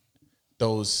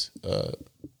those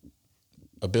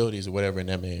abilities or whatever in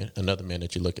that man, another man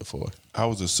that you're looking for. I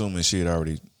was assuming she had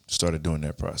already started doing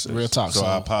that process. Real talk. So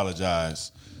I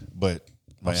apologize, but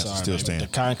my answer still stands.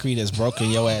 The concrete is broken.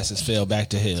 Your ass has fell back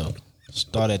to hell.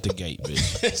 Start at the gate,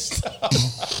 bitch.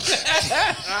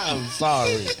 I'm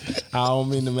sorry. I don't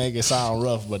mean to make it sound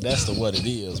rough, but that's what it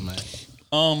is, man.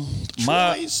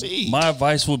 My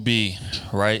advice would be,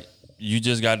 right, you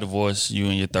just got divorced, you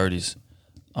in your 30s.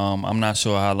 I'm not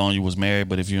sure how long you was married,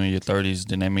 but if you're in your 30s,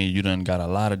 then that means you done got a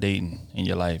lot of dating in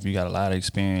your life. You got a lot of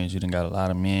experience. You done got a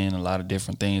lot of men, a lot of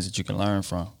different things that you can learn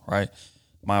from, right?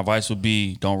 My advice would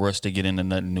be don't rush to get into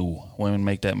nothing new. Women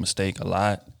make that mistake a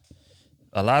lot.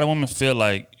 A lot of women feel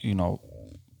like,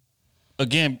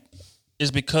 again,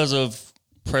 it's because of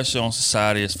pressure on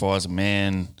society as far as a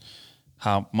man,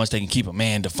 how much they can keep a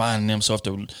man defining them. So if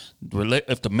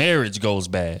the marriage goes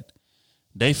bad,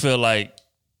 they feel like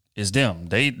it's them.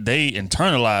 They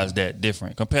internalize that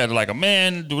different compared to like a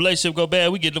man. The relationship go bad,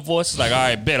 we get divorced. It's like, all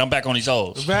right, bet I'm back on these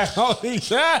hoes. Back on these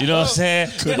hoes. You know what I'm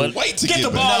saying? Couldn't wait to get the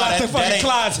ball out the fucking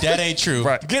closet. That ain't true.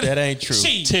 Right. That ain't true.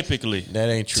 Typically, that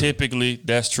ain't true. Typically,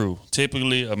 that's true.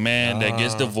 Typically, a man that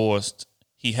gets divorced,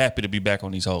 he happy to be back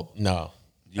on these hoes. No.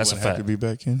 That's a fact. Happy to be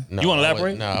back in? No, you want to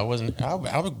elaborate? I wasn't.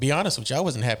 I would be honest with you. I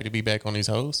wasn't happy to be back on these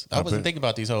hoes. I wasn't thinking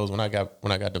about these hoes when I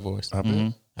got divorced.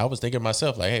 I was thinking to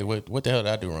myself like, hey, what the hell did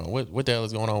I do wrong? What the hell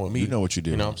is going on with me? You know what you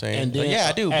did. You know what I'm saying? And then, yeah,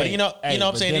 I do. But you know what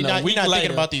I'm saying? You're not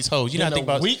thinking about these hoes. You're not thinking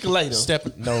about a week later.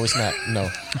 No, it's not. No.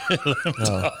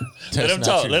 Let him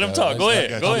talk. Let him talk. Go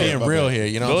ahead. I'm being real here.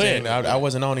 You know what I'm saying? I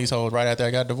wasn't on these hoes right after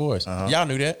I got divorced. Y'all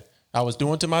knew that. I was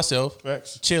doing to myself,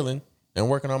 chilling and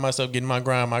working on myself, getting my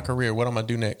grind, my career. What I'm gonna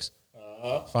do next?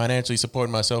 Financially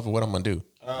supporting myself and what I'm gonna do.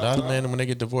 A lot of men when they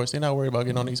get divorced, they're not worried about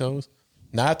getting on these hoes.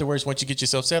 Now afterwards, once you get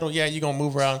yourself settled, yeah, you're gonna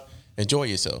move around, enjoy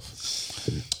yourself.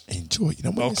 Enjoy.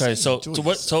 Okay, so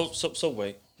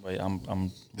wait.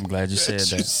 I'm glad you said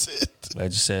that.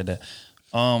 Glad you said that.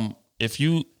 If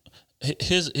you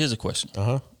here's a question.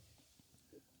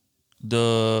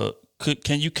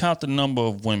 Can you count the number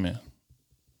of women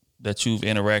that you've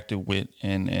interacted with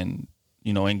and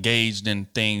engaged in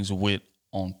things with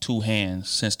on two hands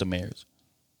since the marriage?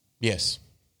 Yes.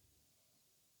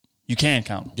 You can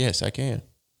count them. Yes, I can.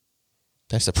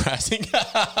 That's surprising.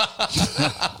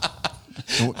 I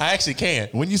actually can.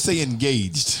 When you say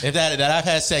engaged, if that I've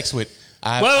had sex with,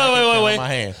 wait. My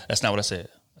hand. That's not what I said.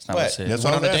 That's not what I said. That's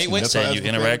what on a date with. Saying you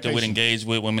interacted with, engaged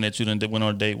with women that you went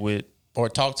on a date with, or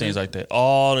talked to, things like that.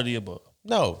 All of the above.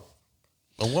 No.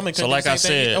 A woman could so like I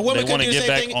said, they want to get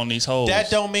back on these hoes. That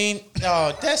don't mean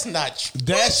that's not true.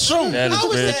 That's true.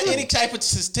 How is that any type of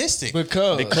statistic?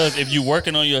 Because if you're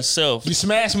working on yourself, you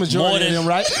smash majority of them,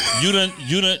 right? You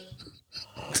didn't.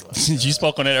 You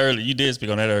spoke on that earlier. You did speak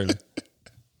on that earlier.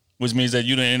 Which means that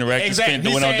you didn't interact and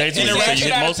went on dates with them. So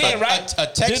you hit most 10, right?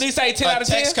 Did he say 10 out of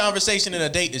 10? A text conversation and a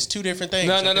date is two different things.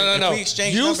 No. If we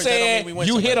exchange you numbers, said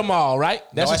you hit them all, right?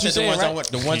 That's what you said, right?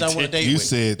 The ones I went on a date with. You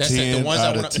said 10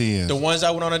 out of 10. The ones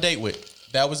I went on a date with.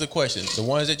 That was the question. The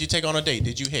ones that you take on a date,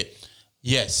 did you hit?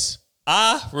 Yes.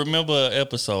 I remember an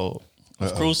episode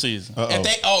of Cruise Season.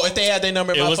 If they had their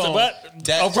number in my phone. Right.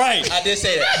 I did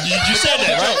say that. You said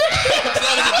that, right? That was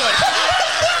a joke.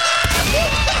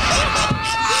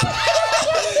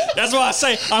 That's why I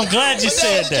say I'm glad you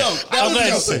said that. I'm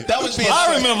glad you said that.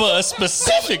 I remember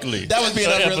specifically. That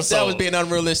was being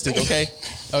unrealistic.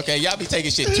 Okay, y'all be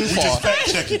taking shit too far. We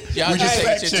just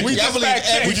fact checking. We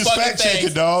just fact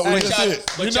checking, dog.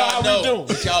 But y'all know.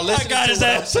 Y'all listen to what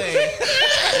I'm saying.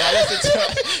 Y'all listen to,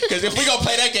 because if we gonna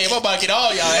play that game, I'm about to get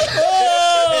all y'all.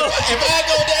 If I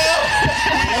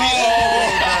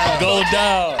go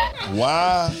down.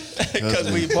 Why? Because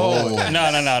we bold.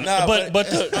 No. But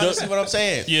see what I'm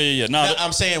saying? Yeah. No,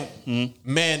 I'm saying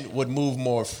men would move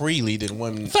more freely than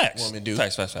women do.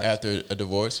 Facts. After a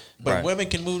divorce, but women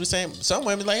can move the same. Some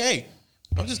women like, hey,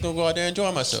 I'm just gonna go out there and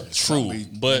enjoy myself. True,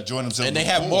 but enjoying themselves. And they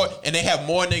have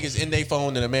more niggas in their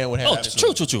phone than a man would have.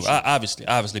 Oh, true. Obviously.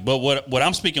 But what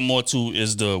I'm speaking more to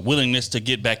is the willingness to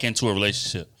get back into a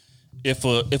relationship.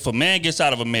 if a man gets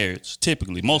out of a marriage,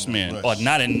 typically most men are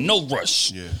not in no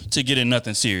rush to get in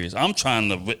nothing serious. I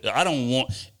don't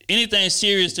want anything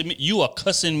serious to me. You are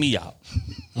cussing me out.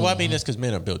 Well, I mean, that's because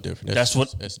men are built different. That's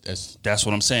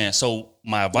what I'm saying. So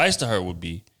my advice to her would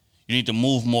be, you need to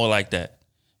move more like that,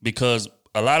 because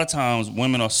a lot of times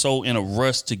women are so in a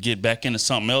rush to get back into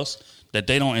something else that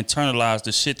they don't internalize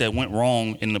the shit that went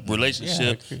wrong in the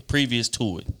relationship previous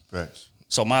to it. Right.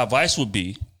 So my advice would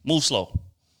be, move slow.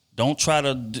 Don't try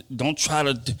to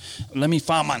let me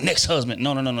find my next husband.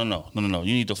 No.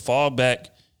 You need to fall back,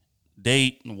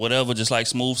 date, whatever. Just like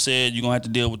Smooth said, you're gonna have to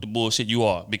deal with the bullshit you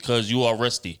are, because you are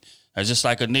rusty. It's just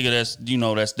like a nigga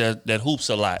that hoops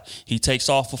a lot. He takes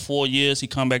off for 4 years. He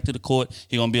come back to the court.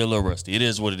 He gonna be a little rusty. It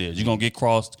is what it is. You're gonna get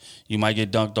crossed. You might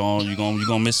get dunked on. You're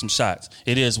gonna miss some shots.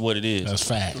 It is what it is. That's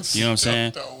facts. You know what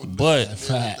I'm saying?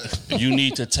 But you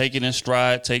need to take it in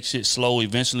stride. Take shit slow.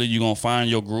 Eventually, you're gonna find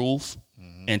your groove,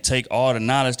 and take all the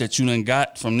knowledge that you done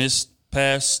got from this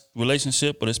past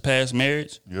relationship or this past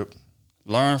marriage. Yep.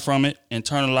 Learn from it,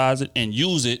 internalize it, and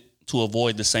use it to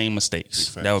avoid the same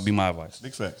mistakes. That would be my advice.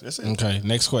 Big facts. That's it. Okay,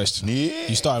 next question. Yeah.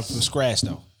 You started from scratch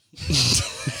though.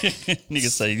 Nigga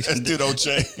say that dude don't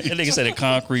change. That nigga said the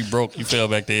concrete broke. You fell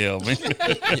back to hell, man.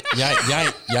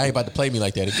 Y'all ain't about to play me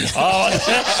like that again. Oh,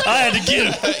 I had to get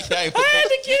him.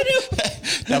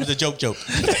 That was a joke.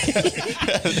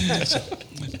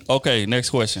 Okay, next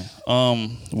question.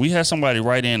 We had somebody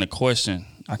write in a question.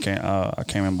 I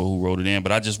can't remember who wrote it in,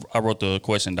 but I wrote the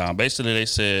question down. Basically, they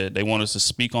said they want us to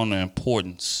speak on the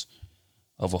importance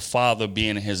of a father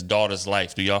being in his daughter's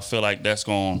life. Do y'all feel like that's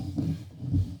going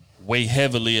to weigh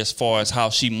heavily as far as how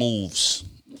she moves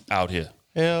out here?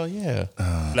 Hell yeah.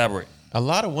 Elaborate. A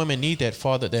lot of women need that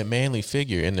father, that manly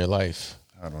figure in their life.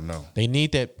 I don't know. They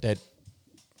need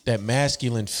that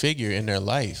masculine figure in their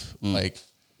life. Like,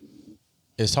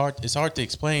 it's hard to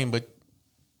explain, but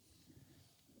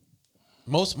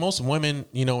most women,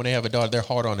 when they have a daughter, they're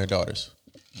hard on their daughters.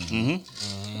 Mm-hmm. You know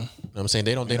what I'm saying?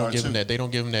 They don't give them that. They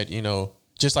don't give them that.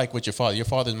 Just like with your father. Your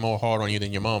father's more hard on you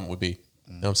than your mom would be.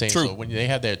 You know what I'm saying? True. So when they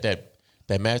have that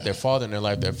match, their father in their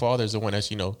life, their father's the one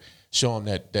that's show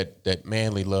them that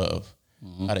manly love.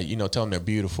 How to tell them they're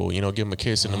beautiful. Give them a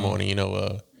kiss in the morning.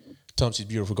 Tell them she's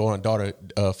beautiful. Go on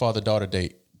a father-daughter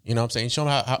date. You know what I'm saying?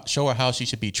 Show her how she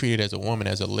should be treated as a woman,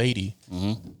 as a lady.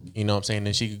 You know what I'm saying?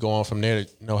 Then she could go on from there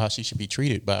to know how she should be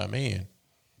treated by a man.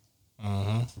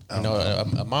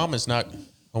 A mom is not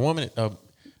a woman.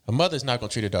 A mother's not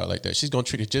gonna treat her daughter like that. She's gonna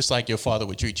treat it just like your father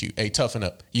would treat you. Hey, toughen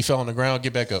up. You fell on the ground,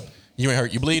 get back up. You ain't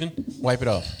hurt. You bleeding? Wipe it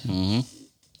off. You know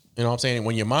what I'm saying?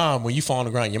 When you fall on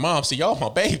the ground, your mom say, "Y'all my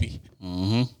baby.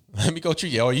 Let me go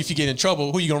treat you." Or if you get in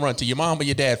trouble, who you gonna run to? Your mom or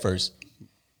your dad first?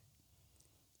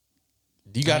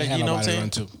 You got to, you know what I'm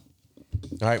saying?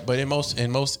 All right, but in most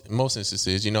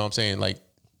instances, you know what I'm saying, like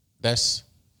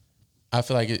I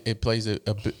feel like it plays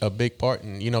a big part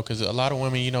in, because a lot of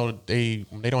women, they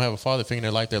don't have a father figure in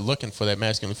their life. They're looking for that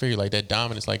masculine figure, like that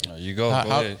dominance. Like, there you go.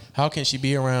 How can she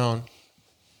be around?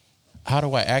 How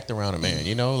do I act around a man?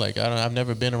 Like I've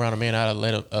never been around a man.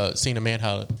 Seen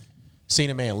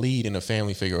a man lead in a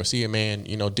family figure, or see a man,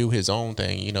 do his own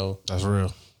thing. That's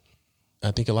real.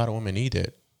 I think a lot of women need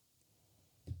that.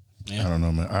 Yeah. I don't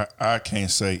know, man. I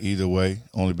can't say either way,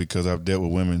 only because I've dealt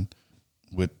with women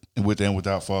with and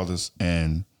without fathers,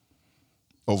 and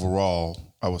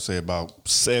overall, I would say about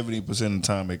 70% of the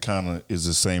time, it kind of is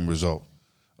the same result.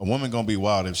 A woman gonna be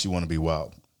wild if she want to be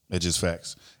wild. It's just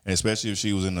facts, and especially if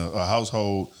she was in a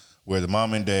household where the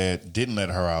mom and dad didn't let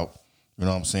her out. You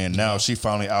know what I'm saying? Now she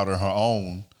finally out on her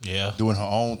own, doing her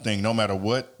own thing. No matter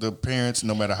what the parents,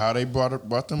 no matter how they brought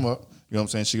them up, you know what I'm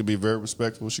saying? She could be very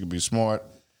respectful. She could be smart.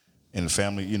 And the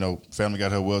family, family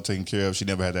got her well taken care of. She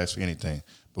never had to ask for anything.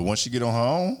 But once she get on her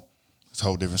own, it's a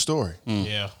whole different story.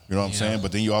 Yeah. You know what I'm saying?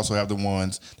 But then you also have the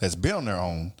ones that's been on their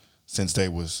own since they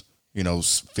was,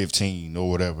 15 or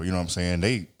whatever. You know what I'm saying?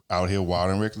 They out here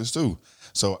wild and reckless too.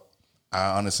 So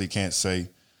I honestly can't say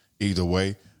either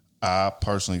way. I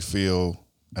personally feel,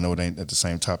 I know it ain't at the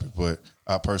same topic, but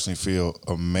I personally feel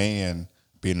a man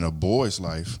being in a boy's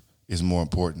life is more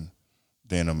important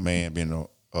than a man being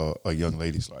a young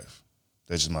lady's life.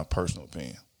 That's just my personal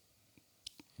opinion.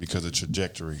 Because the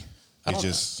trajectory, I don't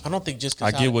think just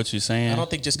because I get what you're saying. I don't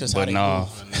think just because but nah.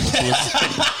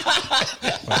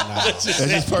 That's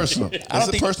just personal. That's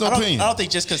a personal opinion. I don't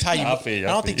think just because how you. I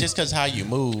don't think just because how you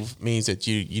move means that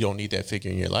you don't need that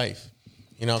figure in your life.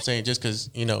 You know what I'm saying? Just because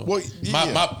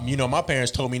my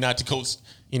parents told me not to go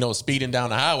speeding down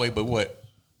the highway, but what?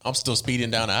 I'm still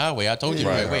speeding down the highway. I told you the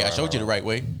right way. I showed you the right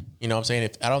way. You know what I'm saying?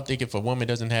 I don't think if a woman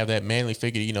doesn't have that manly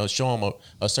figure, show them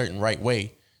a certain right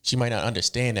way, she might not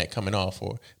understand that coming off,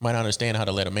 or might not understand how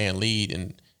to let a man lead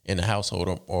in the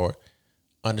household, or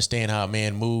understand how a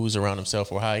man moves around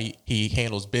himself, or how he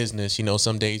handles business. You know,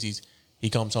 some days he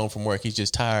comes home from work, he's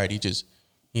just tired, he just,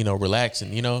 you know,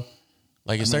 relaxing, you know?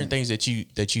 Like it's certain things that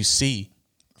you see.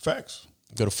 Facts.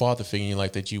 Go to father figure in your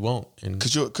life that you won't. And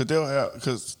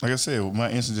because like I said, with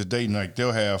my instance of dating, like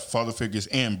they'll have father figures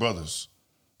and brothers.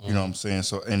 You know what I'm saying?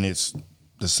 So, and it's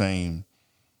the same,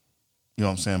 you know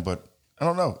what I'm saying? But I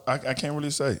don't know. I can't really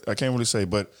say.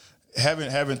 But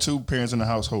having two parents in the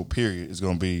household, period, is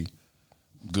going to be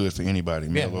good for anybody,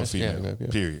 male or female,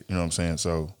 period. You know what I'm saying?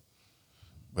 So,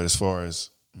 but as far as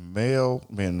male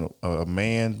being a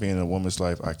man being in a woman's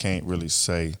life, I can't really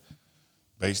say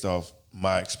based off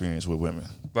my experience with women.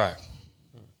 Right.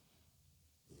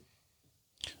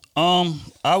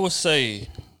 I would say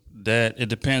that it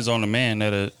depends on the man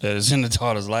that is in the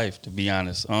daughter's life, to be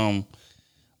honest. I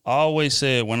always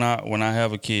said when I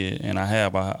have a kid, and I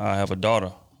have a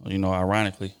daughter, you know,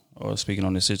 ironically, or speaking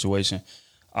on this situation,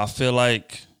 I feel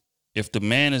like if the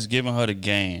man is giving her the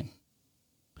game,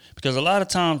 because a lot of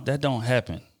times that don't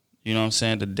happen. You know what I'm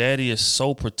saying? The daddy is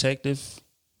so protective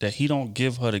that he don't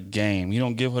give her the game. He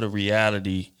don't give her the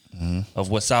reality of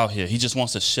what's out here. He just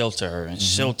wants to shelter her and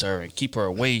keep her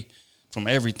away from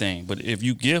everything. But if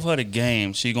you give her the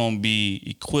game, she gonna be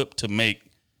equipped to make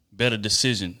better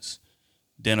decisions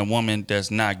than a woman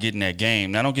that's not getting that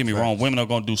game. Now, don't get me wrong. Women are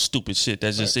gonna do stupid shit.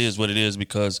 That just is what it is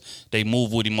because they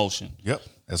move with emotion. Yep.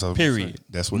 That's all. Period.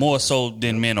 That's what more so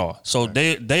than men are. So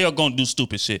they are gonna do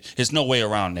stupid shit. There's no way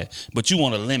around that. But you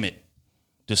want to limit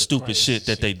the stupid shit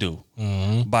that they do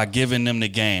by giving them the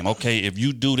game. Okay, if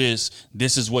you do this,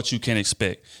 this is what you can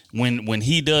expect. When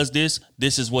he does this,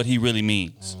 this is what he really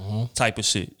means. Type of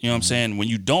shit. You know what I'm saying? When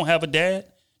you don't have a dad,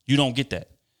 you don't get that.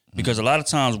 Because a lot of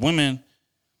times women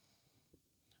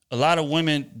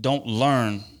don't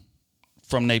learn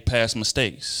from their past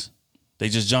mistakes. They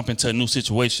just jump into a new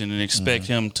situation and expect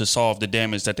him to solve the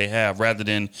damage that they have rather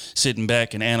than sitting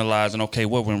back and analyzing, okay,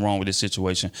 what went wrong with this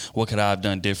situation? What could I have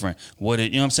done different? You know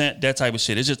what I'm saying? That type of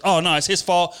shit. It's just, oh, no, it's his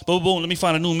fault. Boom, boom, let me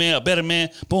find a new man, a better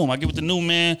man. Boom, I get with the new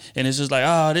man. And it's just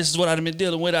like, this is what I've been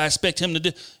dealing with. I expect him to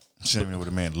do. She don't even know what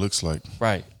a man looks like.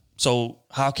 Right. So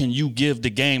how can you give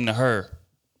the game to her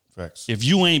if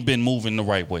you ain't been moving the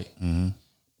right way?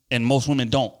 And most women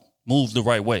don't move the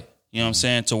right way. You know what I'm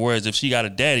saying? To whereas if she got a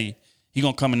daddy, he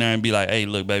gonna come in there and be like, hey,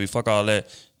 look, baby, fuck all that.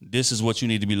 This is what you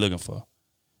need to be looking for.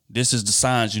 This is the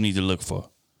signs you need to look for.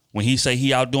 When he say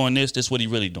he out doing this is what he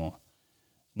really doing.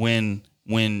 When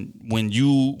you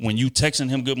texting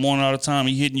him good morning all the time,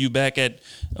 he hitting you back at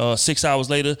 6 hours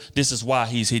later, this is why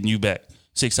he's hitting you back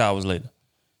 6 hours later.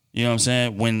 You know what I'm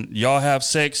saying? When y'all have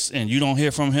sex and you don't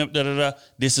hear from him,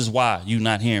 this is why you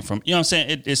not hearing from. You know what I'm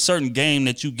saying? It's certain game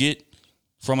that you get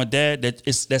from a dad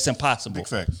that's impossible. Big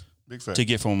facts. To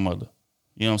get from a mother.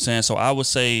 You know what I'm saying? So I would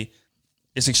say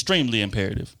it's extremely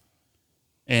imperative.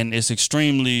 And it's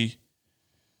extremely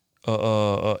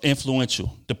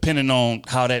influential, depending on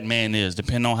how that man is,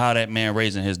 depending on how that man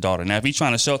raising his daughter. Now, if he's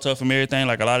trying to shelter her from everything,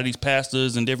 like a lot of these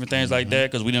pastors and different things like that,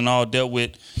 because we done all dealt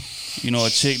with, you know, a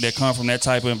chick that come from that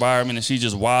type of environment and she's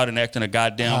just wild and acting a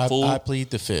goddamn fool. I plead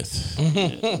the fifth.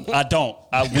 I don't.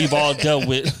 We've all dealt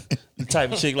with the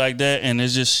type of chick like that, and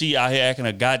it's just she out here acting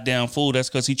a goddamn fool. That's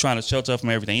because he's trying to shelter her from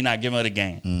everything. He's not giving her the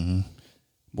game.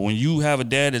 But when you have a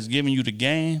dad that's giving you the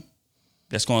game,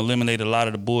 that's going to eliminate a lot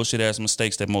of the bullshit ass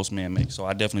mistakes that most men make. So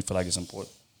I definitely feel like it's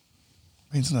important.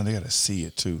 I mean, sometimes they got to see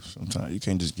it too. Sometimes you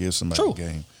can't just give somebody a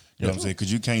game. You know what I'm saying?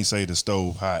 Because you can't say the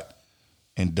stove hot.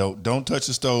 And don't touch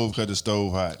the stove because the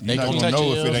stove hot. You're not gonna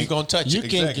know if it ain't gonna touch it. You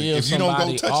can give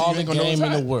somebody all the game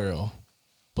in the world,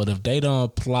 but if they don't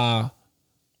apply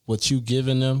what you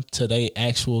giving them to their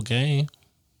actual game,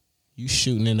 you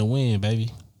shooting in the wind,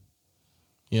 baby.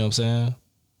 You know what I'm saying?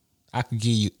 I could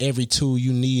give you every tool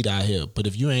you need out here, but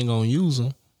if you ain't gonna use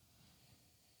them,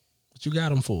 what you got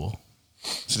them for?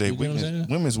 So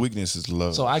women's weakness is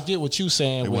love. So I get what you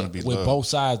saying with both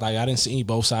sides. Like I didn't see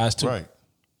both sides too. Right.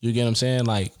 You get what I'm saying?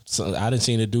 Like, so I didn't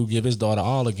see the dude give his daughter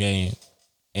all the game,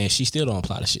 and she still don't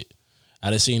apply the shit. I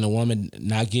done seen a woman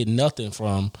not get nothing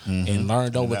from and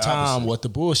learned over time what the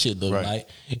bullshit looked like,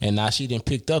 and now she done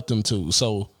picked up them too.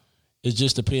 So it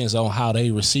just depends on how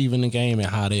they receiving the game and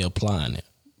how they applying it.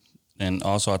 And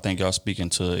also, I think y'all speaking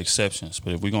to exceptions.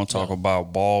 But if we're gonna talk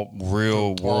about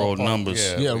real world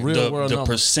numbers, real world the numbers.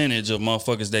 Percentage of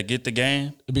motherfuckers that get the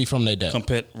game, it be from their dad.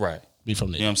 Be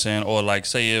from there. You know what I'm saying? Or like,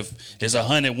 say if there's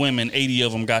 100 women, 80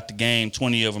 of them got the game,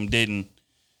 20 of them didn't.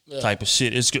 Type of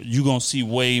shit. You gonna see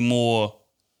way more.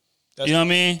 You know what I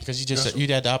mean? Because you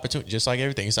had the opportunity, just like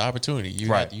everything. It's an opportunity.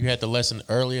 You had the lesson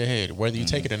early ahead. Whether you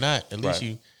take it or not, at least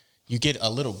you get a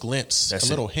little glimpse, a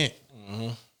little hint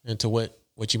into what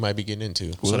you might be getting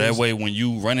into. So that way, when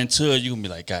you run into it, you can be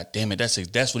like, God damn it, that's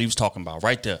what he was talking about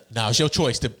right there. Now it's your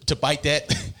choice to bite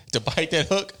that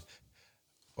hook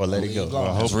or let it go. Well,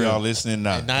 I hope y'all listening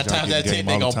now. And 9 times out of 10,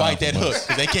 they gonna bite that hook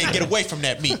because they can't get away from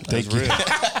that meat. That's real.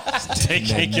 They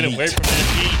can't get away from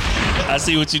that meat. I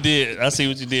see what you did.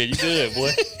 You good,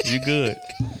 boy. You good.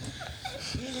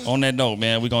 On that note,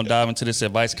 man, we're gonna dive into this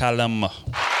advice column.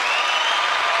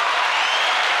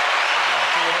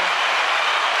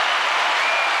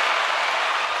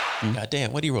 God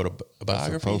damn, what he wrote a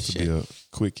biography? Supposed to be a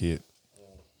quick hit.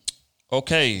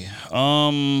 Okay.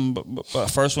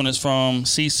 First one is from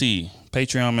CC,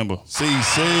 Patreon member.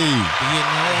 CC.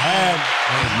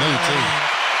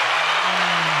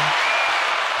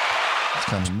 It's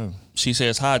kind of new. She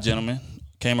says, "Hi, gentlemen.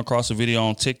 Came across a video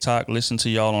on TikTok, listened to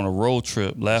y'all on a road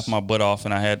trip, laughed my butt off,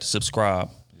 and I had to subscribe.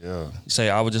 Yeah.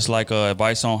 Say, I would just like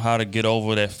advice on how to get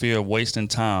over that fear of wasting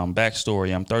time.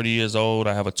 Backstory, I'm 30 years old.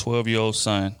 I have a 12-year-old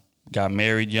son. Got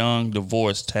married young,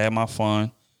 divorced, had my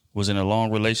fun, was in a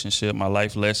long relationship, my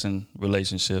life lesson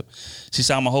relationship. She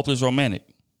said, I'm a hopeless romantic,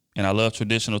 and I love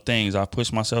traditional things. I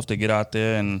pushed myself to get out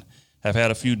there and have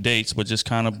had a few dates, but just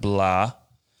kind of blah.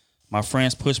 My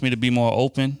friends pushed me to be more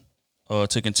open,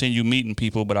 to continue meeting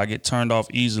people, but I get turned off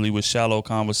easily with shallow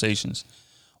conversations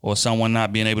or someone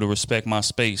not being able to respect my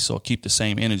space or keep the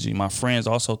same energy. My friends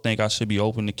also think I should be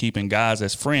open to keeping guys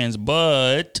as friends,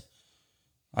 but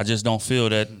I just don't feel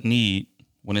that need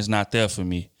when it's not there for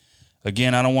me.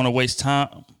 Again, I don't want to waste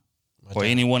time or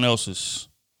anyone else's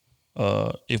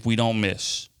if we don't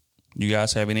mesh. You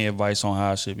guys have any advice on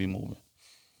how I should be moving?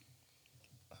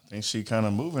 I think she kind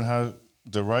of moving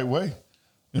the right way.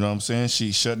 You know what I'm saying?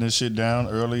 She shutting this shit down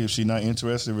early. If she not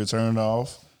interested, return it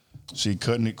off. She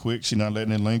cutting it quick. She not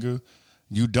letting it linger.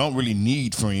 You don't really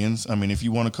need friends. I mean, if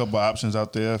you want a couple options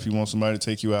out there, if you want somebody to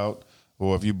take you out,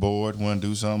 or if you're bored, want to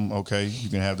do something, okay, you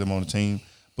can have them on the team.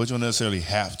 But you don't necessarily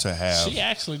have to have. She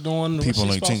actually doing what people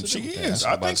on she's the team. supposed to do. She is.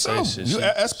 I think so.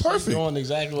 That's perfect. She's doing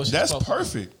exactly what she's That's supposed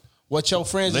perfect. to do. What your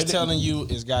friends are telling you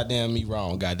is goddamn me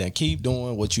wrong. Goddamn, keep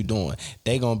doing what you're doing.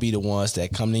 They gonna be the ones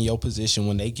that come in your position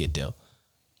when they get there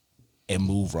and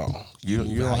move wrong. You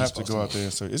don't have to go out there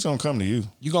and say it's gonna come to you.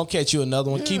 You gonna catch you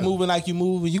another one. Yeah. Keep moving like you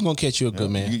move, and you gonna catch you a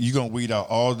good man. You gonna weed out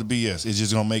all the BS. It's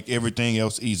just gonna make everything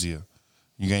else easier.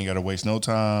 You ain't gotta waste no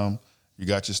time. You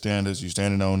got your standards. You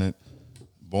standing on it.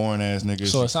 Boring ass niggas.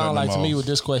 So it sounds like to me with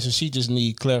this question, she just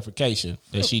need clarification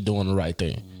that she doing the right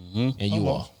thing, and you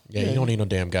are. Yeah, you don't need no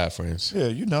damn guy friends. Yeah,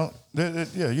 you don't.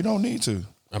 Yeah, you don't need to.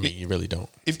 I mean, you really don't.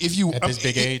 If you at this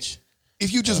big age,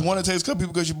 if you just want to text a couple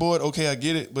people because you're bored, okay, I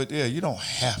get it. But yeah, you don't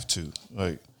have to.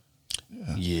 Like,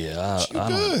 I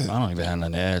don't even have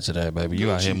nothing to add to that, baby.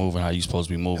 You out here moving how you supposed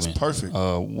to be moving. That's perfect.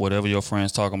 Whatever your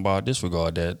friends talking about,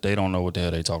 disregard that. They don't know what the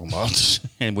hell they talking about,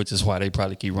 and which is why they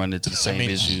probably keep running into the same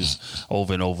issues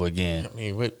over and over again. I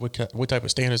mean, what type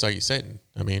of standards are you setting?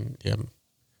 I mean,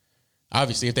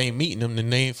 obviously, if they ain't meeting them, then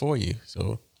they ain't for you.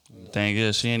 So, thing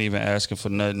is, she ain't even asking for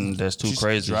nothing that's too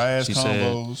crazy. Dry ass she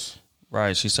combos. Said,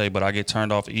 right, she say, but I get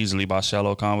turned off easily by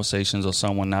shallow conversations or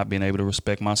someone not being able to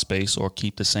respect my space or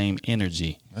keep the same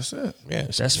energy. That's it. Yeah,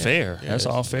 that's fair. Yeah, that's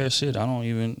all fair shit. I don't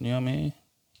even, you know what I mean?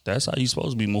 That's how you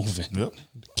supposed to be moving. Yep.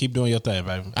 Keep doing your thing,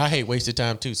 baby. I hate wasted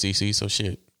time too, CC. So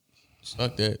shit,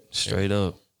 fuck that. Straight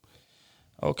up.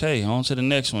 Okay, on to the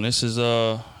next one. This is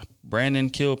Brandon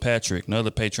Kilpatrick,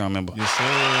 another Patreon member. Yes,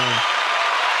 sir.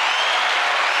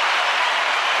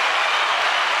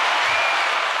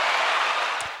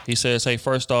 He says, hey,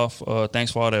 first off,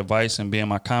 thanks for all the advice and being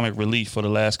my comic relief for the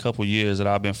last couple years that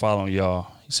I've been following y'all.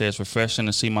 He says, refreshing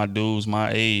to see my dudes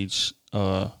my age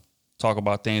talk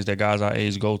about things that guys our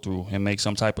age go through and make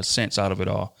some type of sense out of it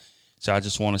all. So I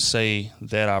just want to say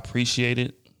that I appreciate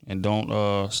it and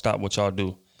don't stop what y'all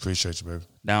do. Appreciate you, baby.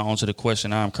 Now on to the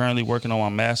question. I'm currently working on my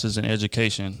master's in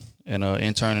education and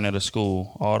interning at a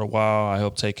school. All the while, I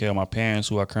help take care of my parents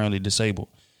who are currently disabled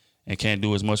and can't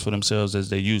do as much for themselves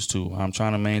as they used to. I'm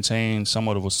trying to maintain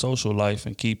somewhat of a social life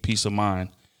and keep peace of mind.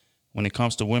 When it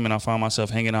comes to women, I find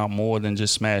myself hanging out more than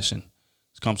just smashing.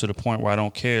 It's come to the point where I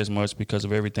don't care as much because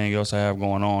of everything else I have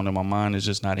going on, and my mind is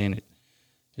just not in it.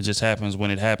 It just happens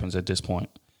when it happens at this point.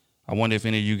 I wonder if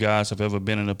any of you guys have ever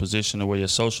been in a position where your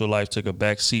social life took a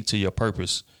back seat to your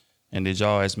purpose, and did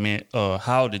y'all as men?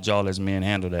 How did y'all as men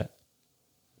handle that?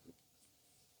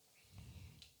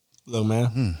 Look,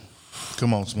 man.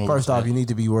 Come on, Smoke. First off, you need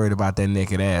to be worried about that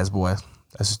naked ass, boy.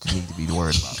 That's what you need to be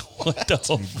worried about. What the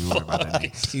fuck?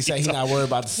 He said he's not worried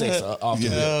about the sex off the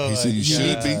Yeah. He said you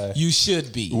should be. You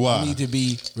should be. Why? You need to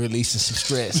be releasing some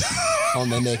stress on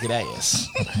that naked ass.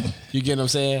 You get what I'm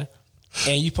saying?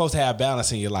 And you supposed to have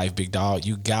balance in your life, big dog.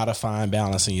 You gotta find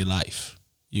balance in your life.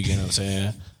 You get what I'm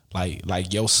saying?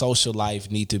 Like your social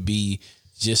life need to be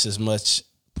just as much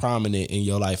prominent in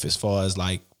your life as far as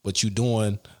like what you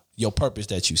doing, your purpose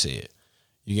that you said.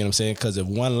 You get what I'm saying? Because if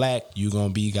one lack, you're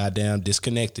gonna be goddamn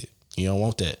disconnected. You don't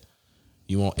want that.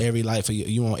 You want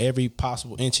you want every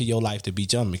possible inch of your life to be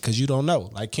jumping because you don't know.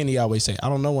 Like Kenny always say, I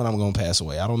don't know when I'm gonna pass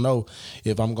away. I don't know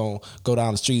if I'm gonna go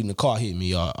down the street and the car hit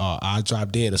me or I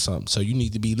drop dead or something. So you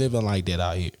need to be living like that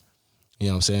out here. You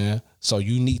know what I'm saying? So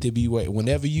you need to be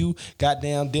whenever you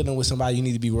goddamn dealing with somebody, you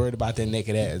need to be worried about that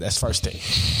naked ass. That's first thing.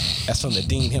 That's from the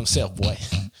dean himself, boy.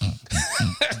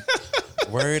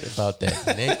 Worried about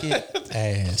that naked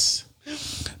ass.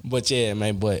 But yeah,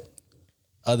 man. But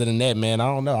other than that, man, I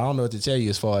don't know. I don't know what to tell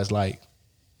you as far as like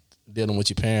dealing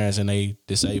with your parents and they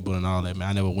disabled and all that, man.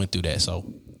 I never went through that,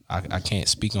 so I can't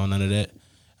speak on none of that.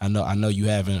 I know you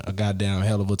having a goddamn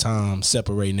hell of a time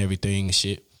separating everything and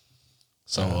shit.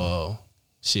 So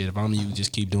shit, if I'm you,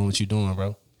 just keep doing what you're doing,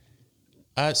 bro.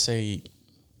 I'd say,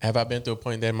 have I been through a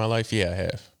point there in my life? Yeah, I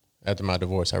have. After my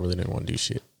divorce, I really didn't want to do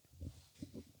shit.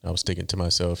 I was sticking to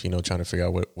myself, trying to figure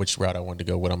out which route I wanted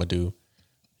to go, what I'm gonna do.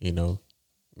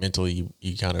 Mentally,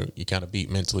 you kind of beat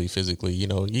mentally, physically. You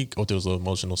go through those little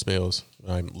emotional spells,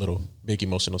 little big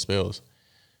emotional spells.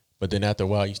 But then after a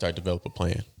while, you start to develop a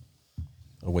plan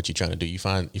of what you're trying to do. You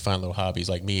find little hobbies.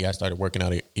 Like me, I started working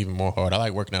out even more hard. I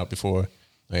like working out before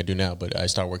I do now, but I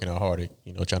start working out harder.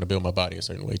 Trying to build my body a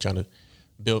certain way, trying to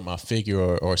build my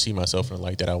figure or see myself in the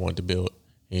light that I wanted to build.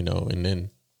 And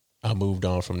then I moved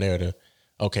on from there to,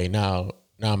 okay, now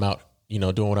I'm out,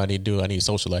 doing what I need to do. I need a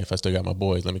social life. I still got my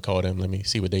boys. Let me call them. Let me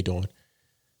see what they doing.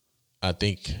 I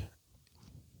think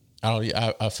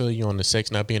I feel you on the sex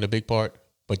not being a big part,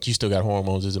 but you still got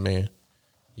hormones as a man.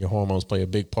 Your hormones play a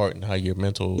big part in how your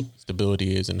mental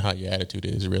stability is and how your attitude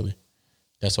is, really.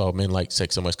 That's why men like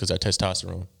sex so much, because that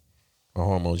testosterone or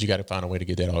hormones. You got to find a way to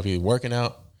get that off. Either working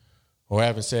out or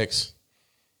having sex.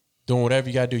 Doing whatever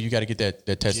you got to do, you got to get that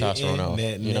testosterone off.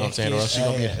 You know what I'm saying? Or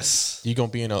else you're going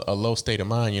to be in a low state of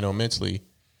mind, mentally,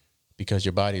 because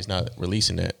your body's not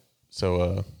releasing that.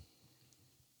 So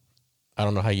I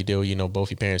don't know how you deal, both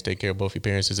your parents, take care of both your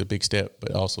parents is a big step,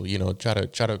 but also, try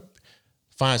to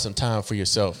find some time for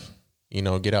yourself.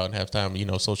 Get out and have time,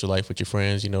 social life with your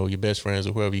friends, your best friends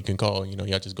or whoever you can call.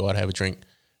 Y'all just go out, have a drink,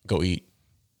 go eat,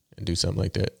 and do something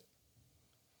like that.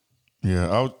 Yeah,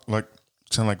 I would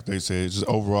like they said, just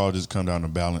overall just come down to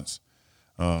balance,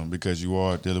 because you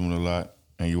are dealing with a lot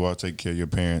and you are taking care of your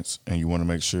parents and you want to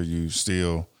make sure you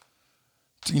still,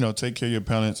 take care of your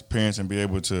parents and be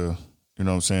able to,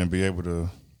 be able to,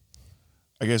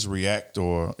 I guess, react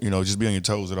or, just be on your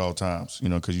toes at all times,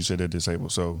 because you said they're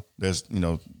disabled. So that's,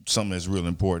 something that's real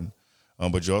important.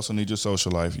 But you also need your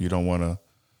social life. You don't want to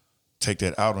take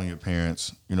that out on your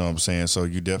parents, So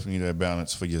you definitely need that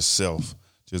balance for yourself.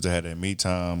 Just to have that me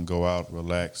time, go out,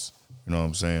 relax.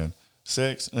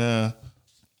 Sex, I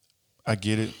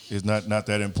get it. It's not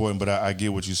that important, but I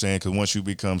get what you're saying, because once you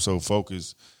become so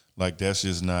focused, like that's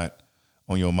just not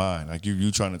on your mind. Like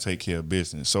you trying to take care of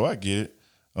business. So I get it.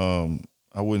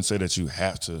 I wouldn't say that you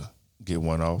have to get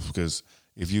one off, because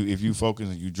if you focus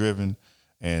and you driven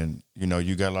and,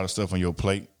 you got a lot of stuff on your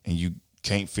plate and you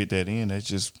can't fit that in, you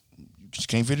just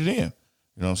can't fit it in. You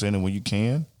know what I'm saying? And when you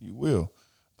can, you will.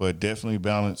 But definitely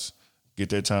balance, get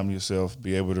that time to yourself,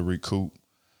 be able to recoup,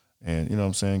 and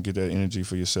get that energy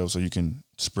for yourself so you can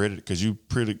spread it, because you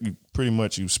pretty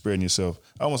much spreading yourself.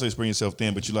 I don't want to say spreading yourself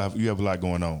thin, but you have a lot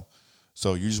going on.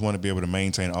 So you just want to be able to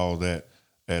maintain all that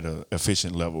at an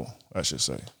efficient level, I should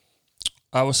say.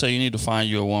 I would say you need to find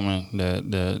you a woman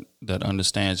that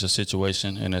understands your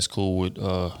situation and that's cool with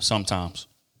sometimes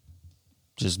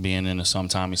just being in a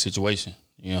sometimey situation.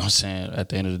 You know what I'm saying? At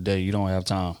the end of the day, you don't have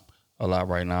time a lot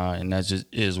right now, and that just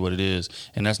is what it is.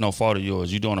 And that's no fault of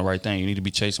yours. You're doing the right thing. You need to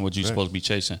be chasing what you're supposed to be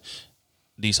chasing.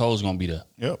 These hoes gonna be there.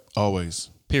 Yep,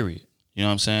 always. Period. You know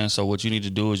what I'm saying? So what you need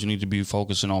to do is you need to be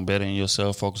focusing on bettering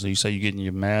yourself. You say you're getting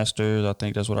your master's. I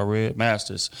think that's what I read.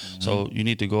 Master's. Mm-hmm. So you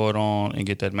need to go it on and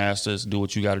get that master's. Do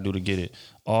what you got to do to get it.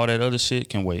 All that other shit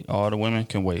can wait. All the women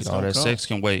can wait. All that sex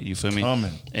can wait. You feel me?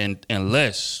 And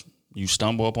unless you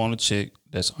stumble up on a chick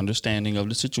that's understanding of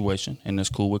the situation and that's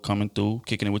cool with coming through,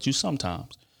 kicking it with you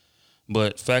sometimes.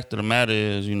 But fact of the matter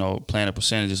is, playing the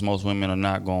percentages, most women are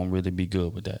not going to really be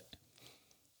good with that.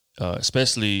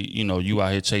 Especially, you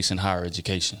out here chasing higher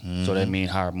education. Mm-hmm. So that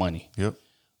means higher money. Yep.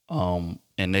 And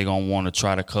they going to want to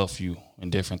try to cuff you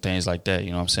and different things like that.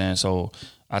 You know what I'm saying? So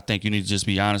I think you need to just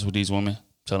be honest with these women.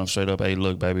 Tell them straight up, hey,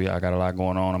 look, baby, I got a lot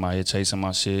going on. I'm out here chasing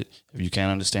my shit. If you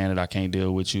can't understand it, I can't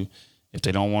deal with you. If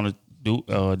they don't want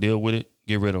to deal with it,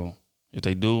 get rid of them. If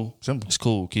they do, simple. It's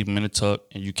cool. Keep them in the tuck,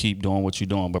 and you keep doing what you're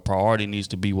doing. But priority needs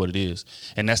to be what it is,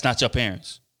 and that's not your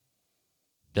parents.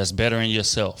 That's bettering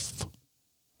yourself.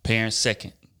 Parents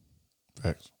second.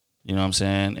 Facts. You know what I'm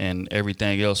saying? And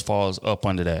everything else falls up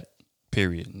under that.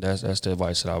 Period. That's the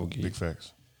advice that I would give. Big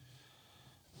facts.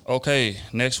 Okay,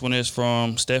 next one is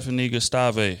from Stephanie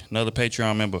Gustave, another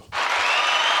Patreon member.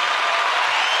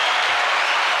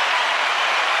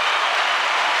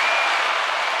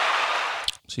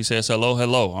 She says,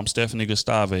 hello. I'm Stephanie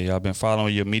Gustave. I've been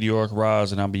following your meteoric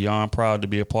rise, and I'm beyond proud to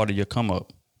be a part of your come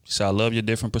up. She said, I love your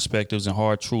different perspectives and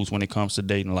hard truths when it comes to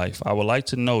dating life. I would like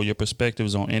to know your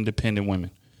perspectives on independent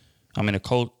women. I'm a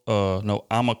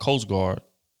Coast Guard.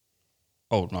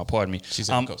 Oh, no, pardon me. She's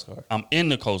in the Coast Guard. I'm in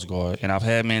the Coast Guard, and I've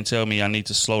had men tell me I need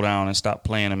to slow down and stop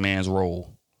playing a man's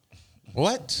role.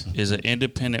 What? Is an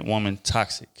independent woman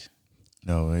toxic?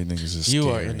 No, they niggas is You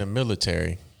scary. are in the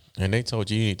military, and they told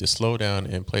you need to slow down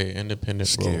and play an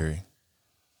independent role. Scary.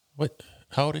 What?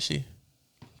 How old is she?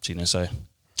 She didn't say.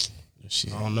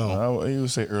 I don't know. You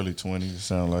would say early 20s, it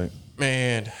sound like.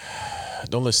 Man,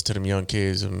 don't listen to them young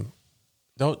kids and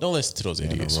don't listen to those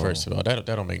idiots, first of all. That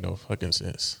don't make no fucking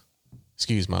sense.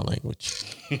 Excuse my language.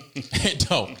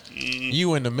 Don't.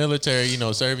 You in the military,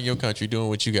 serving your country, doing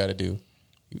what you got to do.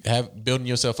 Building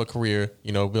yourself a career,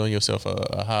 building yourself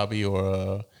a hobby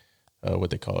or what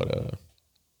they call it.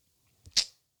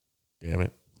 Damn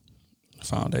it.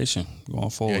 Foundation. Going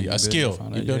forward. Yeah, a skill.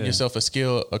 You're building yourself a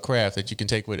skill, a craft that you can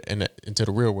take into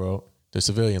the real world, the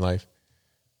civilian life.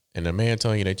 And a man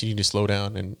telling you that you need to slow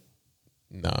down and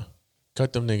nah.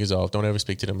 Cut them niggas off. Don't ever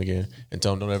speak to them again. And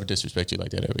tell them don't ever disrespect you like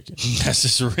that ever again. That's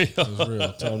just real. It's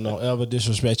real. Tell them don't ever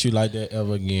disrespect you like that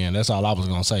ever again. That's all I was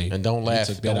going to say. And don't laugh.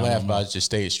 Don't laugh about it. Just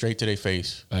stay straight to their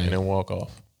face and then walk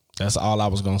off. That's all I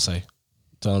was going to say.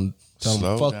 Tell them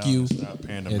fuck you.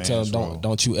 And tell them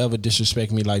don't you ever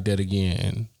disrespect me like that again.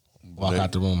 And walk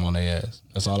out the room on their ass.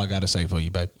 That's all I got to say for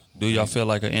you, baby. Do y'all feel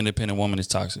like an independent woman is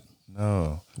toxic?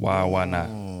 No. Why? Why not?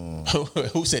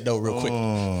 Who said no real quick?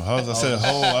 I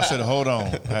said hold on.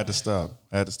 I had to stop.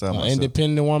 Myself.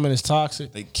 Independent woman is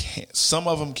toxic. They can't. Some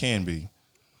of them can be.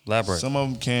 Elaborate. Some of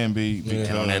them can be. Because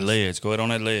on that ledge. Go ahead on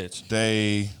that ledge.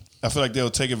 I feel like they'll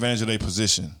take advantage of their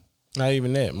position. Not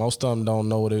even that. Most of them don't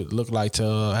know what it look like to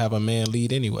have a man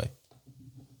lead anyway.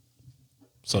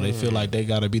 So they feel like they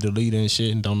got to be the leader and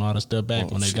shit and don't know how to step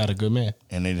back when they got a good man.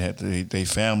 And they have they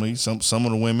family. Some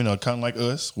of the women are kind of like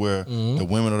us, where the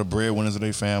women are the breadwinners of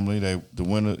their family. The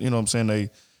winner, you know what I'm saying? They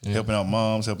helping out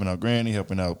moms, helping out granny,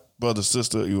 helping out brother,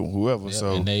 sister, whoever. Yeah,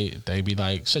 so and they be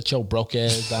like, shut your broke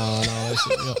ass down and all that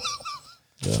shit.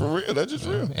 Yeah. For real, that's just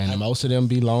real. And most of them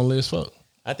be lonely as fuck.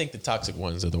 I think the toxic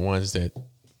ones are the ones that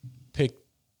pick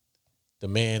the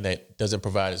man that doesn't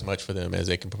provide as much for them as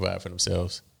they can provide for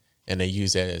themselves. And they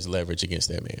use that as leverage against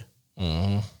that man.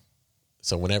 Mm-hmm.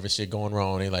 So whenever shit going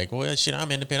wrong, they like, well, shit,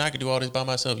 I'm independent. I can do all this by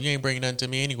myself. You ain't bringing nothing to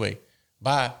me anyway.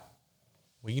 Bye.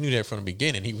 Well, you knew that from the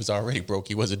beginning. He was already broke.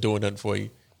 He wasn't doing nothing for you.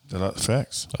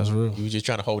 Facts. That's real. You was just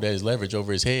trying to hold that as leverage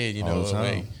over his head.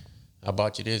 Hey, I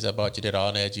bought you this. I bought you that.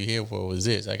 All that you here for was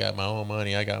this. I got my own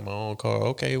money. I got my own car.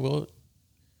 Okay, well,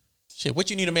 shit,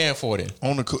 what you need a man for then?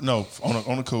 On the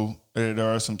cool,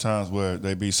 there are some times where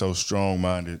they be so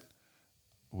strong-minded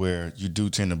where you do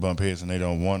tend to bump heads and they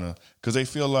don't want to, because they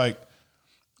feel like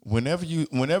whenever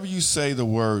you say the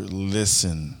word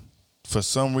listen, for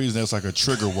some reason it's like a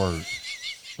trigger word.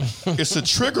 It's a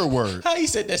trigger word. How he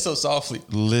said that so softly?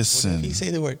 Listen. He say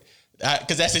the word,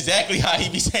 because that's exactly how he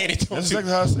be saying it. That's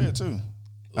exactly how I say it too.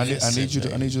 I need you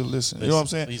to listen. You know what I'm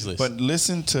saying? Listen. But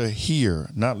listen to hear,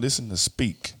 not listen to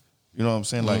speak. You know what I'm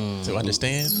saying? Like to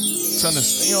understand. To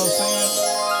understand. You know what I'm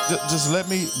saying? Just let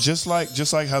me, just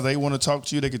like how they want to talk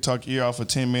to you, they could talk your ear off for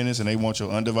 10 minutes and they want your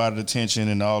undivided attention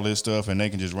and all this stuff, and they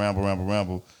can just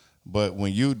ramble. But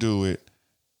when you do it,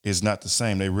 it's not the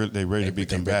same. They ready to be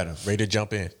combative. Ready to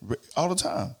jump in. All the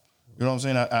time. You know what I'm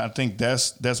saying? I think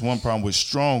that's one problem with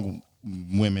strong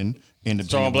women.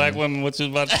 Strong black women, what you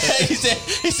about to say? he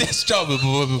said strong. But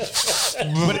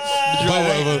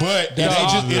it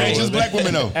ain't just black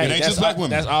women though. It ain't just black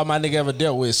women. That's all my nigga ever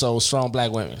dealt with. So strong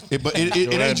black women. But it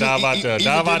ain't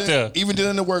just even dealing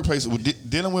in the workplace,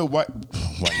 dealing with white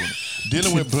women,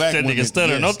 dealing with black women. Nigga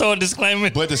stutter. Don't throw a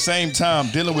disclaimer. But at the same time,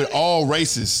 dealing with all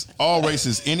races,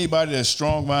 anybody that's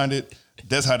strong minded,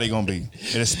 that's how they gonna be,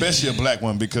 and especially a black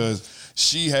woman, because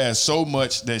she has so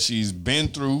much that she's been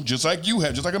through, just like you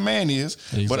have, just like a man is.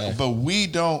 Exactly. But we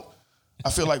don't. I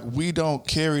feel like we don't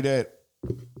carry that.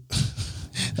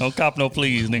 Don't cop no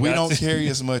please, nigga. We don't carry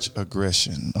as much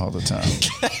aggression all the time.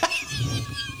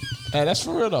 Hey, that's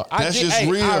for real though. That's just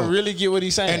real. I really get what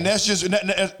he's saying, and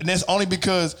that's only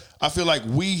because I feel like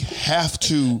we have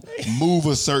to move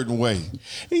a certain way.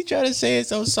 He trying to say it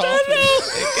so softly.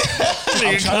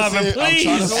 I'm trying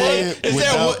to say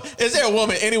it is there a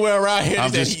woman anywhere around here?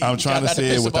 I'm trying to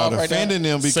say it without offending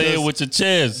them. Because, say it with your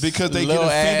chest. Because they get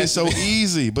offended so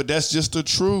easy. But that's just the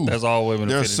truth. That's all women.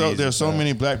 There's so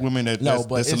many black women that's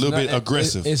a little bit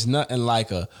aggressive. It's nothing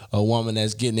like a woman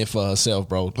that's getting it for herself,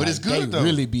 bro. But it's good, they though.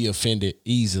 Really be offended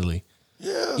easily.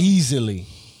 Yeah. Easily.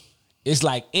 It's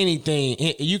like anything.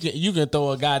 You can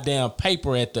throw a goddamn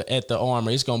paper at the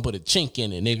armor. It's gonna put a chink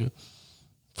in it, nigga.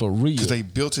 For real. Because they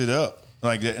built it up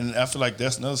like that, and I feel like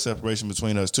that's another separation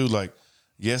between us too. Like,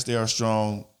 yes, they are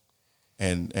strong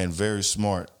and very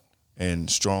smart and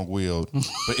strong-willed, but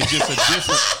it's just a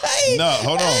different. No,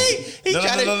 hold on. No.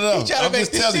 I'm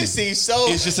just telling you.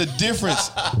 It's just a difference.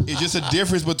 It's just a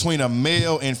difference between a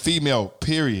male and female.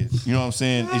 Period. You know what I'm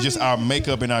saying? It's just our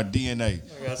makeup and our DNA.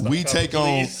 We take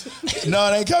on.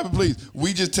 No, it ain't copy, please.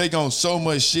 We just take on so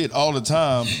much shit all the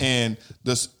time, and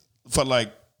for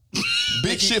like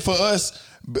big shit for us.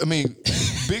 I mean,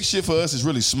 big shit for us is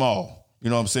really small. You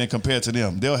know what I'm saying? Compared to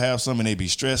them, they'll have some and they be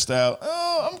stressed out.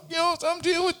 Oh, I'm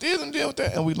dealing with this, I'm dealing with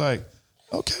that, and we like,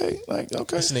 okay.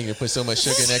 This nigga put so much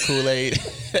sugar in that Kool-Aid.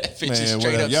 Man,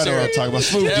 whatever. Y'all know what I'm talking about.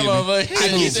 Smooth, get me.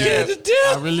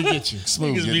 I really get you.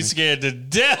 Smooth, Niggas be scared to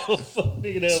death. Smooth,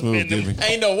 get me.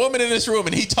 Ain't no woman in this room,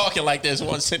 and he talking like this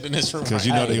one sitting in this room. Because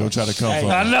you know they gonna try to come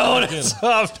for I me. know that's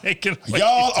what I'm thinking.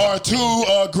 Y'all are too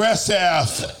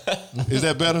aggressive. Is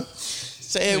that better?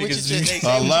 Say it with your chest.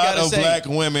 A lot of black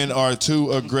women are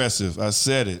too aggressive. I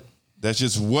said it. That's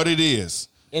just what it is.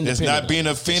 It's not being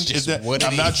offended.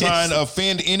 I'm not trying to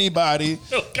offend anybody.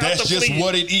 That's just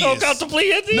what it is. Don't count the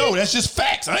plea at the end. No, that's just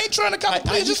facts. I ain't trying to count the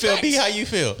plea. How you feel, B? How you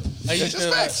feel? That's just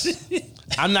facts.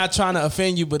 I'm not trying to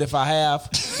offend you, but if I have,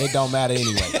 it don't matter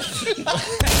anyway.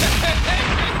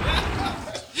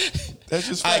 That's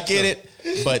just facts. I get it.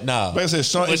 But nah. Like I said,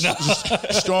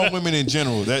 strong women in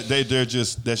general. That's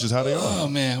just how they are. Oh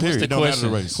man, period. What's the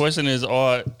question? The question is,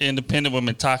 are independent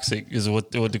women toxic? Is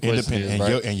what the question is.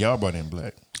 Right? And y'all brought in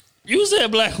black. You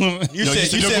said black women. You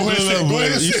said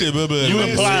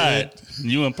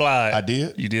You implied. I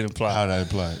did. You did imply. How did I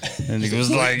imply it? And it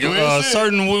was like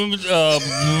certain women.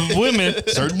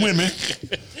 Certain women.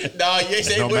 No, you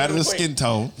say no matter the skin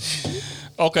tone.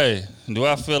 Okay. Do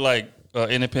I feel like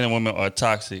independent women are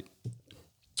toxic?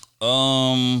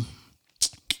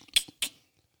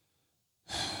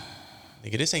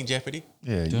 Nigga, this ain't Jeopardy.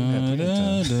 Yeah, you have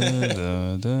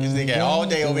This nigga all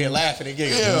day over here laughing and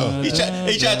giggling. Yeah.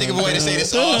 He trying to think of a way to say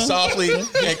this all softly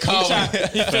and calmly.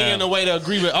 He figuring a way to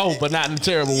agree with but not in a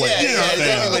terrible way. Yeah,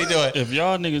 definitely do it. If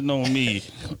y'all niggas know me,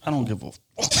 I don't give a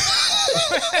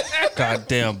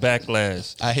goddamn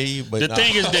backlash. I hear you, but the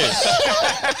thing is this.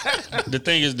 The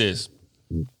thing is this.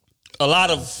 A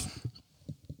lot of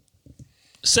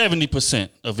 70%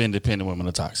 of independent women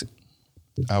are toxic.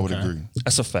 I would agree.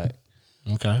 That's a fact.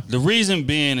 Okay. The reason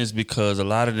being is because a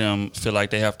lot of them feel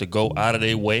like they have to go out of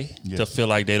their way to feel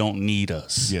like they don't need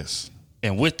us. Yes.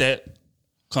 And with that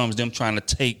comes them trying to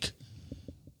take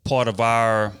part of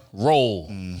our role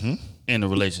in the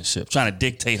relationship, trying to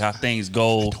dictate how things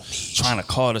go, trying to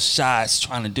call the shots,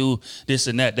 trying to do this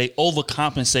and that. They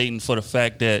overcompensating for the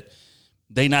fact that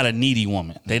they not a needy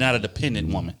woman. They not a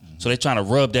dependent woman. So they're trying to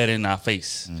rub that in our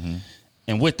face.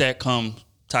 And with that comes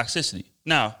toxicity.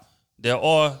 Now, there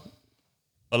are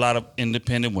a lot of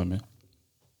independent women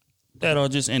that are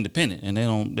just independent and they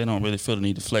don't really feel the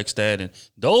need to flex that. And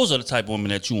those are the type of women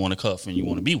that you want to cuff and you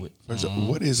want to be with.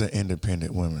 What is an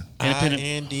independent woman?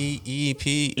 INDEPENDENT.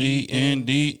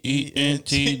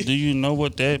 Do you know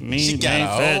what that means?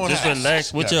 Just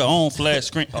relax with your own flat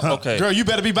screen. Okay. Girl, you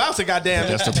better be bouncing, goddamn.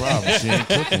 That's the problem.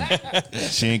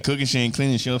 She ain't cooking. She ain't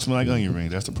cleaning. She don't smell like onion ring.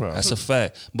 That's the problem. That's a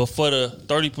fact. But for the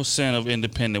 30% of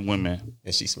independent women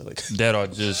and she smell like that are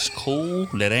just cool,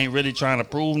 that ain't really trying to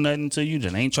prove nothing to you,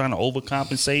 that ain't trying to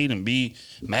overcompensate and be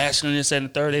masculine this and the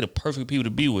third, they the perfect people to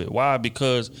be with. Why?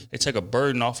 Because they take a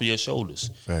burden off of your shoulders.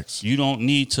 Facts. You don't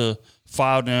need to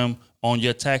file them on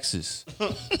your taxes.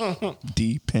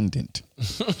 Dependent.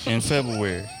 In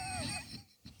February.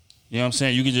 You know what I'm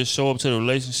saying? You can just show up to the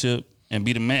relationship and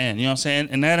be the man. You know what I'm saying?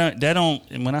 And that don't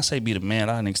when I say be the man,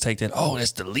 a lot of niggas take that, oh,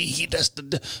 that's the lead. That's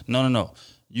the No.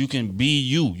 You can be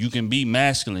you. You can be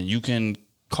masculine. You can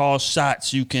call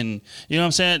shots. You can, you know what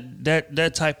I'm saying?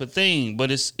 That type of thing. But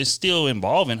it's still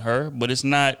involving her, but it's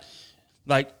not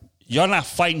like y'all not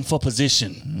fighting for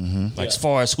position. Like as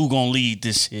far as who gonna lead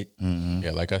this shit.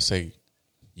 Yeah, like I say,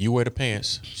 you wear the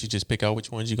pants. She just pick out which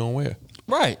ones you gonna wear.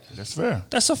 Right. That's fair.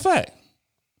 That's a fact.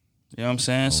 You know what I'm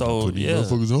saying? So put these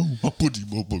motherfuckers on. I'll put these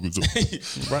motherfuckers on.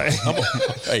 Right.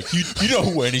 Hey, you know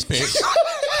who wearing these pants?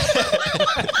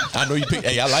 I know you picked.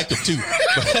 Hey, I like them too.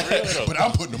 But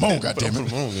I'm putting them on,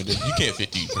 goddammit. You can't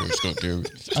fit these first.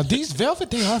 Are these velvet?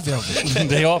 They are velvet.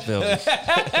 They are velvet.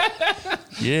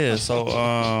 Yeah, so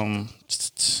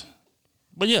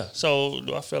but yeah, so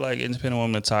I feel like independent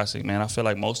women are toxic, man. I feel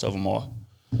like most of them are.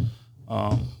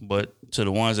 But to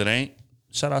the ones that ain't,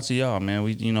 shout out to y'all, man.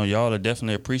 Y'all are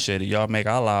definitely appreciated. Y'all make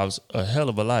our lives a hell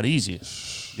of a lot easier.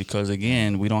 Because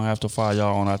again, we don't have to file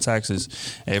y'all on our taxes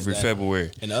every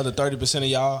February. And the other 30% of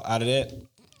y'all out of that,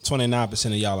 29%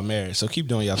 of y'all are married. So keep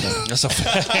doing y'all thing. That's a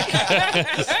fact.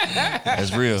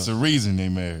 That's real. It's the reason they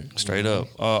married. Straight up.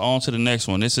 On to the next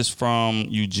one. This is from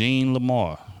Eugene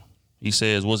Lamar. He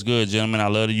says, "What's good, gentlemen? I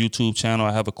love the YouTube channel.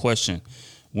 I have a question.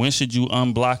 When should you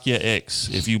unblock your ex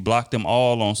if you block them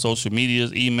all on social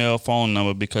medias, email, phone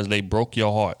number because they broke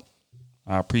your heart?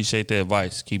 I appreciate the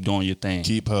advice. Keep doing your thing."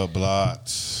 Keep her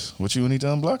blocked. What you need to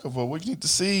unblock her for? What you need to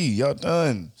see? Y'all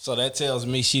done. So that tells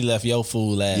me she left your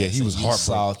fool ass. Yeah, he was heartbroken.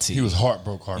 Salty. He was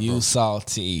heartbroken. You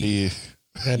salty. Yeah.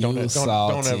 Don't ever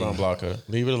unblock her.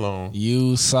 Leave it alone.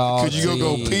 You salty. Could you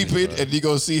go peep it and you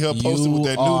go see her posted with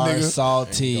that new nigga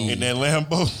salty in that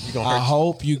Lambo? I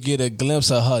hope you get a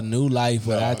glimpse of her new life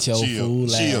without your fool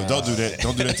ass. Chill. Don't do that.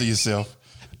 Don't do that to yourself.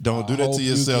 Don't do that to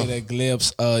yourself. You get a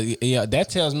glimpse. That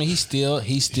tells me he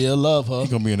still love her. He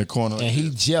gonna be in the corner, and he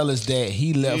jealous that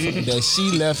he left her, that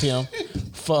she left him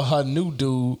for her new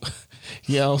dude.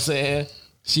 You know what I'm saying?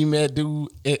 She met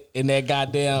dude in that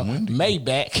goddamn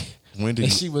Maybach.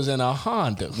 And she was in a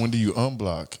Honda. When do you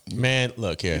unblock? Man,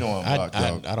 look here. You don't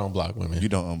unblock, I don't block women. You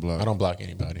don't unblock. I don't block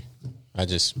anybody. I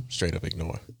just straight up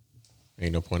ignore.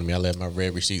 Ain't no point in me. I left my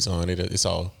red receipts on it. It's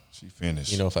all. She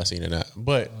finished. You know if I seen it or not.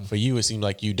 But for you, it seems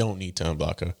like you don't need to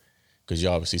unblock her because you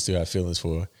obviously still have feelings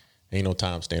for her. Ain't no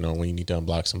time staying on when you need to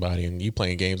unblock somebody and you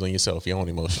playing games on yourself, your own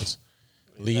emotions.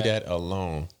 Leave that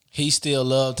alone. He still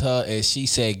loved her, and she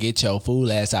said, "Get your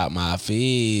fool ass out my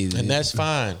feed." And that's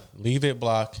fine. Leave it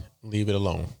blocked. Leave it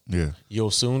alone. Yeah.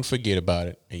 You'll soon forget about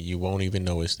it, and you won't even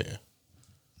know it's there.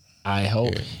 I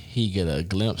hope he get a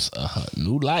glimpse of her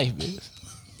new life, bitch.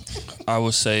 I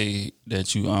would say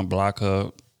that you unblock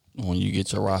her when you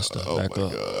get your roster back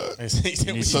up.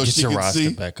 So she can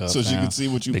see. Back up, so she can see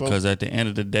what you. Because at the end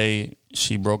of the day,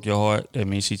 she broke your heart. That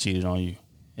means she cheated on you,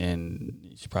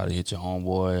 and she probably hit your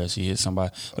homeboy or she hit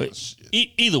somebody.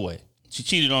 Either way, she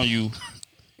cheated on you.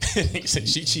 He said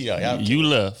she cheated on you. You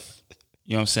left.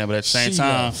 You know what I'm saying? But at the same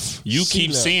time, you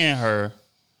keep seeing her.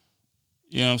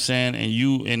 You know what I'm saying?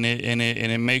 And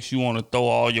it makes you want to throw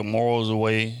all your morals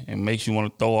away, and makes you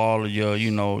want to throw all of your,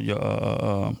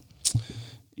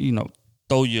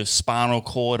 throw your spinal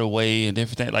cord away and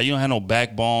everything. Like you don't have no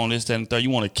backbone, this, that, and third. You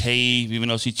want to cave, even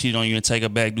though she cheated on you, and take her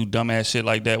back, do dumbass shit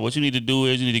like that. What you need to do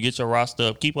is you need to get your roster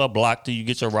up, keep her blocked till you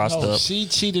get your roster up. She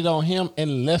cheated on him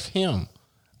and left him.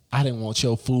 I didn't want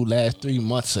your fool last 3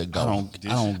 months ago.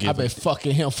 I've been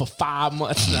fucking him for 5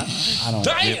 months now.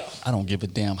 I don't give a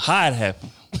damn how it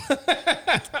happened.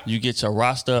 You get your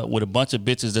roster up with a bunch of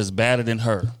bitches that's better than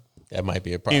her. That might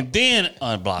be a problem. And then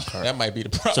unblock her. That might be the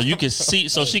problem. So you can see,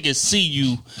 so she can see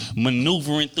you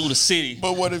maneuvering through the city.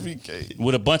 But what if he came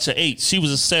with a bunch of 8s? She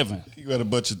was a 7. You got a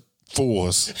bunch of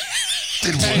 4s.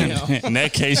 In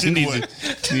that case, you need to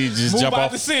just move jump out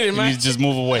off the city, man. You need to just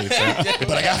move away.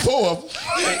 But I got 4 of them.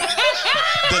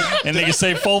 And niggas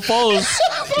say 4 foes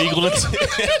equal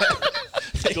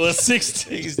to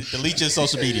 60. Delete your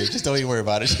social media. Just don't even worry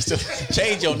about it. Just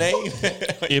change your name.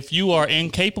 If you are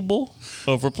incapable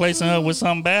of replacing her with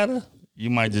something better, you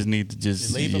might just need to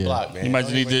just leave a block, man. You might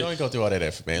just need to don't go through all that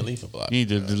effort, man. Leave a block. You need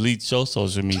to delete your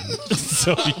social media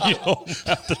so you don't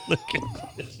have to look at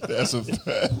it. That's a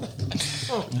fact.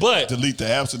 But delete the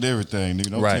apps and everything, nigga.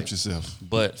 Don't tempt yourself.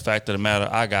 But fact of the matter,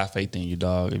 I got faith in you,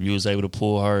 dog. If you was able to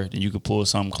pull her, then you could pull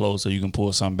something closer. You can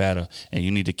pull something better, and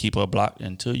you need to keep her blocked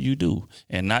until you do,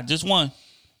 and not just one,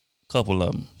 couple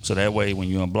of them. So that way, when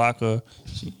you unblock her,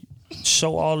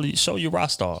 show your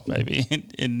roster off, baby,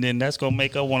 and then that's gonna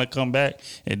make her want to come back.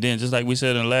 And then, just like we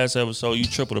said in the last episode, you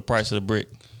triple the price of the brick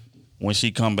when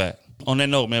she come back. On that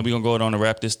note, man, we gonna go on and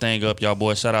wrap this thing up, y'all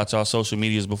boys. Shout out to our social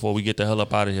medias before we get the hell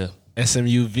up out of here.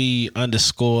 SMUV__.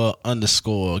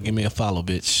 Give me a follow,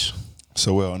 bitch.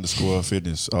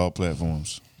 SoWell_fitness, all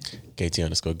platforms.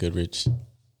 KT_Goodrich,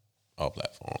 all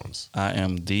platforms. I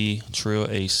am the Trill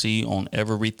AC on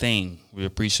everything. We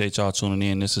appreciate y'all tuning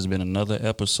in. This has been another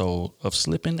episode of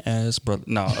Slipping Ass Brother.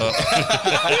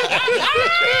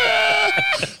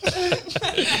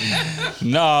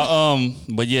 No,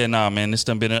 but yeah, man. This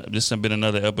done been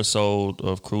another episode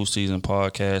of Cruise Season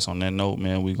Podcast. On that note,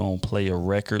 man, we gonna play a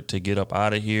record to get up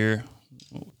out of here.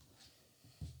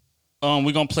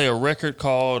 We're gonna play a record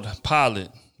called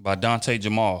Pilot by Dante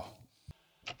Jamal.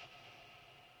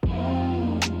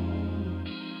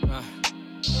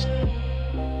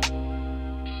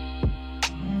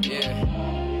 Yeah,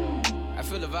 I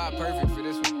feel the vibe perfect for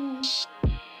this one.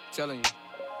 Telling you.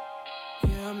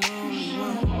 Yeah, I'm the only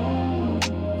one.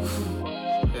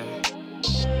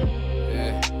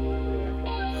 Yeah.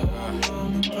 I'm the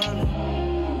only pilot.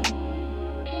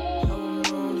 I'm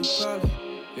the only pilot.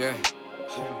 Yeah.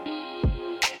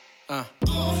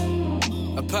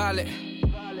 A pilot.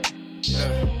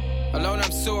 Yeah. Alone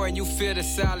I'm soaring, you feel the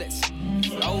silence.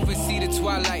 I oversee the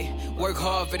twilight. Work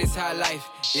hard for this high life.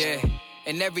 Yeah.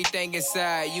 And everything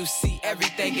inside, you see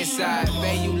everything inside.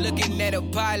 Man, you looking at a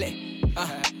pilot.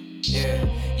 Yeah.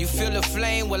 You feel the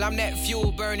flame, well I'm that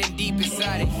fuel burning deep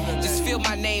inside it. Just feel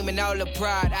my name and all the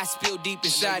pride I spill deep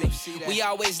inside it. We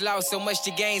always lost so much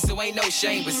to gain, so ain't no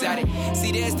shame beside it.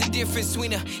 See, there's the difference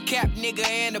between a cap nigga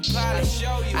and a pilot.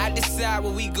 I decide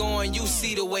where we going, you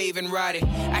see the wave and ride it.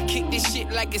 I kick this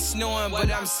shit like it's snowing, but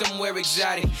I'm somewhere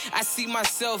exotic. I see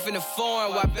myself in a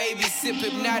foreign while baby sip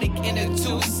hypnotic in a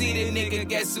two-seater nigga,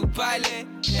 guess who pilot?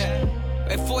 Yeah.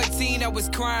 At 14, I was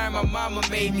crying, my mama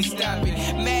made me stop it.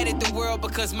 Mad at the world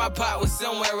because my pot was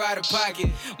somewhere out of pocket.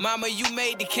 Mama, you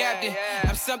made the captain,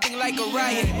 I'm something like a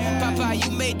riot. Papa,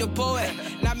 you made the poet,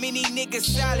 not many niggas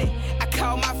solid. I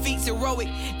call my feet heroic,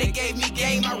 they gave me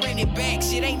game, I ran it back.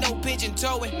 Shit ain't no pigeon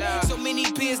toeing, so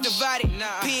many peers divided.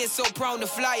 Peers so prone to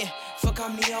flying, fuck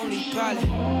I'm the only pilot.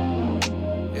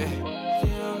 Yeah,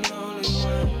 I'm the only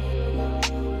one.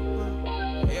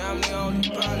 Yeah, I'm the only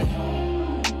pilot.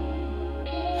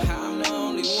 I'm the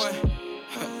only one.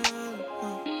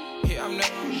 Yeah, I'm the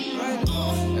only one.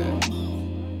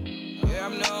 Yeah,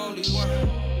 I'm the only one.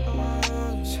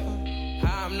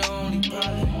 I'm the only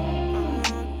pilot.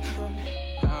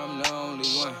 I'm the only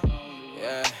one.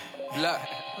 Yeah, blood.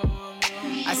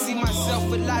 I see myself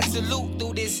with lots of loot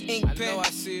through this ink pen.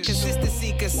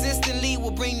 Consistency consistently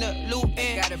will bring the loot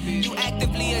in. You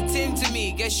actively attend to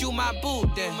me, guess you my boo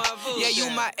then. Yeah, you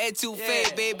my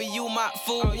etouffee, baby, you my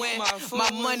food when my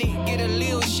money get a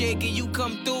little shaky, you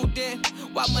come through then.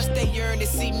 Why must they yearn to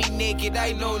see me naked?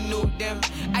 I no new them.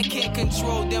 I can't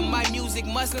control them, my music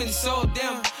must console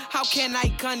them. How can I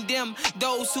condemn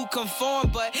those who conform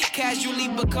but casually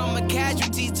become a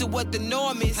casualty to what the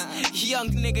norm is? Young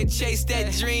nigga, chase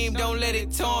that dream, don't let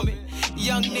it torment.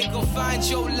 Young nigga, find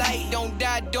your light, don't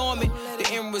die dormant. The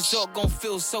end result gon'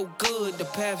 feel so good, the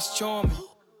path's charming.